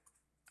 dirt.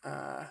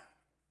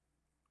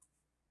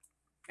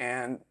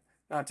 And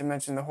not to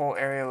mention the whole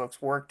area looks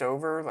worked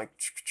over. Like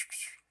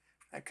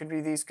that could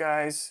be these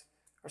guys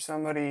or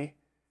somebody.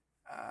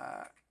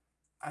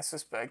 I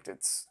suspect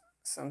it's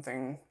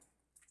something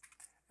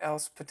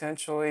else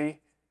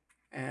potentially.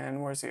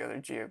 And where's the other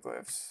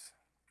geoglyphs?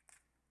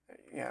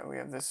 Yeah, we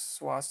have this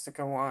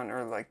swastika one,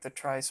 or like the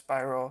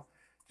tri-spiral,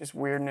 just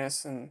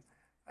weirdness, and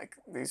like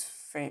these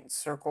faint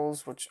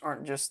circles, which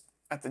aren't just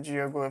at the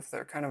geoglyph,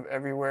 they're kind of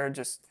everywhere,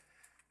 just,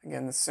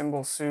 again, the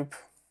symbol soup.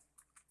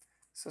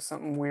 So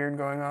something weird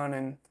going on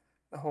in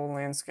the whole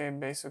landscape,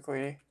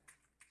 basically.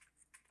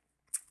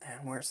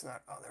 And where's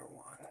that other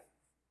one?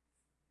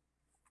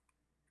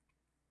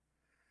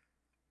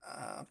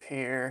 Up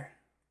here,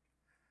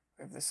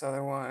 we have this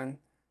other one,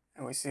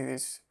 and we see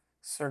these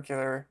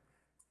circular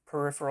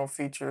peripheral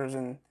features,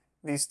 and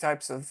these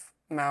types of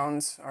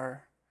mounds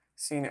are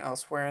seen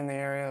elsewhere in the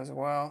area as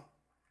well.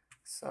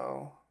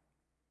 So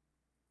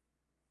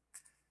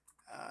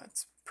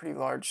it's a pretty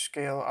large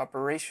scale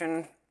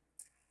operation,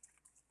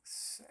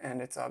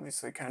 and it's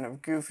obviously kind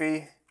of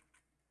goofy.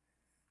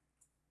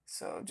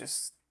 So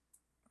just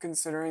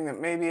considering that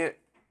maybe it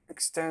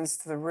extends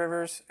to the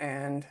rivers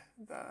and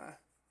the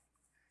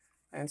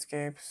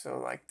landscape. So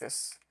like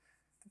this,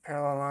 the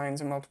parallel lines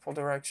in multiple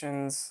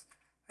directions,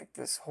 like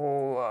this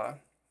whole,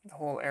 the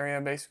whole area,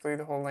 basically,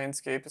 the whole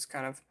landscape is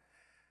kind of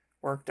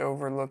worked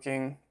over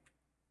looking.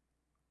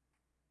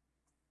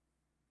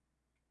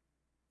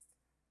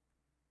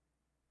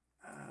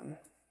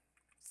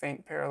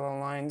 Faint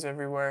parallel lines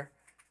everywhere.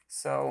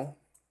 So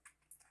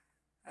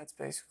that's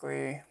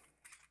basically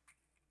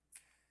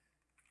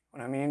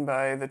what I mean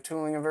by the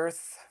tooling of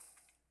Earth.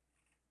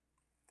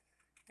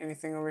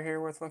 Anything over here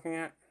worth looking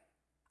at?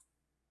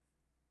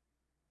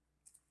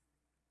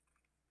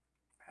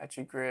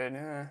 Patchy grid,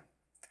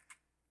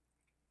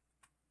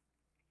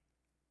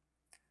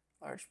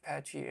 large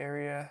patchy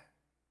area.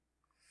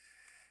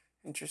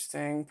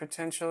 Interesting,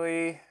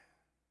 potentially.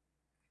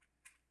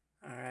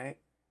 All right.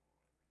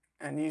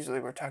 And usually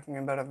we're talking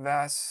about a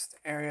vast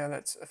area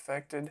that's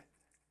affected.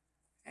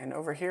 And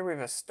over here we have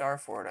a star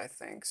fort, I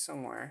think,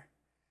 somewhere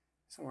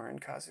in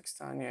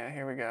Kazakhstan. Yeah,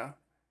 here we go.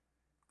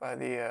 By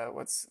the,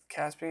 what's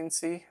Caspian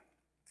Sea?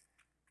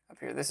 Up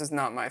here. This is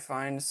not my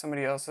find,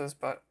 somebody else's,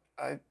 but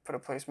I put a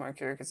place mark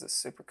here because it's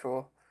super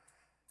cool.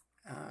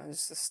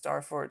 Just a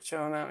star fort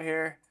showing out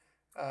here.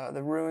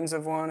 The ruins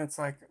of one, it's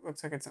like,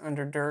 looks like it's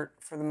under dirt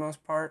for the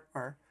most part,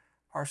 or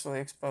partially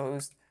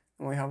exposed.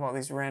 And we have all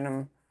these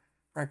random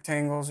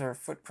rectangles or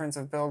footprints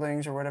of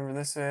buildings or whatever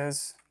this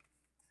is,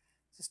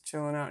 just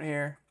chilling out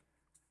here.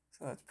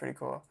 So that's pretty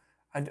cool.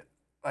 I think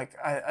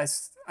I've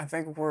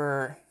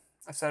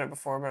said it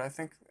before, but I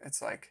think it's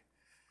like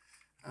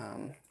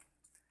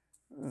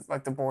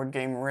the board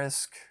game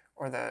Risk,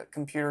 or the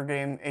computer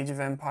game Age of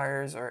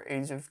Empires or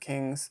Age of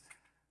Kings,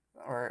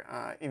 or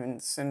even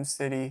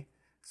SimCity.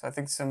 So I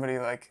think somebody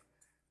like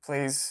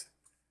plays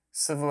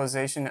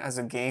Civilization as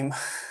a game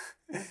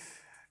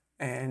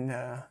and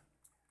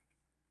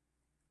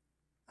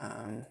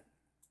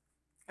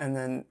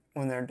then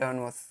when they're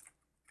done with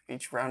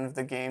each round of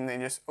the game, they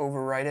just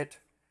overwrite it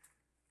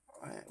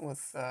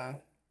with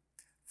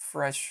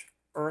fresh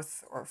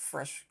earth or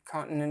fresh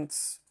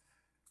continents,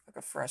 like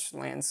a fresh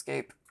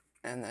landscape,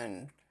 and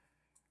then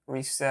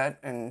reset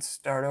and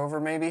start over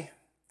maybe.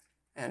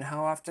 And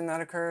how often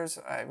that occurs,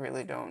 I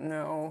really don't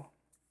know.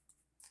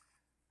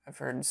 I've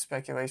heard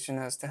speculation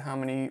as to how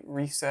many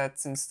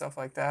resets and stuff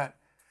like that.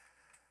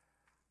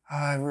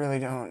 I really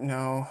don't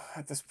know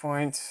at this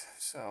point,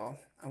 so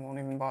I won't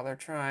even bother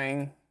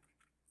trying.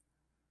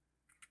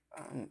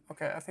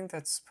 Okay, I think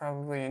that's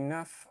probably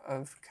enough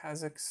of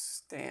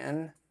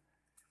Kazakhstan.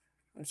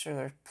 I'm sure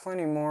there's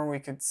plenty more we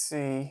could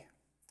see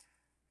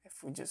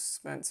if we just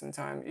spent some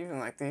time. Even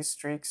like these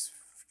streaks,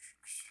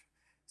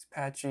 it's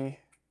patchy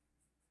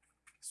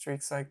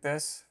streaks like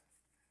this,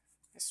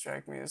 they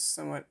strike me as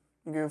somewhat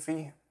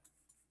goofy.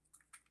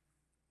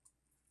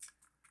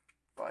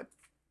 But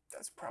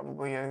that's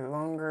probably a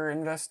longer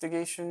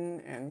investigation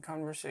and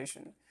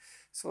conversation.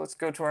 So let's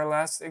go to our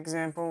last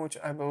example, which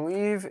I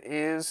believe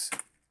is,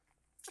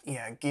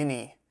 yeah,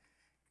 Guinea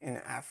in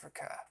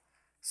Africa.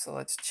 So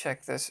let's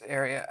check this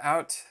area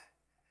out.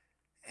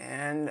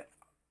 And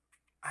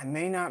I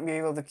may not be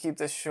able to keep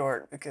this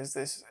short because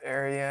this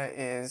area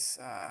is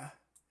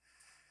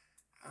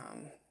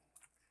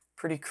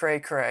pretty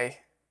cray-cray.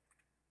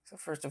 So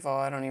first of all,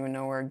 I don't even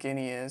know where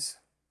Guinea is.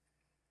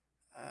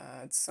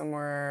 It's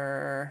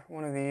somewhere,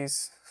 one of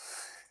these.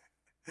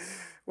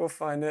 We'll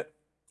find it.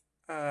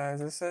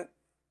 Is this it?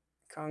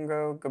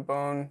 Congo,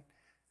 Gabon,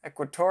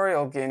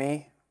 Equatorial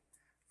Guinea.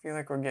 I feel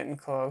like we're getting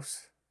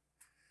close.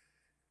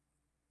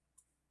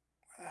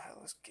 Where the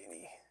hell is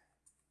Guinea?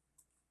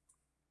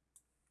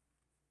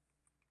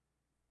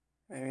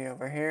 Maybe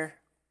over here.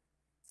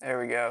 There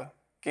we go.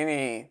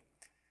 Guinea.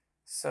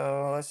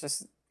 So let's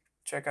just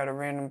check out a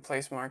random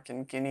place mark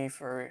in Guinea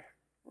for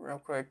real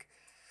quick.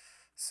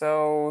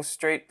 So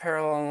straight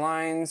parallel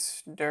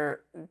lines,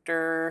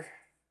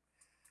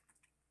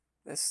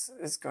 This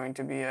is going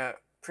to be a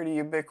pretty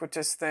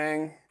ubiquitous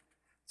thing.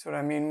 That's what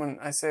I mean when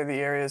I say the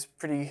area is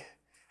pretty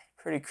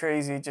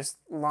crazy. Just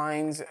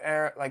lines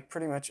like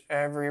pretty much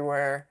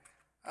everywhere.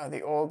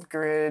 The old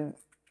grid,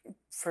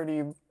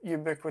 pretty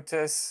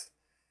ubiquitous.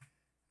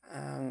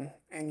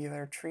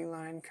 Angular tree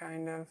line,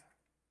 kind of.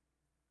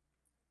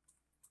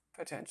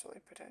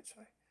 Potentially.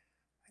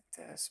 Like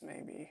this,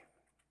 maybe.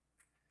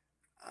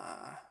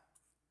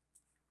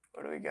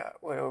 What do we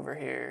got way over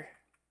here?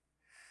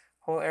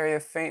 Whole area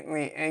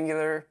faintly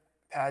angular,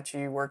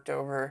 patchy, worked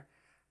over,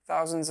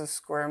 thousands of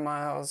square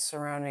miles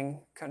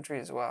surrounding country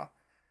as well.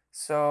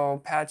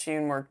 So patchy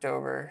and worked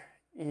over.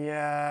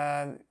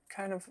 Yeah,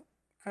 kind of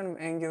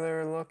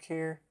angular look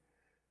here.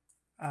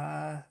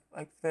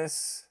 Like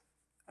this.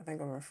 I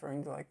think I'm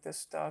referring to like this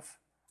stuff.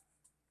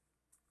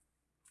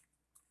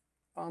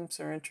 Bumps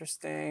are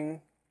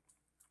interesting.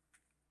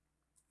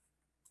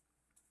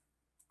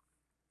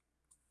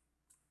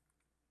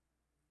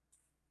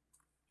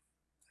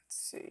 Let's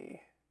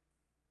see.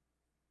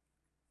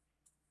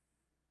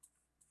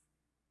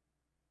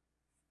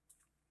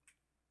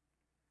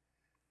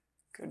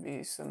 Could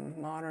be some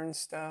modern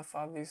stuff,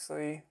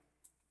 obviously.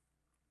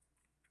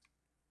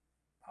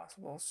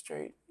 Possible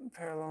straight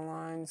parallel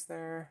lines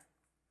there.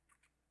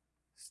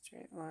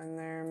 Straight line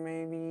there,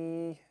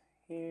 maybe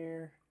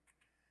here.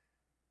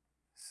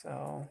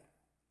 So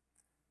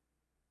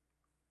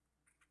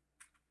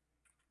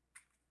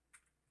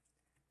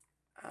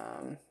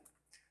let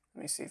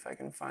me see if I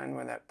can find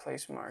where that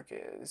place mark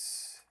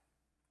is.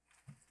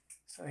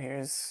 So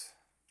here's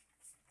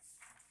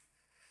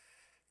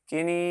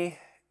Guinea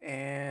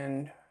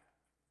and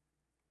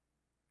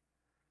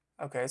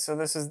okay, so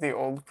this is the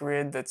old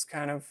grid that's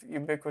kind of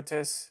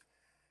ubiquitous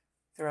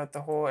throughout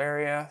the whole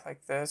area,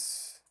 like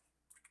this.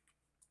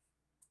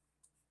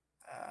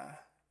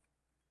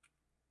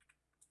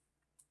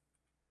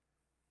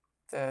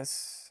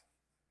 This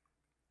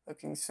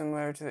looking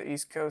similar to the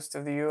east coast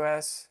of the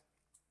US.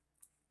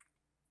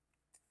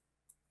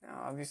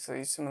 Now,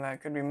 obviously, some of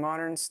that could be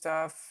modern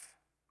stuff.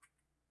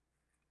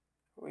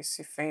 We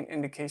see faint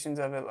indications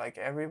of it like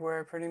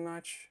everywhere, pretty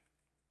much.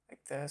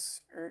 Like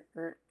this,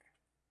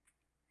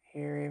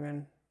 here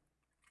even.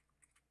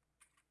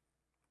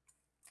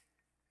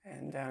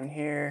 And down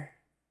here,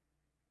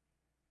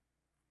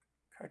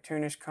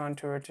 cartoonish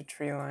contour to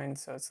tree line,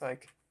 so it's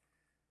like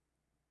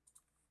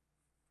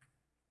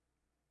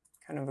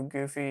kind of a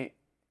goofy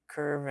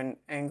curve and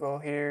angle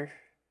here.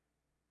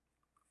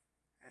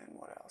 And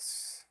what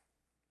else?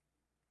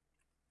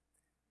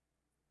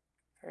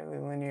 Fairly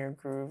linear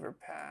groove or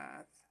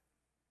path.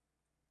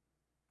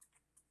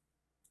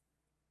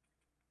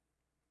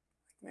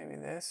 Like maybe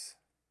this.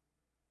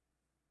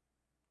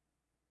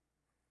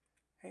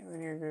 Faint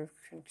linear groove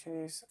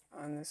continues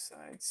on this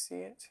side. See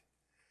it?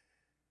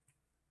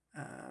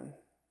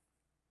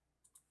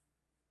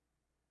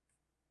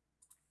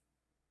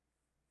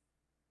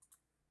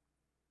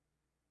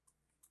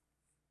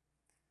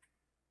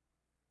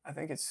 I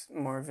think it's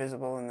more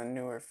visible in the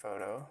newer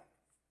photo.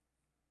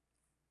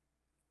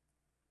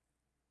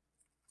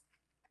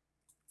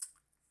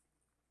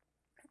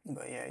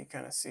 But yeah, you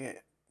kind of see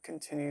it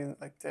continue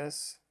like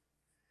this.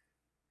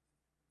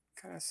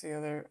 Kind of see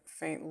other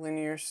faint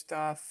linear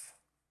stuff.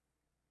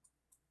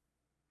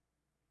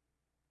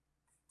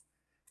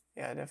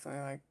 Yeah, I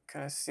definitely like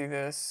kind of see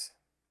this.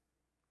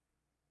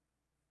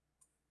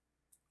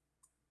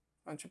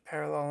 bunch of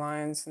parallel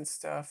lines and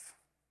stuff.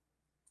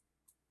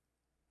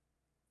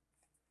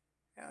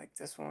 Yeah, like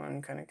this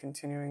one, kind of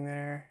continuing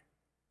there.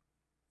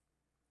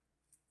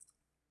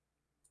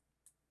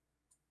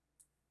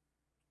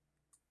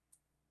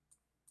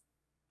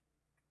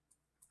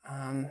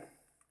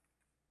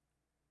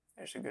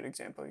 There's a good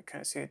example. You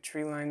kind of see a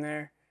tree line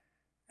there,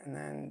 and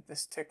then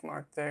this tick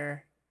mark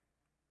there,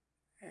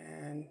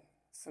 and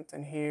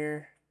something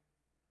here,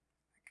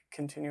 like a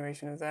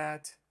continuation of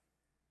that.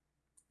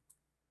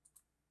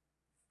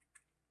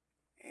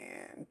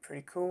 And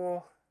pretty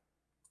cool.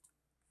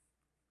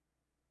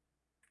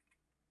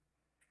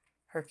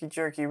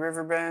 Herky-jerky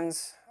river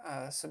bends,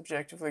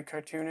 subjectively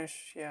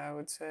cartoonish, yeah, I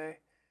would say.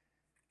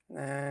 And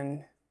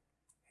then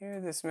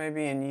here, this may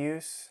be in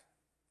use.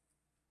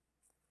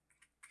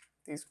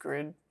 These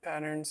grid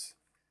patterns,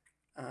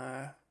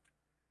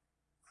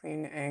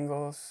 clean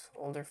angles,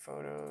 older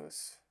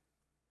photos.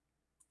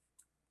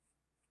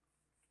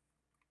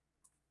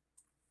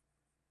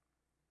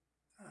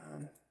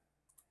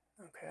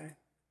 Okay,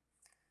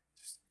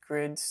 just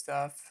grid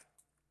stuff.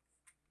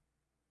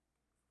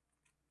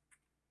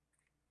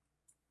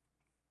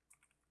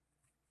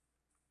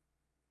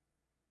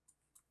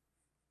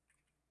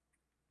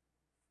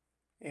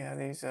 Yeah,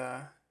 these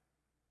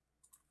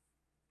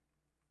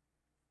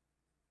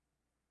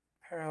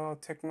parallel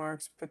tick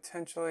marks,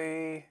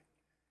 potentially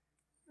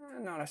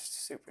not a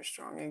super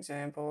strong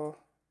example.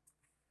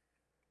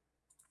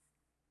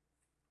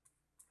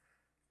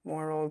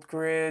 More old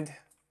grid.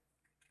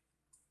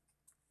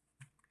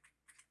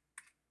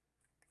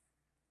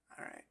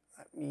 All right,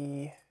 let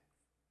me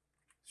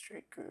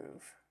straight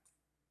groove.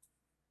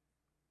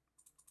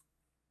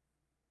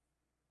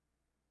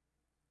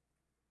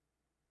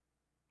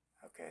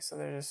 Okay, so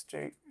there's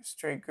a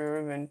straight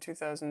groove in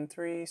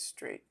 2003,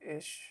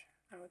 straight-ish,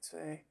 I would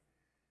say.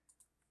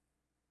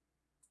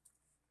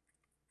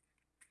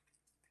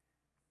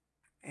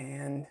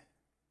 And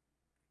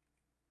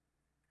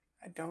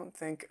I don't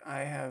think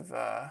I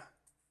have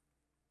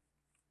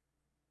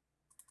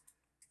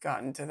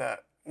gotten to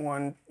that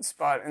one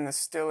spot in the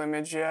still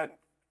image yet.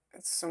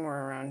 It's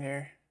somewhere around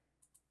here.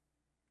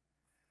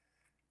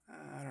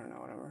 I don't know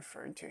what I'm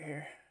referring to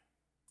here.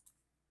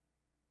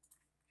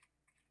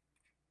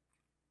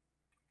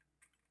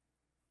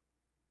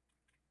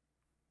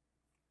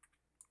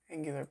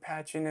 Angular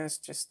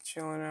patchiness, just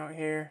chilling out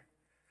here.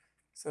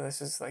 So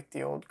this is like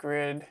the old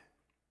grid.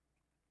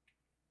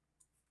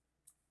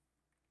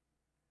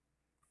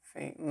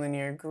 Faint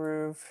linear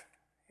groove.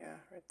 Yeah,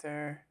 right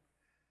there.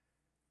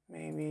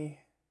 Maybe.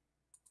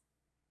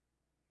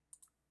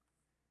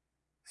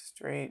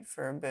 Straight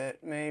for a bit,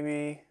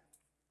 maybe.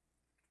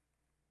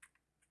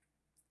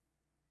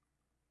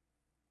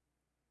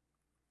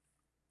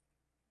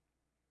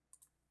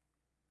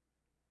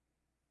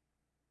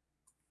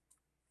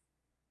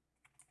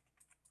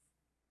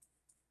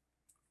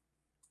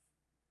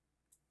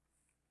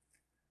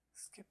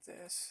 Skip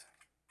this.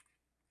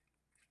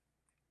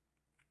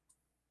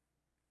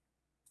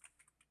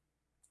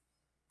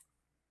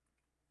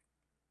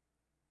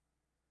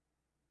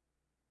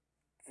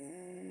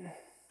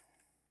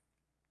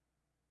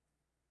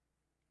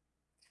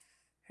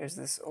 Here's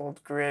this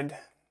old grid.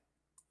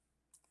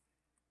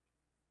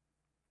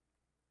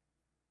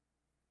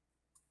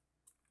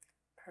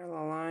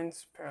 Parallel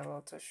lines,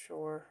 parallel to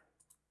shore.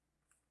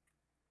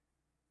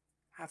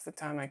 Half the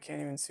time I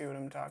can't even see what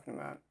I'm talking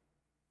about.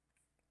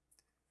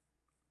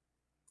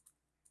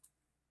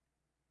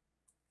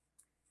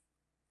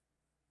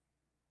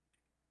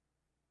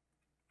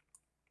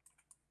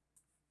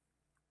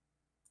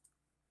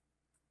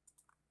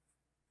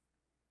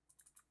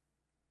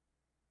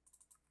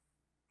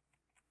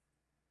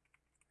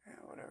 Yeah,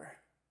 whatever.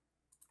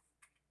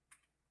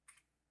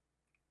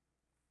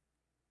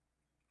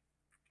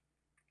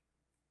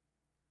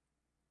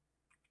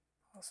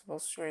 Possible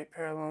straight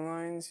parallel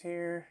lines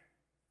here,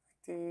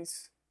 like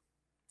these.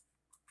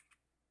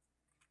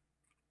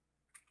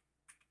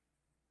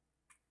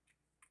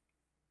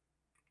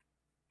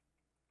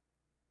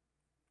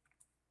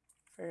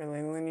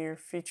 Fairly linear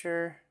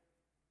feature.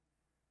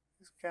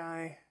 This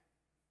guy.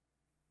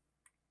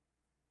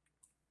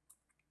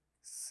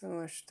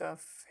 Similar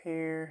stuff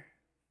here.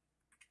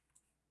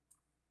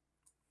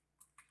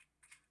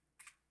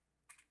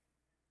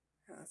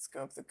 Let's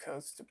go up the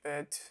coast a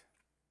bit.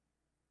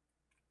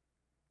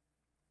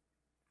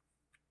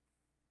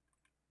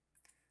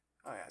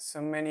 Oh yeah,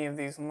 so many of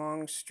these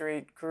long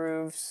straight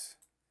grooves.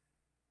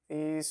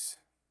 These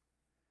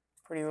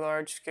pretty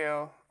large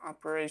scale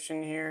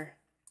operation here.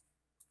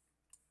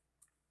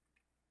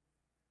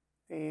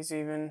 These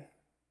even.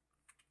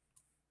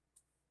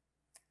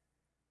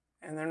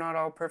 And they're not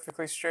all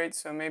perfectly straight,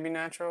 so maybe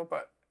natural,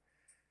 but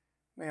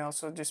may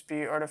also just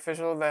be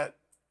artificial that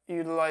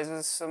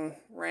utilizes some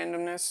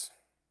randomness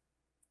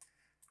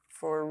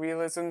for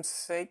realism's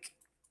sake.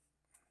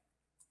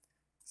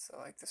 So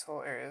like this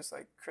whole area is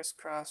like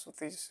crisscross with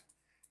these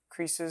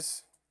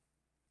creases.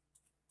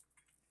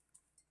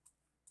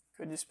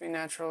 Could just be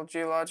natural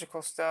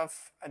geological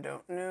stuff. I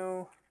don't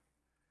know.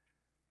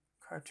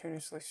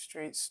 Cartoonishly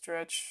straight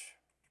stretch.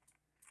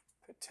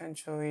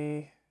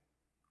 potentially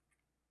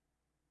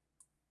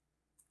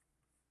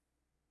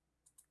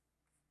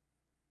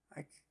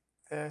like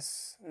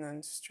this, and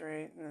then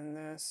straight, and then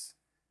this.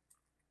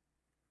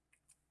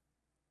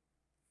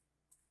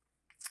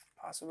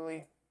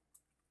 Possibly.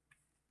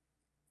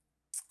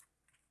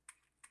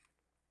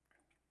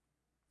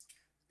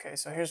 Okay,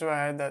 so here's where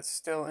I had that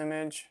still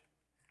image.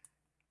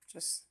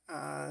 Just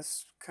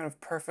this kind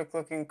of perfect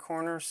looking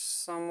corner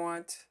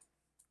somewhat.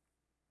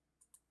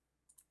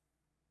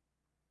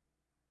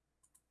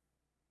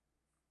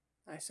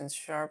 Nice and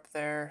sharp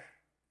there.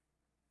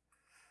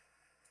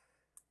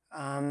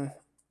 I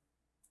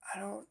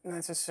don't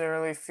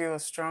necessarily feel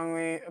as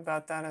strongly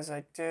about that as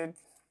I did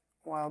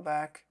a while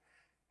back.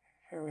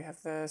 Here we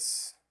have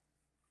this,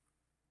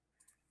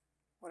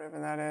 whatever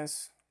that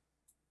is.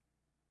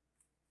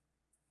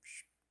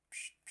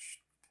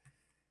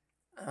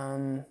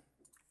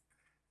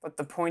 But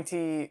the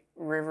pointy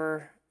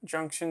river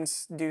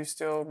junctions do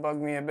still bug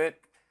me a bit,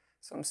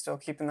 so I'm still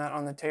keeping that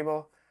on the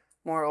table.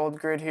 More old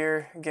grid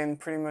here, again,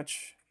 pretty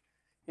much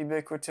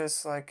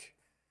ubiquitous, like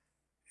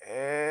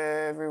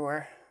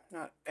everywhere.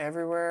 Not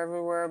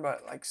everywhere,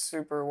 but like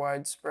super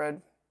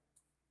widespread.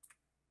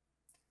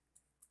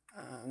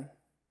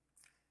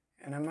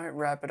 And I might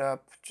wrap it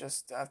up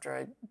just after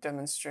I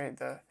demonstrate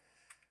the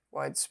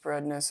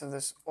widespreadness of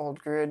this old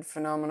grid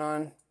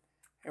phenomenon.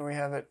 Here we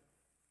have it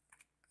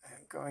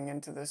going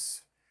into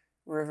this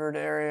rivered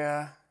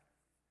area.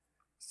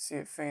 See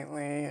it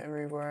faintly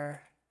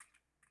everywhere.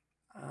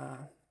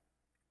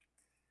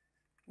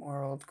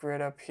 More old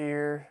grid up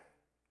here.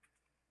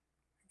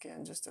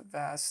 Again, just a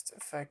vast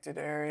affected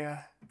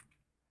area.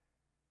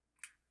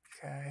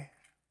 Okay.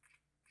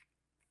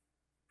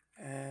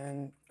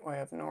 And way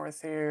up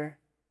north here,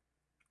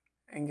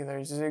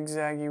 angular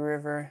zigzaggy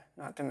river,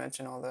 not to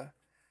mention all the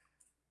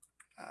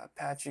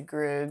patchy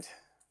grid.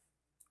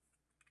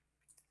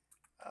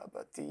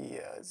 But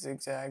the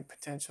zigzag,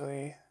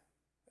 potentially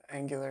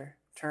angular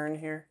turn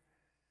here.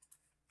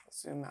 I'll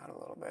zoom out a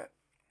little bit.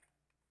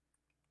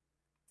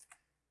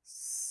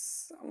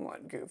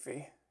 Somewhat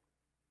goofy.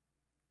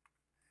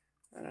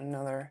 And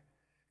another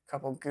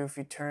couple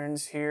goofy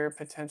turns here,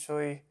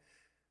 potentially.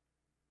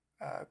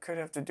 Could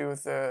have to do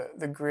with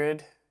the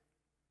grid,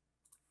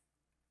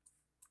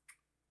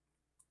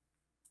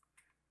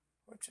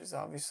 which is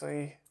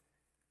obviously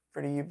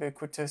pretty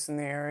ubiquitous in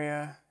the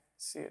area.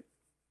 See it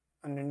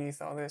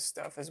underneath all this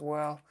stuff as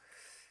well.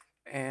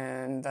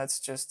 And that's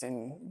just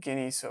in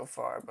Guinea so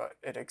far, but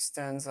it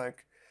extends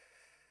like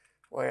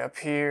way up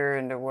here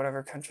into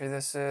whatever country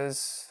this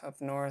is, up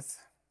north.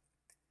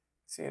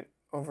 See it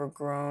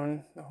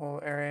overgrown, the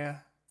whole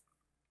area.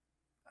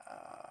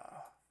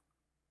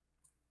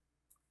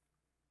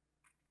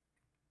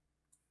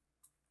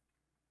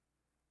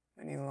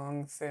 Many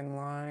long, thin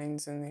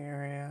lines in the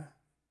area.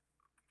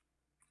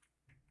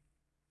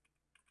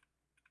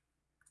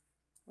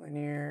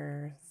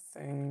 Linear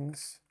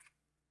things.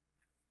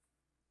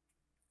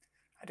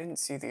 I didn't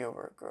see the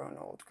overgrown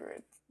old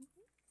grid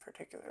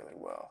particularly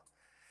well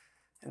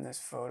in this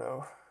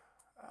photo.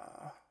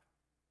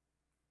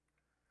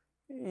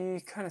 You're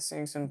kind of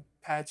seeing some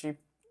patchy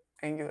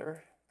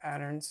angular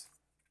patterns,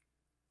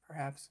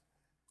 perhaps.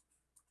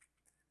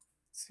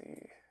 Let's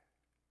see.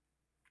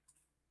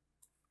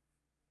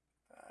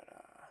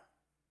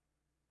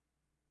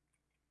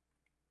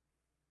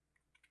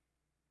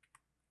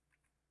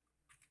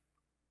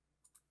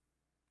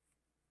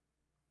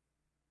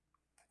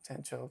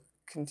 Potential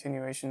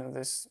continuation of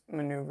this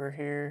maneuver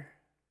here,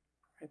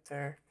 right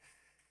there.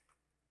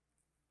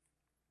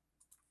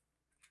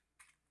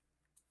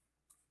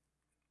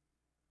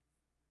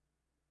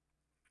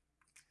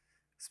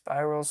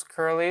 Spirals,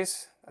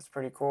 curlies, that's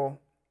pretty cool.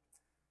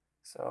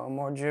 So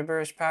more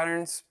gibberish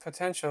patterns,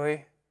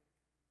 potentially.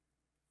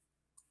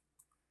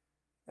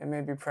 They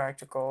may be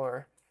practical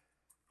or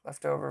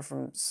left over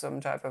from some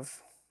type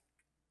of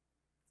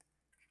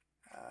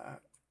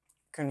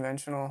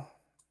conventional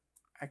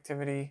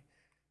activity.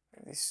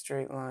 These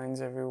straight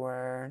lines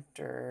everywhere.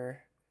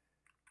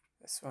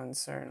 This one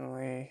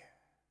certainly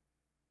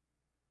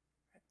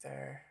right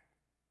there.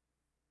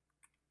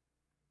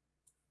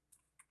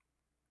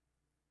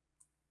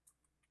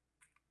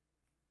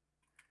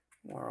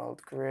 More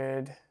old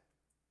grid.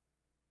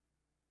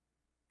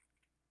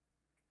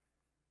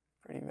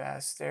 Pretty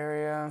vast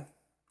area.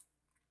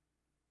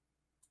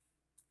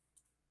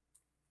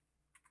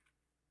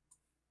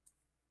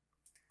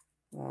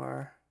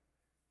 More.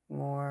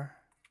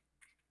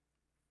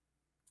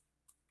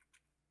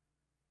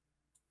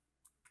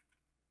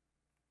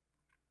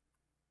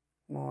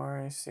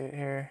 You see it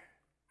here.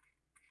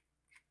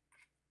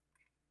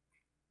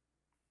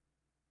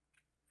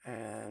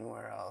 And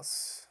where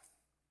else?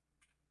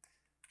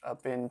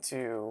 Up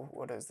into,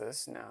 what is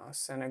this now?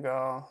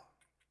 Senegal.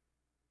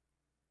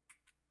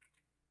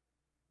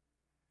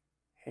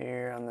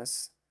 Here on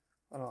this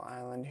little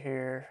island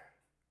here.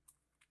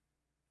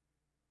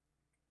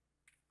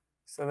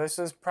 So this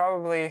is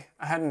probably,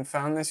 I hadn't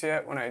found this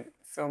yet when I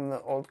filmed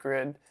the old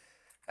grid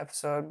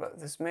episode, but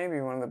this may be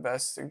one of the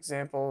best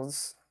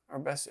examples or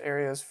best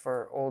areas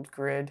for old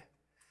grid.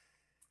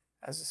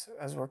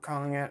 as we're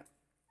calling it,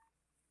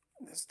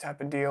 this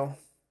type of deal.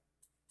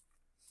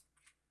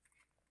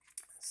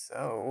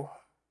 So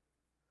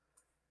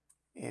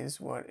is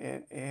what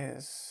it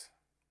is.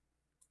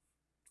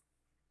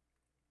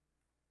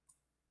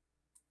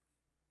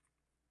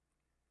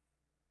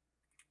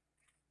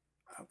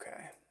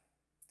 Okay,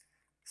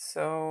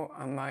 so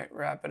I might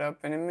wrap it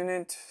up in a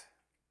minute.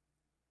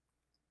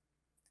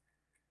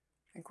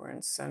 I think we're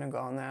in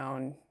Senegal now,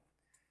 and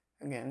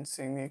again,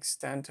 seeing the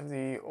extent of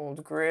the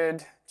old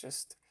grid,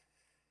 just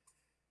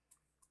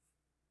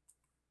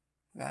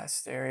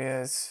vast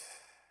areas.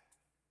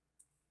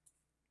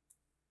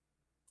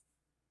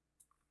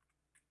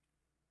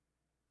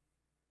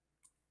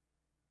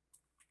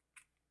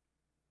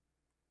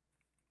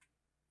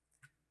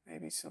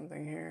 Maybe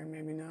something here,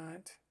 maybe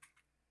not.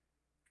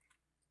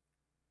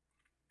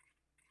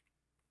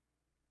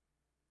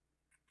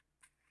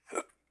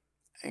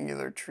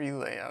 Angular tree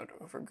layout,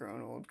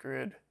 overgrown old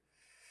grid.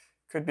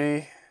 Could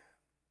be.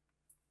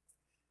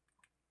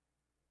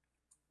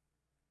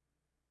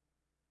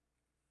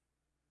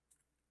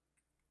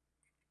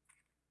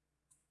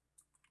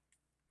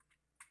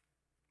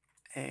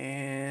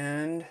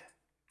 And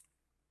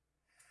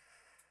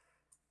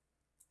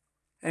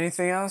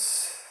anything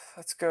else?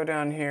 Let's go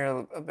down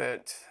here a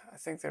bit. I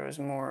think there was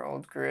more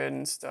old grid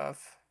and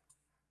stuff,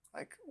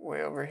 like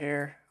way over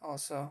here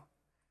also.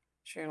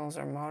 Channels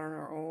are modern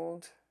or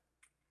old.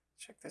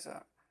 Check this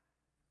out.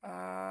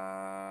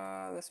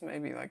 This may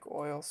be like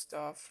oil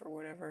stuff or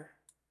whatever.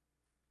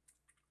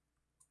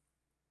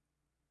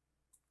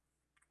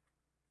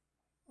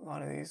 A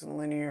lot of these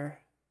linear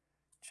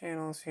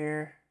channels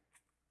here.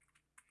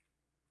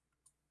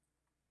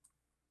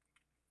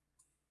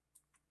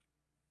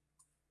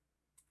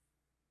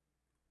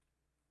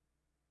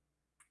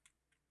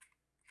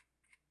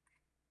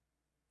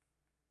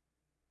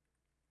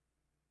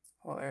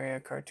 Whole area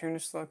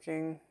cartoonish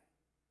looking.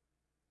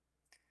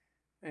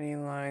 Any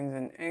lines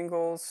and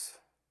angles.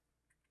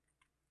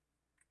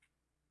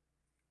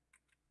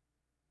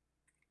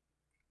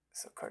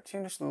 So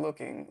cartoonish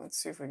looking. Let's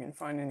see if we can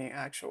find any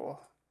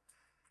actual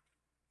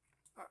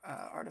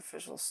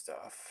artificial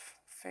stuff.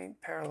 Faint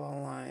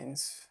parallel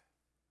lines.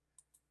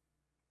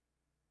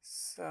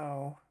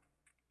 So,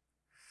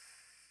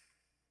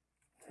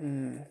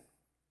 maybe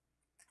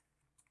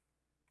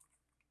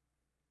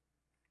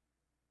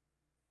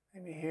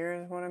here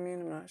is what I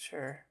mean. I'm not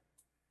sure.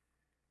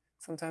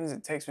 Sometimes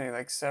it takes me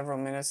like several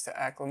minutes to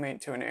acclimate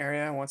to an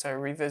area once I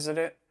revisit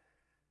it,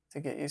 to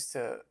get used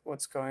to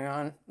what's going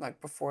on, like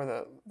before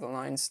the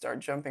lines start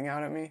jumping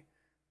out at me.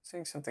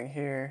 Seeing something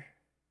here.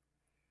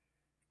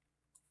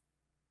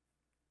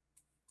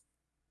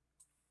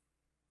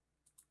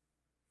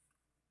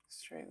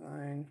 Straight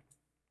line.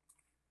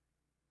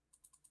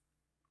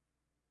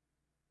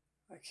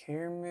 Like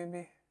here,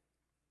 maybe?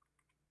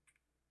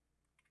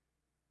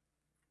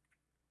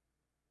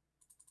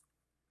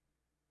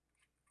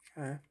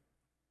 Okay.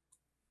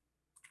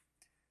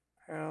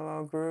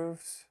 Parallel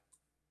grooves.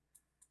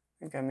 I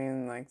think I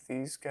mean like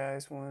these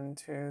guys. 1,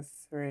 2,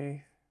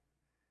 3.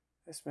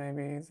 This may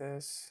be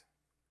this.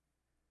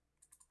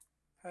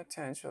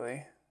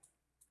 Potentially.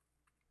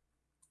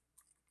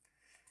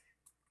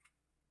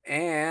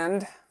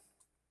 And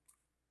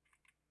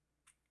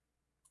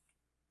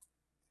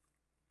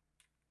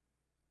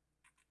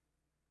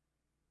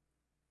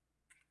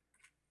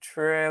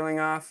trailing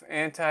off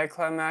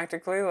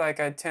anticlimactically like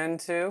I tend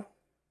to,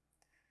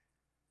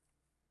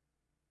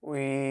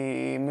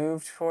 we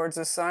move towards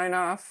a sign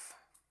off.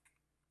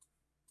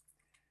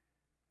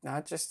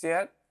 Not just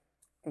yet,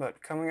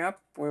 but coming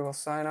up, we will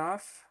sign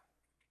off.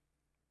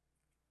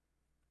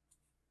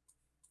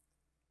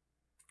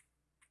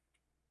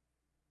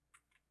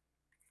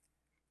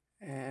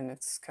 And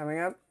it's coming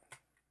up.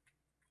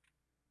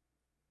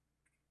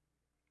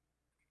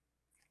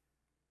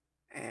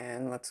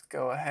 And let's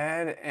go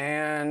ahead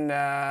and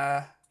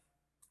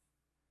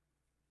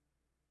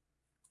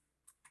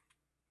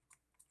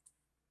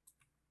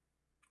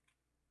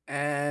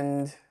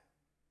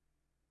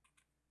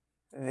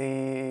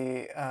the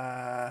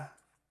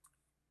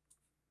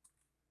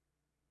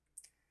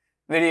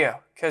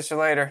video. Catch you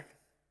later.